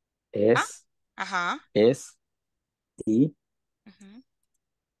 Es, Ajá. es, I, Ujú,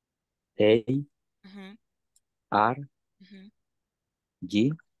 A, ujú, R, ujú,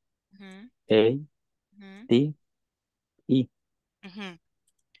 G, ujú, A, ujú, T, I. ujú.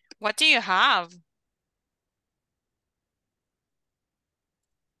 What do you have?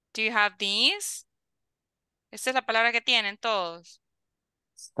 Do you have these? Esta es la palabra que tienen todos.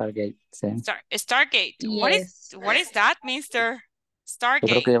 Stargate, sí. Stargate. Yes. What is that, mister? Yo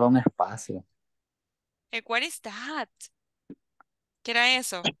creo que Stargate. lleva un espacio. What is that? ¿Qué era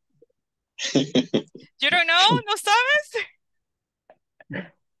eso? You don't know? ¿No sabes?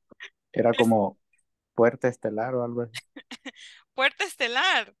 Era como puerta estelar o algo así. Puerta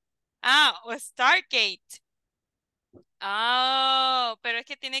estelar. O Stargate. Oh, pero es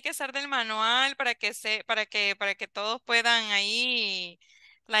que tiene que ser del manual para que todos puedan ahí,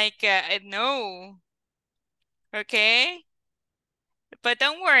 no, okay. But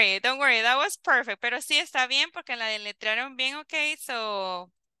don't worry, that was perfect. Pero sí está bien porque la deletrearon bien, okay.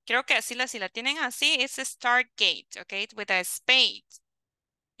 So creo que si la tienen así, es Stargate, okay, with a spade.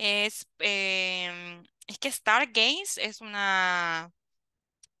 Es que Stargaze es una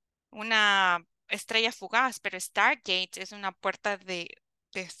estrella fugaz, pero Stargate es una puerta de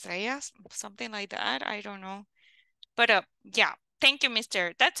estrellas, something like that, I don't know. But yeah, thank you,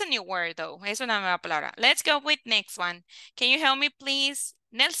 mister. That's a new word, though. Es una nueva palabra. Let's go with next one. Can you help me, please?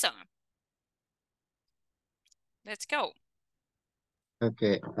 Nelson. Let's go.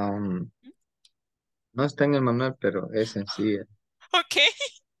 Okay. No está en el manual, pero es sencilla. Okay.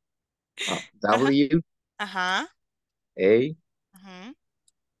 Ajá. W, Ajá. A, Ujú.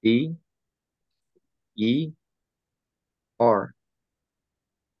 D, E, R.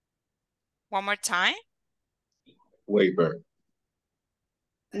 One more time. Waiver.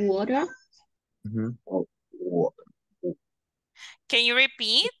 Water. Can you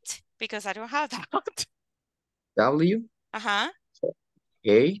repeat? Because I don't have that. W, Ajá.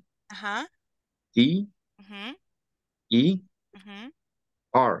 A, Ajá. D, Ujú, E, ujú.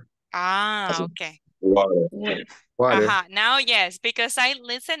 R. Okay. Water. Aha, now yes, because I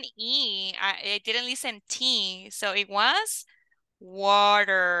listened E, I didn't listen T, so it was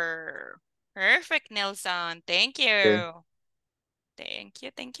water. Perfect, Nelson. Thank you. Okay. Thank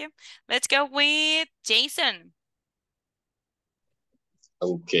you, thank you. Let's go with Jason.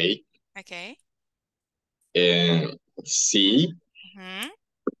 Okay. Okay. Sí. Ujú.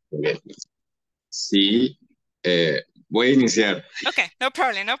 Sí. Voy a iniciar. Okay, no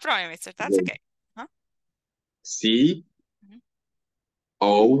problem, mister. That's okay. Huh? C, Ujú,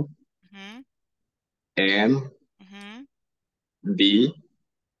 O, ujú, N, ujú, D,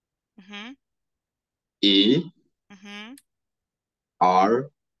 ujú, E, ujú,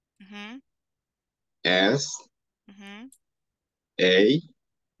 R, ujú, S, ujú, A,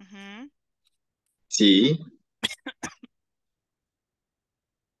 ujú, T,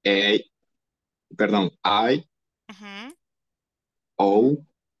 A, perdón, I, ujú. O,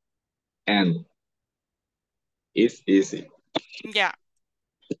 N. It's easy. Yeah.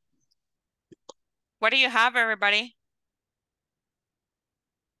 What do you have, everybody?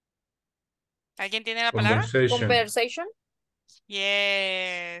 ¿Alguien tiene la palabra? Conversation.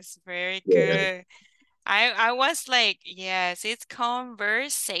 Yes, very Yeah. good. I was like, yes, it's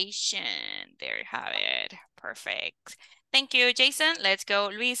conversation. There you have it. Perfect. Thank you, Jason. Let's go,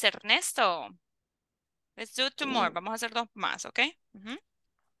 Luis Ernesto. Let's do two more. Vamos a hacer dos más, ¿ok?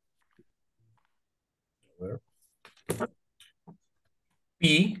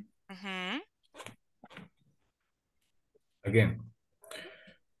 P. Again.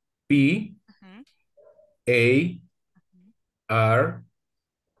 P. A. R.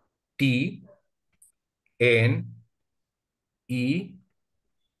 T. N. E.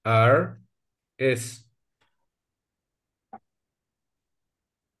 R. S.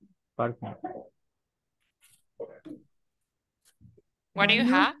 Partner. What do you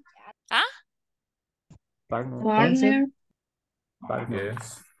have? Huh? Partner. Partner.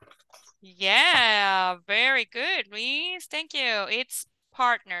 Yes. Yeah, very good, Luis. Thank you. It's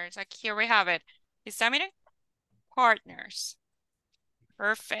partners. Like here we have it. ¿Está, miren? Partners.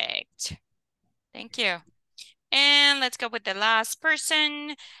 Perfect. Thank you. And let's go with the last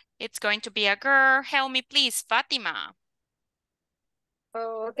person. It's going to be a girl. Help me, please, Fatima.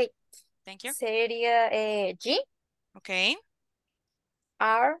 Okay. Thank you. Sería G. Okay.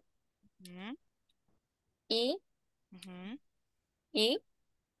 R. E. E.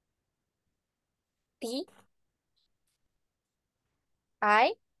 T.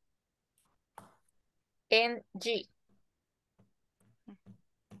 I. N. G.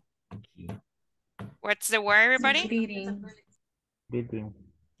 What's the word, everybody? Greeting. Greeting.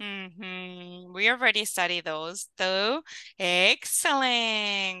 We already studied those, though.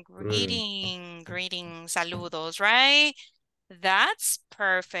 Excellent. Greeting, saludos, right? That's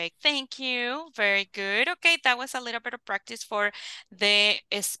perfect. Thank you. Very good. Okay, that was a little bit of practice for the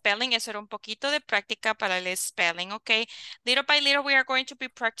spelling. Eso era un poquito de práctica para el spelling, okay? Little by little we are going to be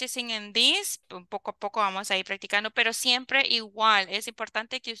practicing in this. Poco a poco vamos a ir practicando, pero siempre igual. Es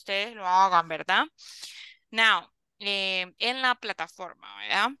importante que ustedes lo hagan, ¿verdad? Now, en la plataforma,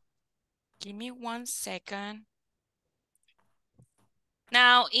 ¿verdad? Give me 1 second.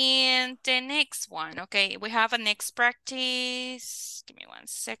 Now, in the next one, okay, we have a next practice. Give me 1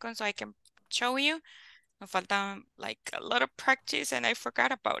 second so I can show you. Me falta like a lot of practice and I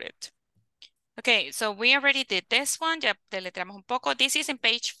forgot about it. Okay, so we already did this one. Ya deletreamos un poco. This is in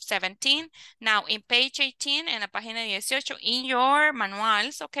page 17. Now, in page 18, en la página 18, in your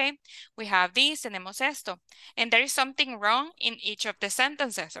manuals, okay, we have this, tenemos esto. And there is something wrong in each of the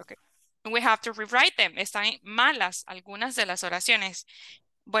sentences, okay. We have to rewrite them. Están malas algunas de las oraciones.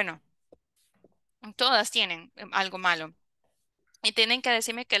 Bueno, todas tienen algo malo. Y tienen que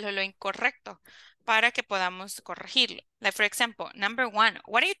decirme qué es lo incorrecto para que podamos corregirlo. Like for example, number 1.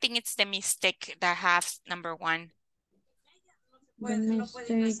 What do you think is the mistake that has number 1? The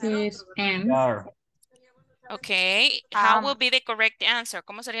mistake is M. Okay. How will be the correct answer?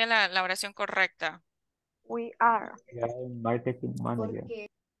 ¿Cómo sería la oración correcta? We are. We are marketing manager.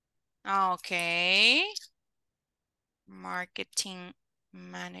 Okay. Marketing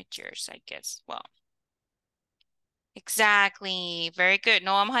managers, I guess. Well, exactly. Very good.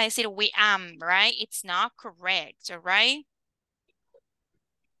 No vamos a decir we am, right? It's not correct, all right?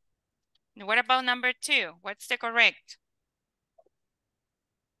 What about number 2? What's the correct?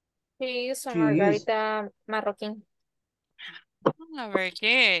 She is Margarita Marroquín. Oh, very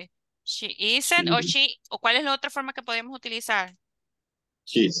good. She isn't or she, o ¿cuál es la otra forma que podemos utilizar?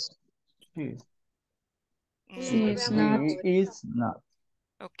 She's. She is not. She is not.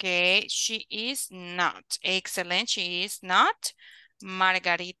 Okay, she is not. Excellent. She is not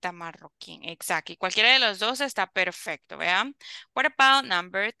Margarita Marroquín. Exacto. Cualquiera de los dos está perfecto, ¿vean? What about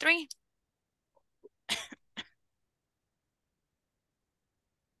number 3?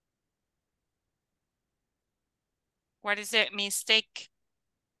 What is the mistake?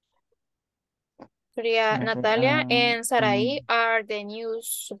 Sería Natalia and Saraí are the new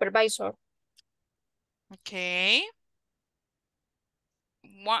supervisor. Okay.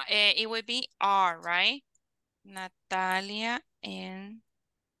 What, it would be R, right? Natalia and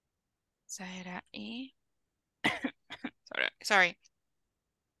Saraí. Sorry.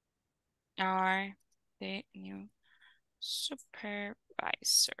 Are the new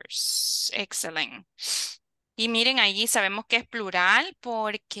supervisors. Excellent. Y miren, allí sabemos que es plural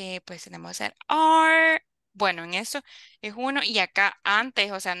porque pues tenemos el are. Bueno, en eso es uno y acá antes,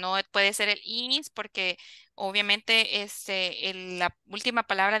 o sea, no puede ser el is porque obviamente la última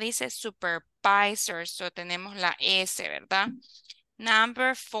palabra dice supervisors, o tenemos la S, ¿verdad?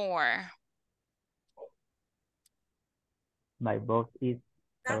 Number 4. My boss is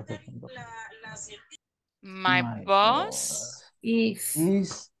My boss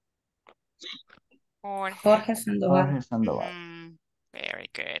is Jorge. Jorge Sandoval. Very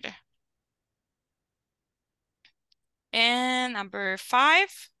good. And number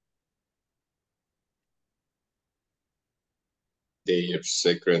 5. Their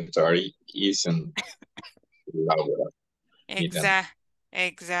secretary isn't Laura.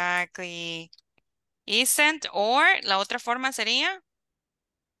 Exactly. Isn't, or la otra forma sería?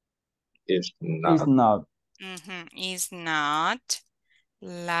 Is Is not. not. Is not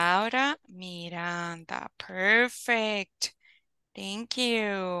Laura Miranda. Perfect. Thank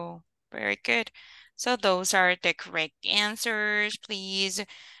you. Very good. So those are the correct answers. Please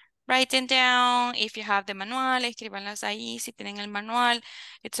write them down. If you have the manual, escríbanlas ahí. Si tienen el manual,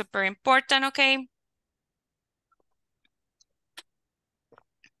 it's super important, okay?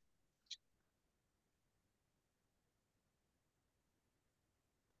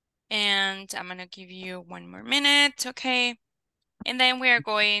 And I'm going to give you 1 more minute, okay? And then we are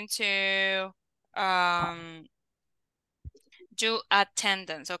going to do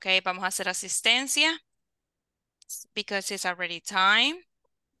attendance, okay? Vamos a hacer asistencia because it's already time.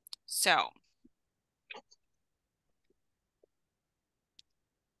 So,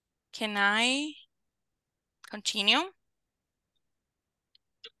 can I continue?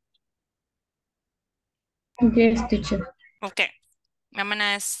 Yes, teacher. Okay. I'm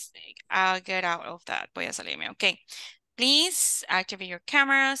gonna, I'll get out of that. Voy a salirme, okay. Please activate your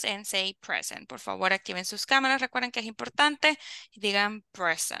cameras and say present. Por favor, activen sus cámaras. Recuerden que es importante y digan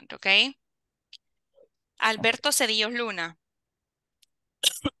present, okay. Alberto Cedillos Luna.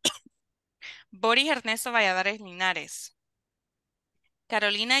 Boris Ernesto Valladares Linares.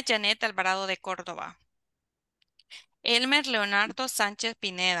 Carolina Janet Alvarado de Córdoba. Elmer Leonardo Sánchez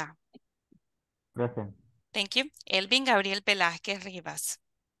Pineda. Present. Thank you. Elvin Gabriel Velázquez Rivas.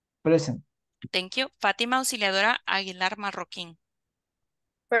 Present. Thank you. Fátima Auxiliadora Aguilar Marroquín.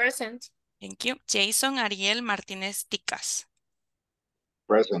 Present. Thank you. Jason Ariel Martínez Ticas.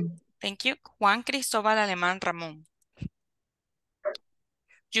 Present. Thank you. Juan Cristóbal Alemán Ramón.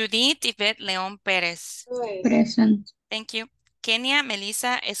 Judith Yvette León Pérez. Present. Thank you. Kenia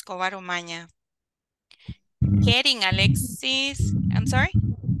Melissa Escobar Umaña. Kering Alexis, I'm sorry?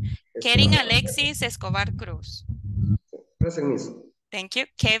 Kering Alexis Escobar Cruz. Present, Miss. Thank you.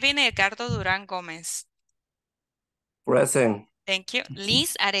 Kevin Edgardo Durán Gómez. Present. Thank you.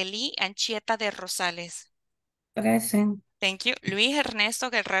 Liz Arely Anchieta de Rosales. Present. Thank you. Luis Ernesto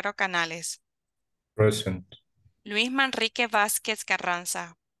Guerrero Canales. Present. Luis Manrique Vázquez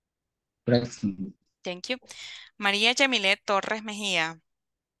Carranza. Present. Thank you. María Yamilet Torres Mejía.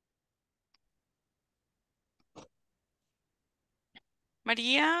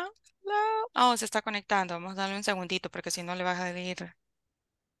 María. Hello. Oh, se está conectando. Vamos a darle un segundito porque si no le vas a ir.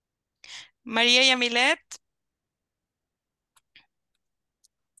 María Yamilet.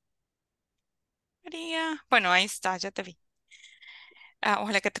 María. Bueno, ahí está, ya te vi.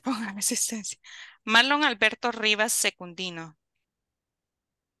 Ojalá que te pongan asistencia. Marlon Alberto Rivas Secundino.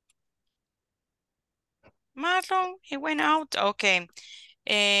 Marlon, he went out. Okay.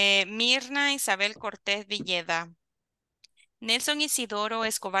 Mirna Isabel Cortés Villeda. Nelson Isidoro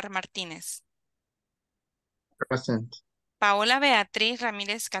Escobar Martínez. Present. Paola Beatriz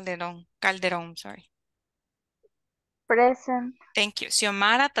Ramírez Calderón, sorry. Present. Thank you.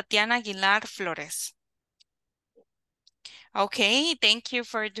 Xiomara Tatiana Aguilar Flores. Okay, thank you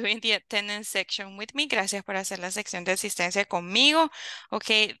for doing the attendance section with me. Gracias por hacer la sección de asistencia conmigo.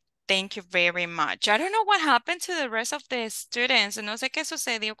 Okay, thank you very much. I don't know what happened to the rest of the students. No sé qué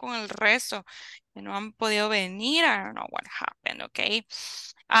sucedió con el resto que no han podido venir. I don't know what happened, okay?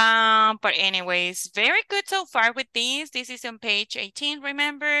 But anyways, very good so far with this. This is on page 18,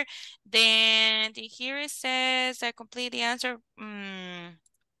 remember? Then here it says I complete the answer.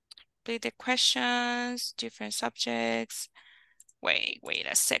 Complete the questions, different subjects. Wait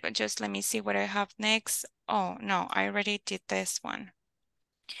a second. Just let me see what I have next. Oh, no, I already did this one.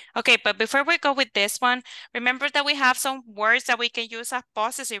 Okay, but before we go with this one, remember that we have some words that we can use as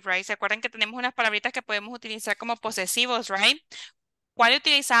possessive, right? ¿Se acuerdan que tenemos unas palabritas que podemos utilizar como posesivos, right? ¿Cuál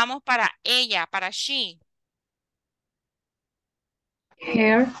utilizamos para ella, para she?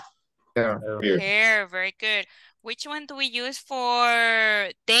 Here. Here, very good. Which one do we use for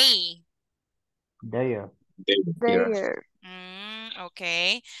they? There. There.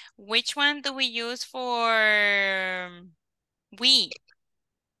 Okay. Which one do we use for we?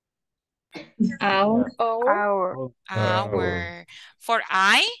 Our. Our. For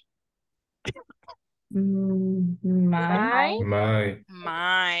I? My.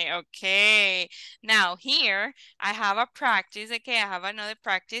 My, okay. Now here, I have a practice, okay, I have another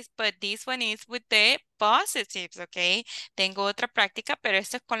practice, but this one is with the positives, okay? Tengo otra práctica, pero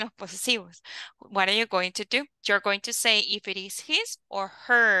esto es con los posesivos. What are you going to do? You're going to say if it is his or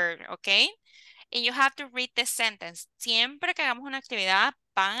her, okay? and you have to read the sentence. Siempre que hagamos una actividad,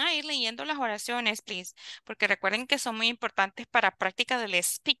 van a ir leyendo las oraciones, please, porque recuerden que son muy importantes para práctica del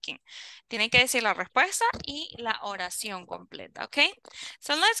speaking. Tienen que decir la respuesta y la oración completa, ¿ok?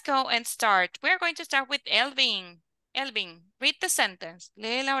 So let's go and start. We are going to start with Elvin. Elvin, read the sentence.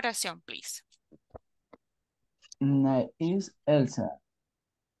 Lee la oración, please. Is Elsa.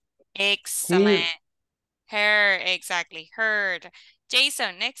 Excellent. Her, exactly. Heard.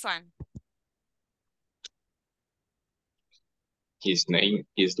 Jason, next one. His name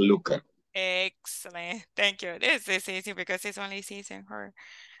is Luca. Excellent. Thank you. This is easy because it's only season her.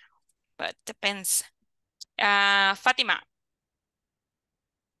 But depends. Fatima.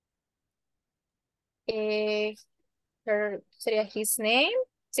 Sería his name.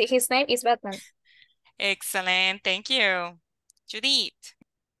 Sí, his name is Batman. Excellent. Thank you. Judith.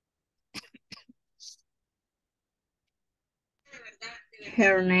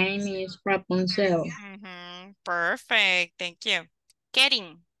 Her name is Rapunzel. Perfect. Thank you.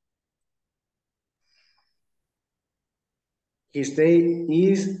 Kerin. His name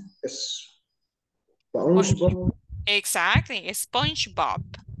is SpongeBob. Exactly. SpongeBob.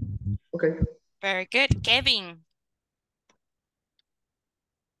 Okay. Very good. Kevin.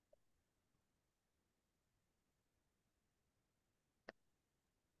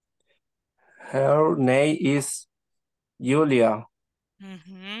 Her name is Julia.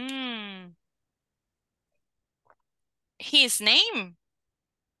 His name.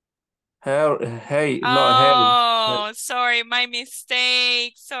 Hey, no, Oh, sorry, my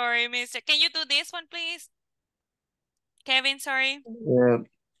mistake. Sorry, mister. Can you do this one, please? Kevin, sorry.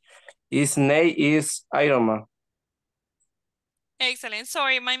 His name is Iron Man. Excellent.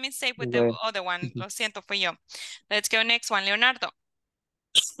 Sorry, my mistake with the other one. Lo siento, fui yo. Let's go next one, Leonardo.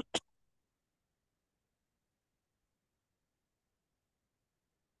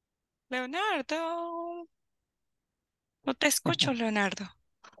 Leonardo. No te escucho, Leonardo.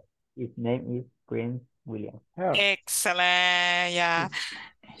 His name is Prince William. Excellent. Yeah.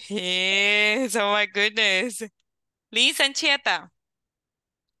 Yes. Oh my goodness. Liz Anchieta.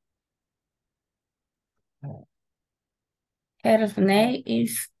 Her name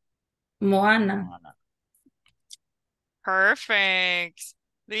is Moana. Perfect.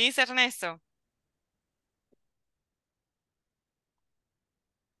 Luis Ernesto.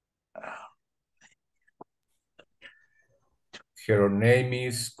 Her name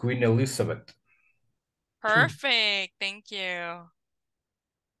is Queen Elizabeth. Perfect. Thank you.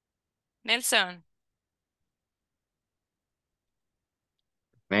 Nelson.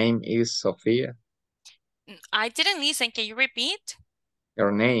 Name is Sophia. I didn't listen. Can you repeat?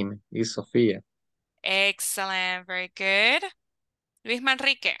 Your name is Sophia. Excellent. Very good. Luis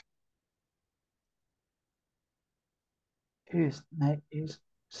Manrique. His name is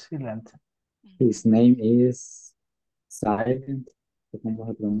Silent. His name is Silent. ¿Cómo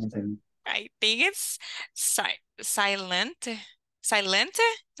se pronuncia? I think it's silent. Silent,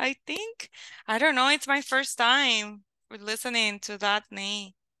 I think. I don't know. It's my first time listening to that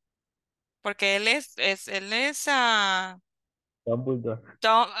name. Porque él es Dumbledore.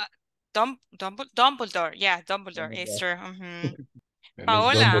 Dumbledore. Yeah, Dumbledore. It's true. Él es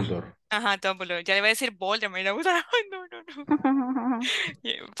Paola. Dumbledore. Ajá, Dumbledore. Ya le iba a decir Voldemort. No, no.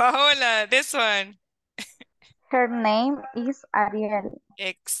 Yeah, Paola, this one. Her name is Ariel.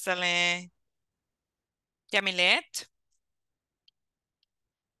 Excellent. Yamilet.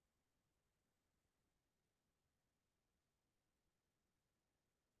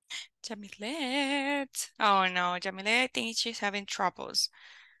 Jamilet. Oh no, Jamilet, I think she's having troubles.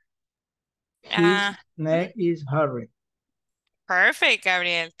 His name is Harry. Perfect,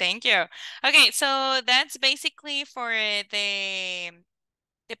 Gabriel. Thank you. Okay, so that's basically for the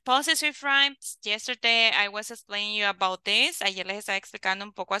possessive rhymes. Yesterday I was explaining you about this. Ayer les estaba explicando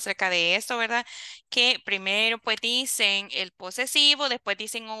un poco acerca de esto, ¿verdad? Que primero pues dicen el posesivo, después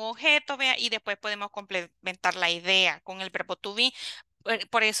dicen un objeto, vea, y después podemos complementar la idea con el verbo to be.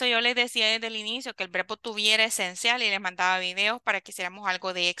 Por eso yo les decía desde el inicio que el verbo to be era esencial y les mandaba videos para que hiciéramos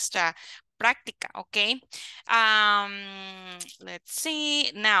algo de extra práctica, ¿ok? Let's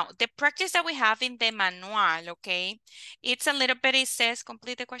see. Now, the practice that we have in the manual, okay? It's a little bit, it says,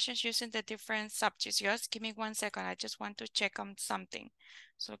 complete the questions using the different subjects. Just give me 1 second. I just want to check on something.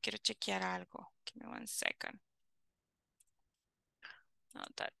 Solo quiero chequear algo. Give me 1 second.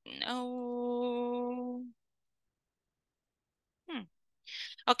 Not that, no.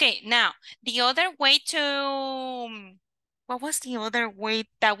 Okay, now, the other way to, what was the other way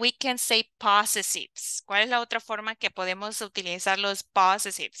that we can say possessives? ¿Cuál es la otra forma que podemos utilizar los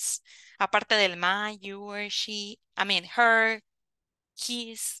possessives? Aparte del my, you or she, I mean, her,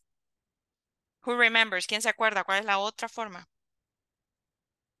 his. Who remembers? ¿Quién se acuerda? ¿Cuál es la otra forma?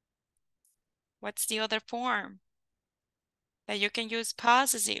 What's the other form that you can use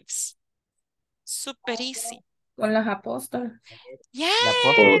possessives? Super easy. Con las apóstoles. La Yes,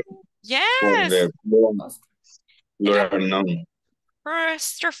 apóstrofe. Por yes. the El plural noun.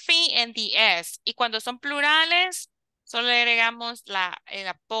 apostrophe en the S. Y cuando son plurales, solo le agregamos el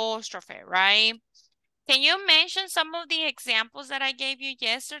apóstrofe, right? Can you mention some of the examples that I gave you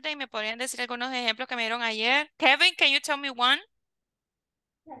yesterday? ¿Me podrían decir algunos ejemplos que me dieron ayer? Kevin, can you tell me one?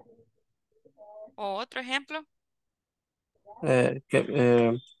 ¿O otro ejemplo?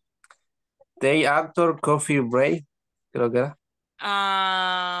 Day after coffee break, creo que era.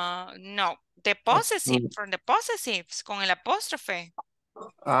 No, the possessive, from the possessives, con el apóstrofe.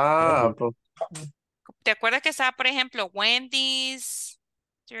 Pues, ¿Te acuerdas que estaba, por ejemplo, Wendy's?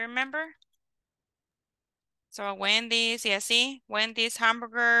 Do you remember? So Wendy's y así. Wendy's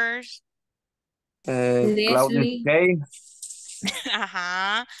hamburgers. Claudia Leslie. Kay.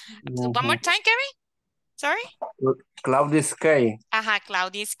 Ajá. One more time, Kevin. Sorry. Claudius Kay. Ajá,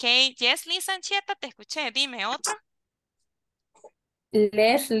 Claudius K. Yes, Lisa Anchieta, te escuché. Dime otro.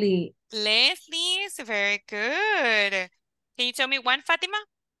 Leslie. Leslie's, very good. Can you tell me one, Fátima?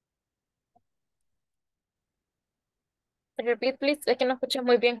 Repeat, please. Es que no escuché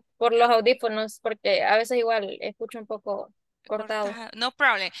muy bien por los audífonos, porque a veces igual escucho un poco cortado. No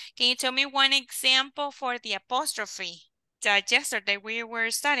problem. Can you tell me one example for the apostrophe that yesterday we were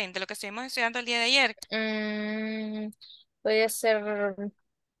studying, de lo que estuvimos estudiando el día de ayer? Puede ser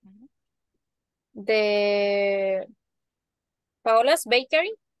de Paola's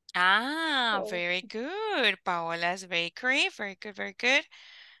Bakery. Very good. Paola's Bakery. Very good, very good.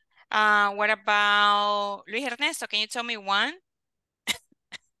 What about Luis Ernesto? Can you tell me one?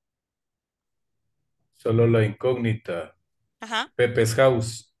 Solo la incógnita. Uh-huh. Pepe's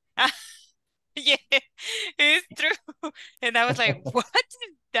house. Yeah, it's true. And I was like, what is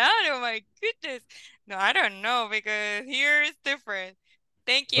that? Oh my goodness. No, I don't know because here it's different.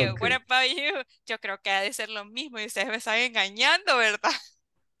 Thank you. What Okay. about you? Yo creo que ha de ser lo mismo y ustedes me están engañando, ¿verdad?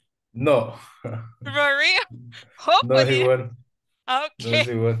 No. For real? No es Hopefully. igual. No es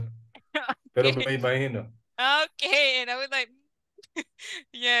Okay. igual. Pero Okay. me imagino. Okay. And I was like,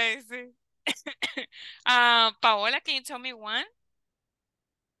 yes. Paola, can you tell me one?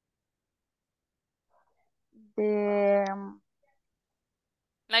 The,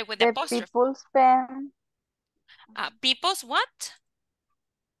 Like with the the apostrophe. people's pen. People's what?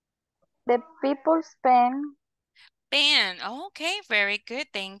 The people's pen. Pen. Oh, okay, very good.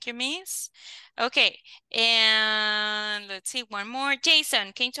 Thank you, Miss. Okay, and let's see one more.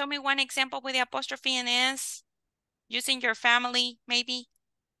 Jason, can you tell me one example with the apostrophe and S? Using your family, maybe?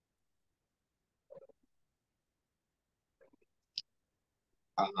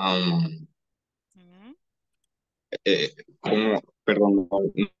 ¿Cómo? Perdón,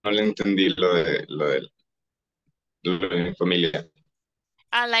 no le entendí lo de mi familia.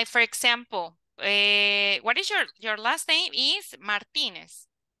 Like for example, what is your last name is Martinez.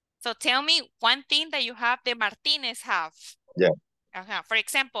 So tell me one thing that you have the Martinez have. Yeah. For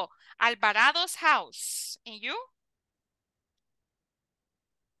example, Alvarado's house. And you?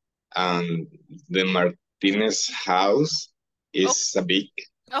 The Martinez house is a big.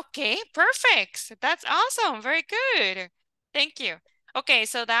 Okay, perfect. That's awesome. Very good. Thank you. Okay,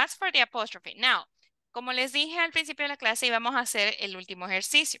 so that's for the apostrophe. Now, como les dije al principio de la clase, íbamos a hacer el último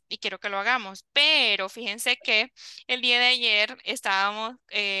ejercicio y quiero que lo hagamos, pero fíjense que el día de ayer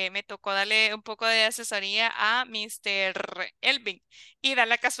me tocó darle un poco de asesoría a Mr. Elvin y da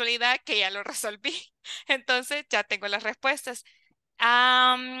la casualidad que ya lo resolví. Entonces ya tengo las respuestas.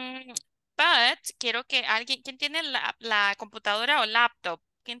 But quiero que alguien, ¿quién tiene la computadora o laptop?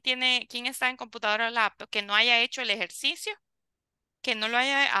 ¿Quién está en computadora o laptop? Que no haya hecho el ejercicio, que no lo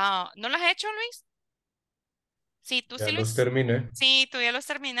haya, ¿no lo has hecho, Luis? Sí, tú sí, Ya los Luis. terminé. Sí, tú ya los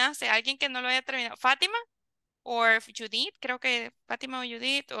terminaste. ¿Alguien que no lo haya terminado? ¿Fátima? ¿O Judith? Creo que Fátima o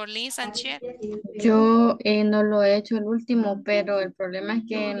Judith o Liz Sanchez. Yo no lo he hecho el último, pero el problema es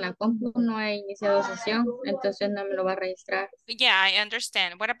que en la compu no he iniciado sesión, entonces no me lo va a registrar. Yeah, I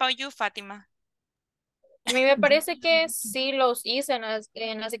understand. What about you, Fátima? A mí me parece que sí los hice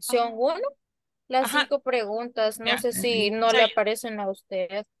en la sección 1, las 5 preguntas. No Yeah. sé si no So, le aparecen a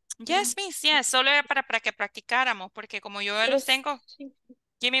usted. yes, Miss, yes. Solo era para que practicáramos, porque como yo ya Pero los tengo. sí,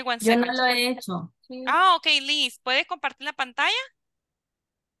 Give me one Yo no second. lo he hecho. sí. Ok, Liz, ¿puedes compartir la pantalla?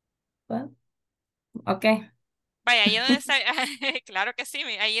 Ok. Vaya, ahí donde está, claro que sí,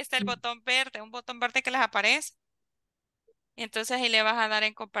 ahí está el botón verde, un botón verde que les aparece. Entonces ahí le vas a dar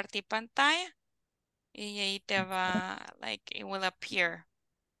en compartir pantalla y ahí te va, like, it will appear.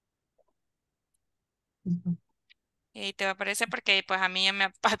 Y te va a aparecer porque pues a mí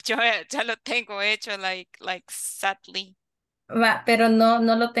ya yo ya lo tengo hecho, like sadly. Va, pero no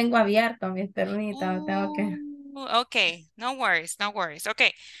lo tengo abierto, mis permítame, tengo que. Okay, no worries, no worries.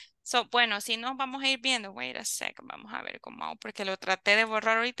 Okay, so, bueno, si no, vamos a ir viendo. Wait a second, vamos a ver cómo hago, porque lo traté de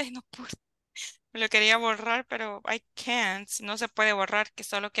borrar ahorita y no pude. Me lo quería borrar, pero I can't. No se puede borrar, que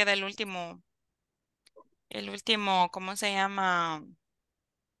solo queda el último, ¿cómo se llama?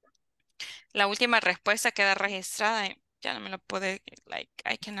 La última respuesta queda registrada. Y ya no me lo puede, like,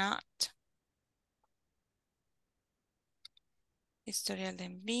 I cannot. Historial de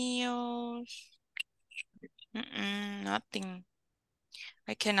envíos. Nothing.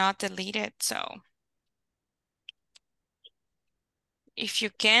 I cannot delete it, so. If you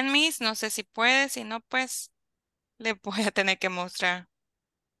can, miss, no sé si puede, si no, pues le voy a tener que mostrar.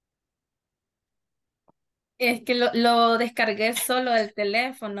 Es que lo descargué solo del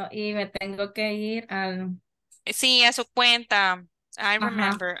teléfono y me tengo que ir al. Sí, a su cuenta. Ajá.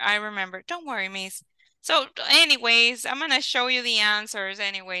 I remember. Don't worry, miss. So, anyways, I'm gonna show you the answers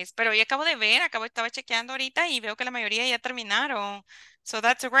anyways. Pero ya acabo de ver, estaba chequeando ahorita y veo que la mayoría ya terminaron. So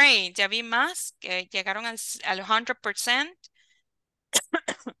that's great. Ya vi más que llegaron al 100%.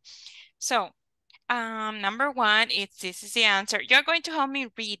 So, number one, this is the answer. You're going to help me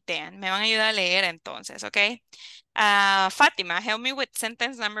read then. Me van a ayudar a leer entonces, okay? Fátima, help me with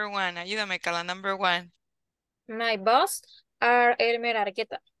sentence number one. Ayúdame, Carla, number one. My boss are Elmer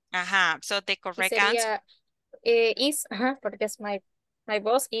Argueta. Ajá, so the Que correct answer. sería porque es my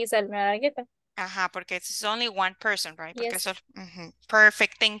boss is Elmer Argueta. Ajá, porque it's only one person, right? Porque Yes.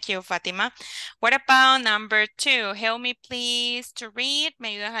 Perfect, thank you, Fátima. What about number two? Help me please to read.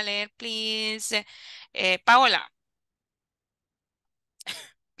 ¿Me ayudas a leer, please? Paola.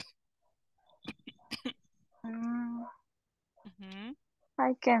 Ujú.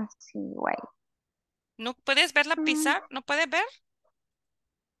 I can see, wait. ¿No puedes ver la pizarra? ¿No puedes ver?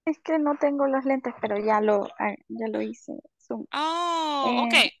 Es que no tengo los lentes, pero ya lo hice. Zoom. Oh, Eh,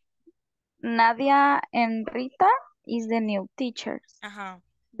 okay. Nadia and Rita is the new teachers. Ajá.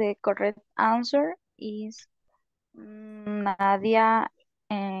 The correct answer is Nadia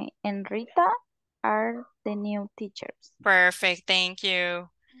and Rita are the new teachers. Perfect, thank you.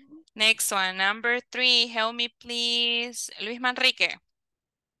 Next one, number three. Help me please. Luis Manrique.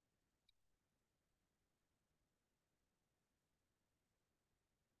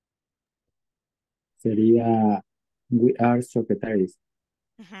 Sería we are secretaries.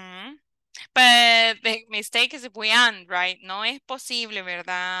 Ujú. But the mistake is we am, right? No es posible,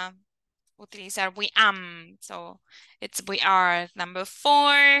 ¿verdad? Utilizar we am. So it's we are. Number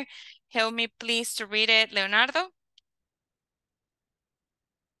four. Help me please to read it, Leonardo.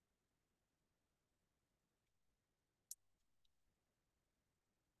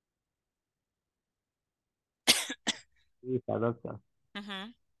 He is a doctor.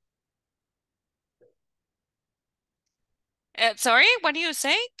 Ujú. Sorry, what do you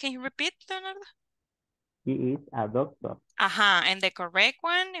say? Can you repeat, Leonardo? He is a doctor. Ajá, and the correct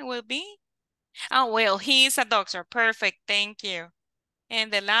one will be? Oh, well, he is a doctor. Perfect, thank you.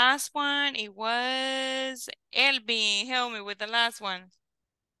 And the last one, it was Elby. Help me with the last one.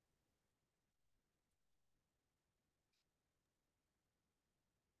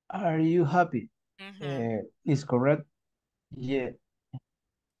 Are you happy? Is correct. Yeah.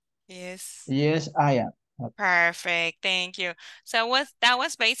 Yes. Yes, I am. Perfect, thank you. So that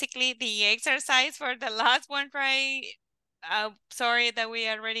was basically the exercise for the last one, right? Sorry that we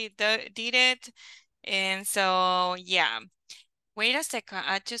already did it. And so, yeah. Wait a second,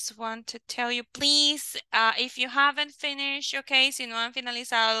 I just want to tell you, please, if you haven't finished, okay, si no han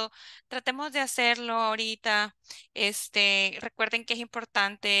finalizado, tratemos de hacerlo ahorita. Recuerden que es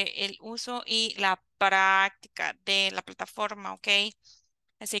importante el uso y la práctica de la plataforma, ok.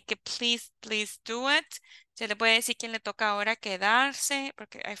 Así que please do it. Se le puede decir quién le toca ahora quedarse,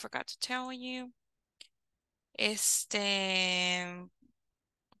 porque I forgot to tell you.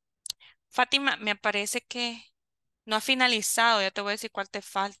 Fátima, me parece que no ha finalizado, ya te voy a decir cuál te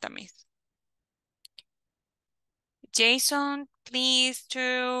falta, Miss. Jason, please,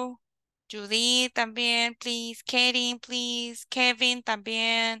 Drew. Judy también, please. Katie, please. Kevin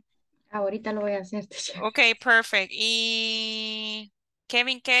también. Ahorita lo voy a hacer, teacher. Ok, perfect. Y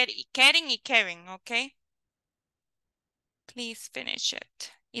Kevin, Karen y Kevin, ok. Please finish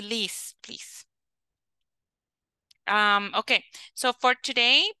it. Y Liz, please. Ok, so for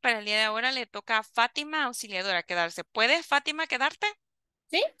today, para el día de ahora le toca a Fátima, auxiliadora, quedarse. ¿Puedes, Fátima, quedarte?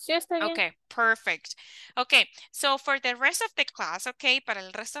 Sí, sí está bien. Okay, perfect. Okay, so for the rest of the class, okay, para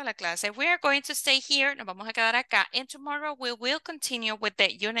el resto de la clase, we are going to stay here, nos vamos a quedar acá, and tomorrow we will continue with the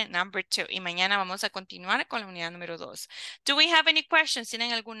unit number 2, y mañana vamos a continuar con la unidad número 2. Do we have any questions?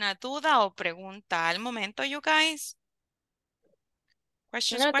 ¿Tienen alguna duda o pregunta al momento, you guys?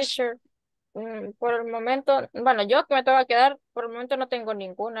 Questions, No, questions? teacher. Por el momento, bueno, yo que me tengo que quedar, por el momento no tengo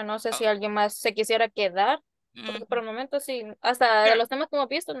ninguna. No sé si alguien más se quisiera quedar, porque por el momento sí, hasta de Sure. los temas que hemos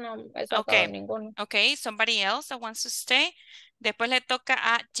visto no he sacado Okay, ninguno. okay, somebody else that wants to stay. Después le toca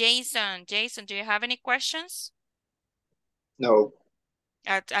a Jason. Jason, do you have any questions? No.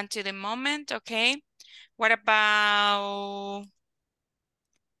 Until the moment, okay. What about,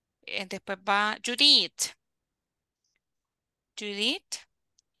 después va Judith. Judith?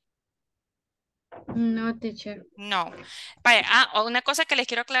 No, teacher. No. Vaya, una cosa que les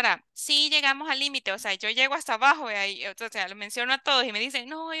quiero aclarar. Si llegamos al límite, o sea, yo llego hasta abajo y ahí, o sea, lo menciono a todos y me dicen,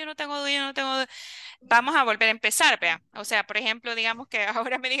 no, yo no tengo duda, yo no tengo duda. Vamos a volver a empezar, vea. O sea, por ejemplo, digamos que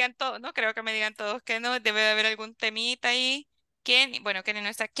ahora me digan todos, no creo que me digan todos que no, debe de haber algún temita ahí. ¿Quién? Bueno, ¿quién no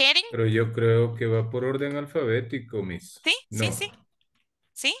está? ¿Keren? Pero yo creo que va por orden alfabético, Miss. Sí, sí, No. sí.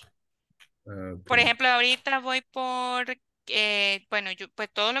 ¿Sí? Ah, ok. Por ejemplo, ahorita voy por, bueno, pues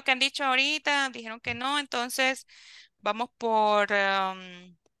todo lo que han dicho ahorita, dijeron que no, entonces vamos por,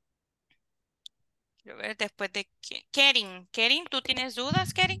 quiero ver, después de Keren. Keren, ¿tú tienes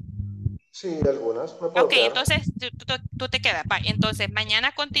dudas, Keren? Sí, algunas. Me puedo Ok, quedar. entonces tú te quedas. Va, entonces,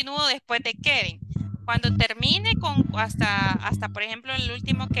 mañana continúo después de Keren. Cuando termine con hasta, por ejemplo, el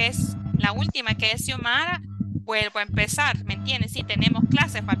último que es, la última que es Xiomara, vuelvo a empezar, ¿me entiendes? Sí, tenemos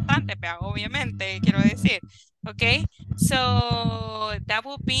clases faltantes, pero obviamente, quiero decir. Ok, so that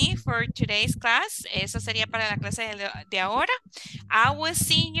will be for today's class. Eso sería para la clase de ahora. I will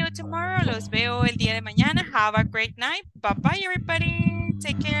see you tomorrow. Los veo el día de mañana. Have a great night. Bye bye, everybody.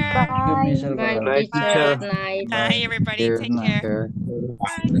 Take care. You, Miss Bye, Alvarado. Night, teacher. teacher. Good night. Bye, everybody. Good Take night. care.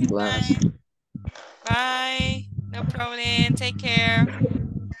 Bye. Good Good class. night. Bye. No problem. Take care.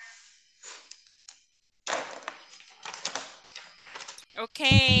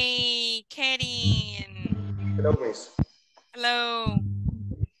 Okay, Karen. Hello, Miss. Hello.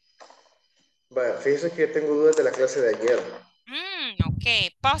 Vaya, fíjese que tengo dudas de la clase de ayer. Okay,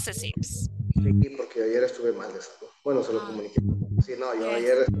 possessives. Sí, porque ayer estuve mal de salud. Bueno, se lo comuniqué. Sí, no, yo Yes.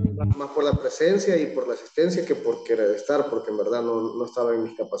 ayer estuve más por la presencia y por la asistencia que por querer estar, porque en verdad no estaba en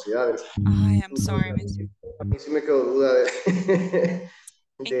mis capacidades. I am sorry, miss. A mí sí me quedó duda de...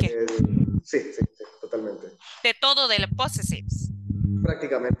 ¿En qué? Sí, totalmente. De todo de los possessives.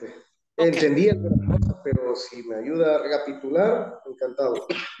 Prácticamente. Okay. Entendí algunas cosas, pero si me ayuda a recapitular, encantado.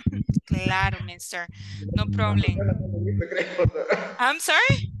 Claro, mister. No problem. I'm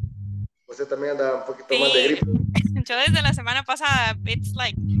sorry? Usted también anda un poquito más de Sí. gripe. Yo desde la semana pasada, it's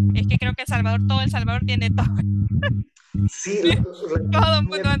like, es que creo que todo El Salvador tiene todo. Sí, todo el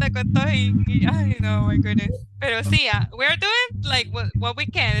mundo anda con todo y ay, no, my goodness. Pero sí, we're doing like what we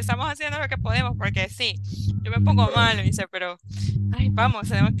can. Estamos haciendo lo que podemos porque sí, yo me pongo mal, dice, pero ay, vamos,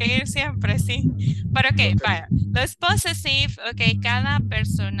 tenemos que ir siempre, sí. Pero ok, vaya. Los possessive, ok, cada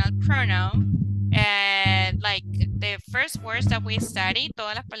personal pronoun, like the first words that we study,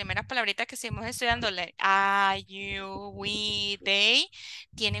 todas las primeras palabritas que seguimos estudiando, like I, you, we, they,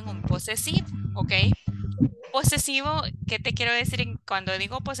 tienen un possessive, ok. Posesivo, ¿qué te quiero decir? Cuando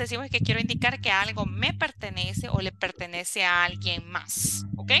digo posesivo es que quiero indicar que algo me pertenece o le pertenece a alguien más,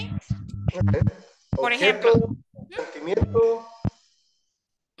 ¿ok? Por ejemplo, sentimiento.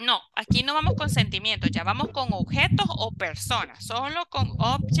 No, aquí no vamos con sentimientos, ya vamos con objetos o personas, solo con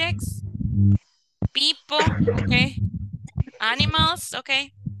objects, people, ¿ok? Animals, ¿ok?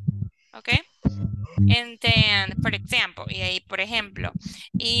 ¿Ok? And then, for example, y ahí, por ejemplo,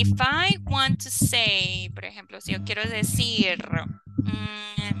 if I want to say, por ejemplo, si yo quiero decir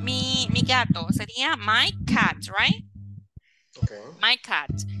mi gato, sería my cat, right? Okay. My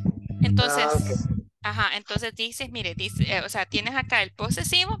cat. Entonces, okay. Ajá, entonces dices, mire, dice, o sea, tienes acá el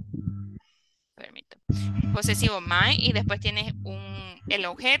posesivo, permítame, posesivo my, y después tienes el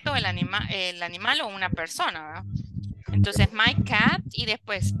objeto, el animal o una persona, ¿verdad? Entonces, my cat, y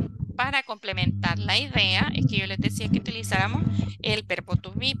después, para complementar la idea, es que yo les decía que utilizáramos el verbo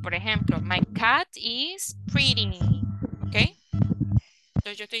to be. Por ejemplo, my cat is pretty, ¿ok?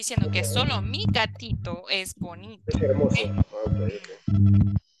 Entonces, yo estoy diciendo que solo mi gatito es bonito. Es hermoso. ¿Okay?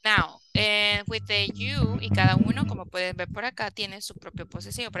 Now, with the you, y cada uno, como pueden ver por acá, tiene su propio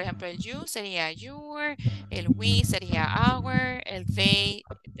posesivo. Por ejemplo, el you sería your, el we sería our, el they,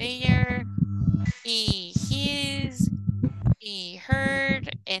 their, y his, y her,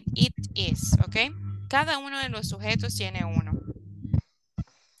 and it is, ¿ok? Cada uno de los sujetos tiene uno.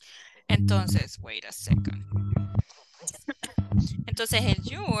 Entonces, wait a second. Entonces el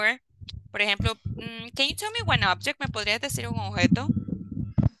your, por ejemplo, can you tell me one object? ¿Me podrías decir un objeto?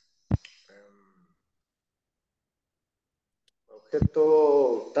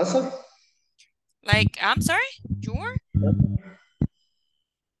 Objeto taza. Like, I'm sorry, your?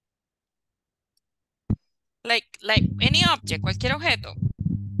 Like any object, cualquier objeto.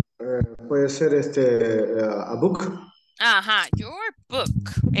 Puede ser a book. Ajá, your book.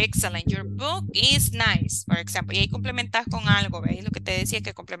 Excellent. Your book is nice, por ejemplo. Y ahí complementas con algo, ¿veis? Lo que te decía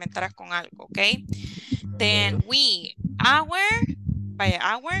que complementaras con algo, ¿ok? Then we, our, vaya,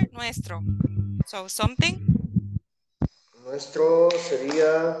 our, nuestro. So something. Nuestro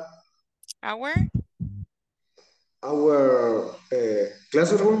sería Our. Our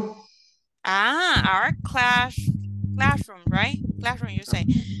classroom. Our classroom, right? Classroom, you say.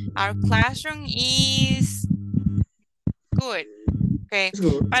 Our classroom is good. Okay.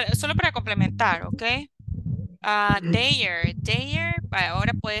 Solo para complementar, ¿ok? Their,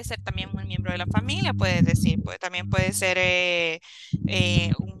 ahora puede ser también un miembro de la familia, puedes decir, también puede ser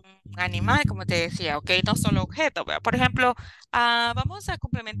un animal, como te decía, ¿ok? No solo objeto, ¿verdad? Por ejemplo, vamos a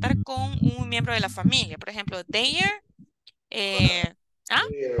complementar con un miembro de la familia, por ejemplo, their,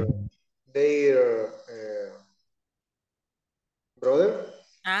 Their brother.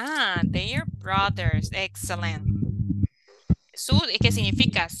 Their brothers, excellent. ¿Qué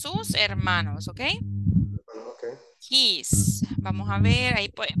significa? Sus hermanos, ¿ok? Okay. His. Vamos a ver, ahí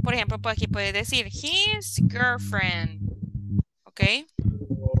por ejemplo, aquí puedes decir his girlfriend, ¿ok?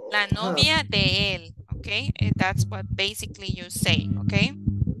 La novia de él, ¿ok? That's what basically you say, ¿ok?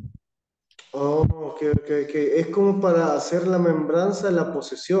 Oh, ok. Es como para hacer la membranza de la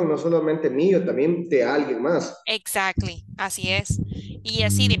posesión, no solamente mío, también de alguien más. Exactly, así es. Y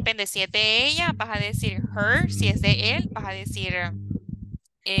así depende, si es de ella, vas a decir her, si es de él, vas a decir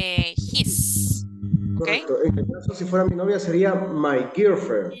his. Correcto. En el caso, si fuera mi novia, sería my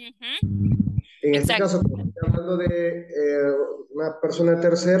girlfriend. En este caso, como estoy hablando de una persona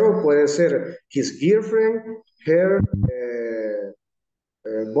tercero, puede ser his girlfriend, her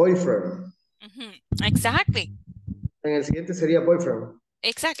boyfriend. Exactly. En el siguiente sería boyfriend.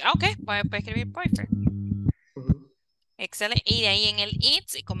 Exacto, ok, puedes escribir boyfriend. Excelente. Y de ahí en el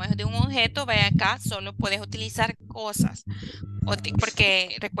it's, como es de un objeto, ve acá, solo puedes utilizar cosas.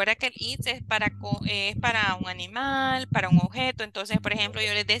 Porque recuerda que el it's es para un animal, para un objeto. Entonces, por ejemplo,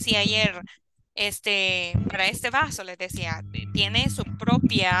 yo les decía ayer, para este vaso, les decía, tiene su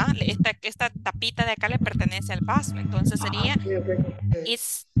propia, esta tapita de acá le pertenece al vaso. Entonces sería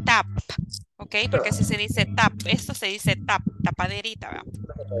it's tap. ¿Ok? Porque así se dice tap. Esto se dice tap, tapaderita, ¿verdad?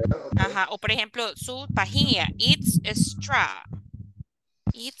 Ajá. O por ejemplo, su pajilla, it's a straw.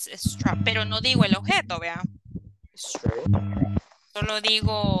 It's a straw. Pero no digo el objeto, ¿vea? Solo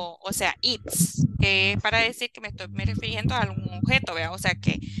digo, o sea, it's, que para decir que me refiriendo a algún objeto, ¿vea? O sea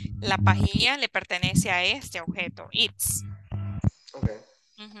que la pajilla le pertenece a este objeto, it's.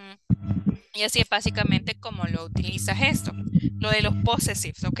 Y así es básicamente como lo utilizas esto. Lo de los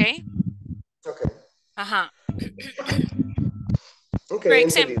possessives, ¿ok? Ajá. For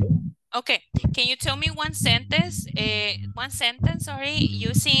example, okay, can you tell me one sentence,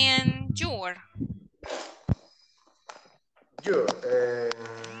 using your? Your.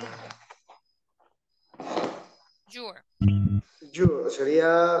 Your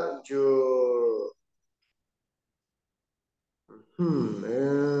sería your.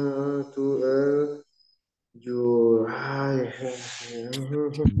 Your.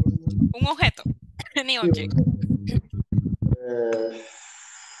 Un objeto. Any object.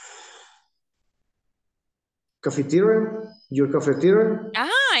 Cafeteria. Your cafeteria.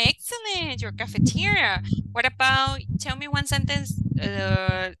 Excellent. Your cafeteria. What about, tell me one sentence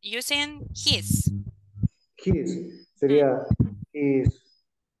using his. His. Sería his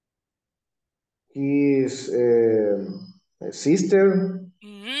sister.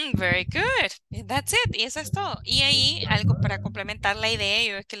 Very good. That's it. Y eso es todo. Y ahí, algo para complementar la idea,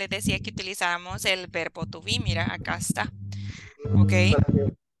 yo es que les decía que utilizábamos el verbo to be. Mira, acá está. Ok.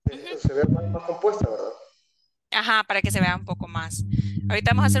 Para que se vea más compuesta, ¿verdad? Ajá, para que se vea un poco más.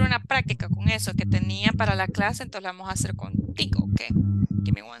 Ahorita vamos a hacer una práctica con eso que tenía para la clase, entonces la vamos a hacer contigo, ok.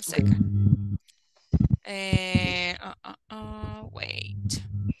 Give me one second. Wait.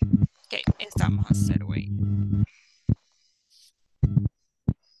 Ok, esta vamos a hacer, wait.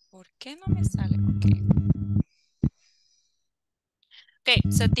 ¿Por qué no me sale? Ok. Ok,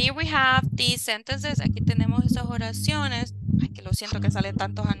 so there we have these sentences. Aquí tenemos esas oraciones. Ay, que lo siento que salen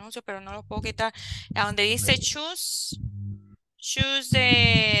tantos anuncios, pero no los puedo quitar. A donde dice choose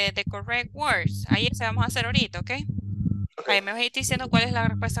the correct words. Ahí se vamos a hacer ahorita, ¿ok? Ahí me vas a ir diciendo cuál es la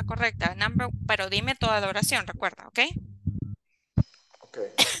respuesta correcta. Pero dime toda la oración, recuerda, ¿ok? Ok.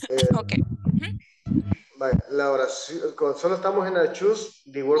 Ok. Vale, la oración, solo estamos en el choose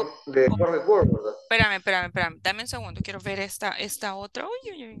the word, correct word, ¿verdad? Espérame. Dame un segundo. Quiero ver esta otra.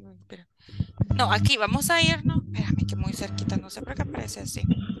 Uy, espera. No, aquí vamos a irnos. Espérame, que muy cerquita. No sé por qué aparece así.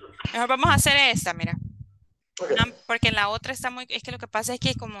 Mejor vamos a hacer esta, mira. Porque en la otra está muy... Es que lo que pasa es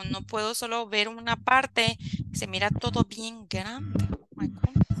que como no puedo solo ver una parte, se mira todo bien grande. Oh my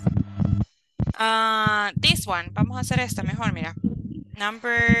goodness. This one. Vamos a hacer esta mejor, mira.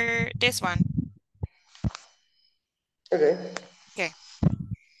 This one. Ok. ¿Qué?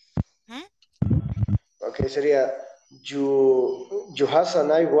 ¿Mm? Ok, sería you has a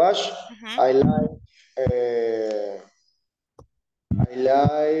nice watch. I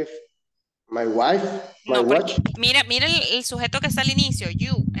like my wife, my No, watch. mira el sujeto que está al inicio,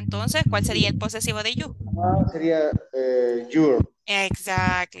 you. Entonces, ¿cuál sería el posesivo de you? Sería your.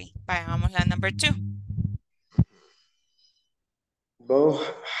 Exactly. Vamos la number 2. Bob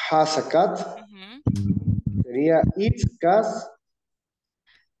has a cat. Sería its cat.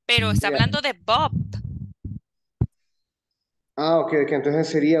 Pero está hablando de Bob. Ok, entonces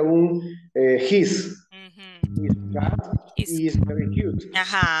sería un his. His cat is very cute.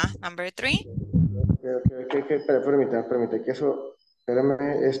 Ajá, number 3. Ok, permítame, que eso,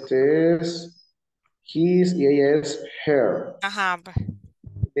 espérame, este es his y ella es her. Ajá.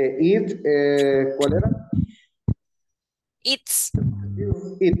 It, ¿cuál era? It's.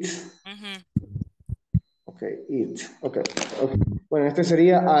 It. Ok, it. Okay. Bueno, este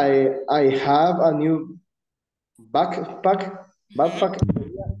sería I have a new backpack.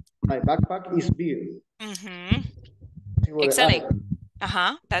 My backpack is big. Excellent.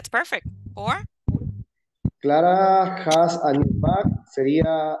 Ajá, that's perfect. 4. Clara has a new bag.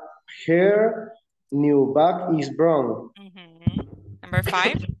 Sería her new bag is brown. Number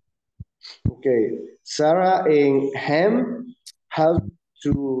 5. Okay. Sarah and Ham have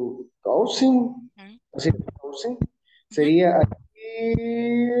to cousin. Sería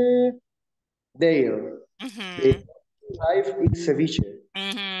aquí there. The life is ceviche.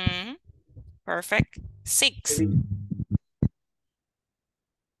 Perfect. 6.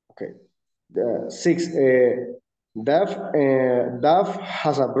 Okay. 6. Dave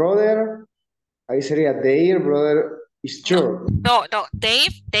has a brother. Ahí sería their brother is sure. No.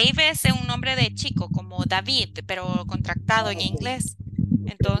 Dave es un nombre de chico, como David, pero contractado en inglés.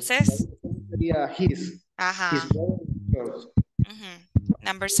 Entonces. Sería his. Ajá. His brother is yours.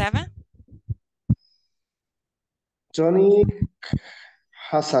 Number 7. Tony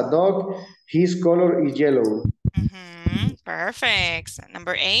has a dog. His color is yellow. Perfect.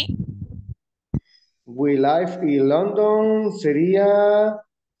 Number 8. We live in London. Sería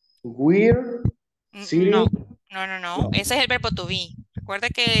we're. No. Ese es el verbo to be. Recuerda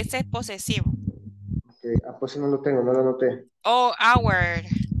que ese es posesivo. Okay. Pues no lo tengo, no lo anoté. Oh, our.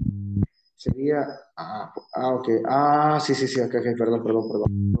 Sería, ok. Sí, ok, perdón.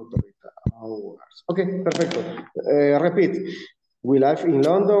 Hours. Ok, perfecto. Repeat. We live in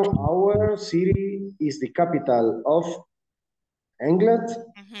London. Our city is the capital of England.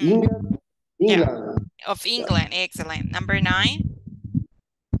 England. Yeah. Of England. Excellent. Number 9.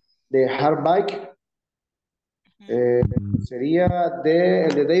 The hard bike. Sería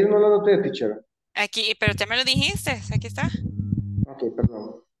el de Dale no lo anoté, teacher. Aquí, pero ya me lo dijiste. Aquí está. Ok,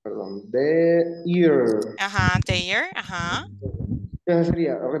 perdón. The year. Ajá, the year. Ajá. Entonces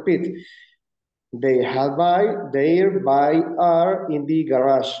sería, repeat. They have their bike are in the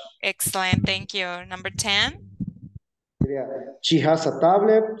garage. Excellent, thank you. Number 10. She has a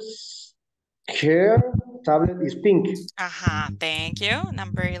tablet. Her tablet is pink. Ajá, thank you.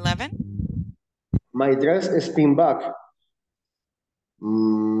 Number 11. My dress is pink back.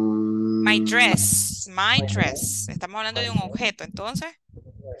 My dress. Estamos hablando de un objeto, entonces.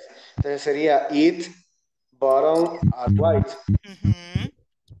 Entonces sería it, bottom, and white.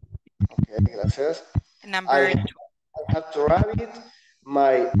 Ok, gracias. Number I have to rabbit,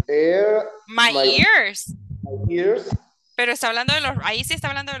 my ears. My ears. Pero está hablando de ahí sí está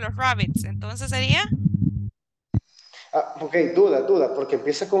hablando de los rabbits, entonces sería. Ok, duda, porque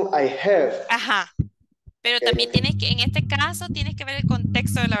empieza con I have. Ajá. Pero también en este caso tienes que ver el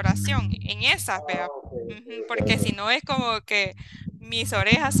contexto de la oración, en esa, porque si no es como que mis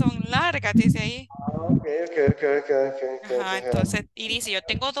orejas son largas, dice ahí. Ok. Ajá, entonces, y dice, yo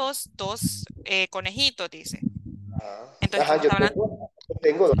tengo dos conejitos, dice. Entonces, yo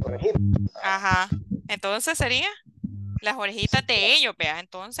tengo 2 conejitos. Ajá, entonces sería las orejitas de ellos, vea,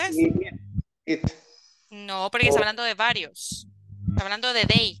 entonces. No, porque está hablando de varios. Está hablando de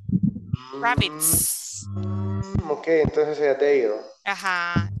they, rabbits. Ok, entonces sería there.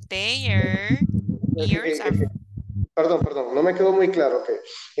 Ajá, there. Ears are... Perdón, no me quedó muy claro. Ok,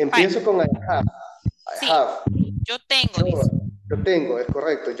 empiezo con I have. I Sí, have. yo tengo, dice. Yo tengo, es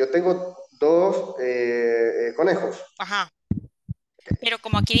correcto. Yo tengo dos conejos. Ajá. Pero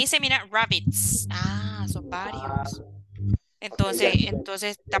como aquí dice, mira, rabbits. Ah, son varios.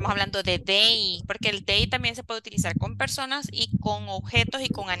 Entonces estamos hablando de they, porque el they también se puede utilizar con personas y con objetos y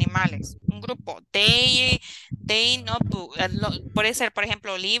con animales. Un grupo, they notebook, puede ser, por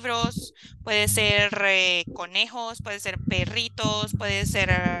ejemplo, libros, puede ser conejos, puede ser perritos, puede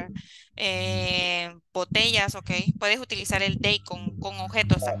ser botellas, ¿ok? Puedes utilizar el they con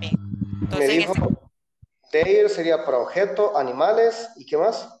objetos también. Me Entonces, dijo, there sería para objeto, animales, ¿y qué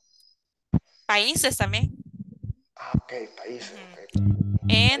más? países también. Ah, ok, países.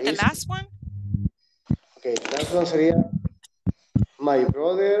 Okay. And the last one? Ok, the last one sería my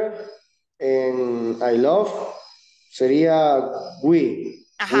brother and I love. Sería we.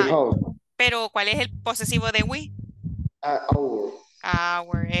 Ajá. We house. Pero, ¿cuál es el posesivo de we? Our.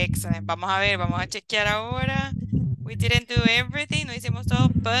 Our, excellent. Vamos a ver, vamos a chequear ahora. We didn't do everything, no hicimos todo,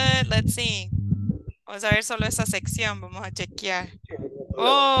 but let's see. Vamos a ver solo esa sección, vamos a chequear.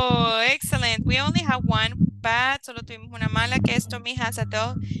 Oh, excellent. We only have one bad, solo tuvimos una mala, que es Tommy has a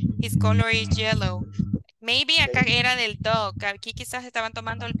dog. His color is yellow. Maybe acá era del dog. Aquí quizás estaban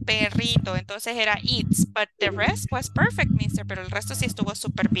tomando el perrito, entonces era eats, but the rest was perfect, mister, pero el resto sí estuvo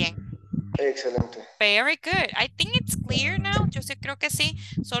súper bien. Excelente. Very good. I think it's clear now. Yo sí creo que sí.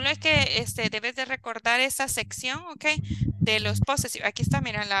 Solo es que debes de recordar esa sección, ¿ok? De los posesivos. Aquí está,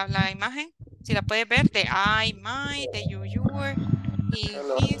 mira la imagen. Si la puedes ver, de I, my, de you, your, he,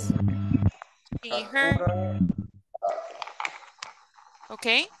 his, she, her. ¿Ok?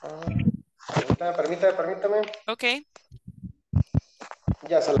 Permítame. Ok.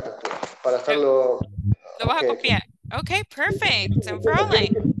 Ya se la captura. Para estarlo... Lo vas a copiar. Ok, perfect. No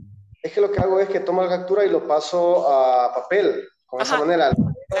problem. Es que lo que hago es que tomo la captura y lo paso a papel. Con esa manera,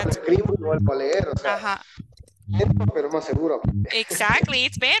 lo escribo y vuelvo a leer. O sea, Ajá. lento, pero más seguro. Exactly,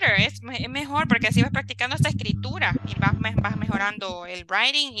 it's better. Es mejor porque así vas practicando esta escritura y vas mejorando el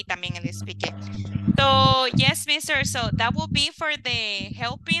writing y también el speaking. So, yes, mister. So, that will be for the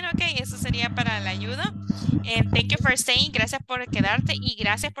helping, okay? Eso sería para la ayuda. And thank you for staying. Gracias por quedarte y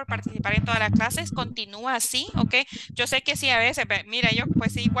gracias por participar en todas las clases. Continúa así, ¿ok? Yo sé que sí, a veces, mira, yo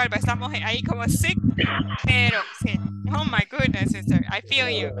pues sí, igual estamos ahí como sick, pero sí. Oh my goodness, sister. I feel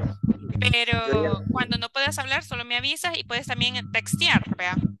you. Pero cuando no puedas hablar, solo me avisas y puedes también textear,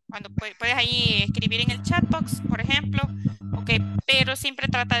 ¿vea? Cuando puedes ahí escribir en el chat box, por ejemplo, ¿ok? Pero siempre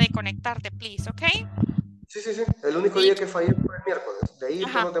trata de conectarte, please, ¿ok? Sí. El único día que fallé fue el miércoles. De ahí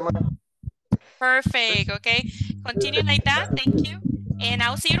todos los demás. Perfect, okay. Continue like that. Thank you. And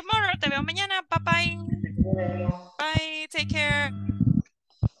I'll see you tomorrow. Te veo mañana. Bye bye. Bye. Take care.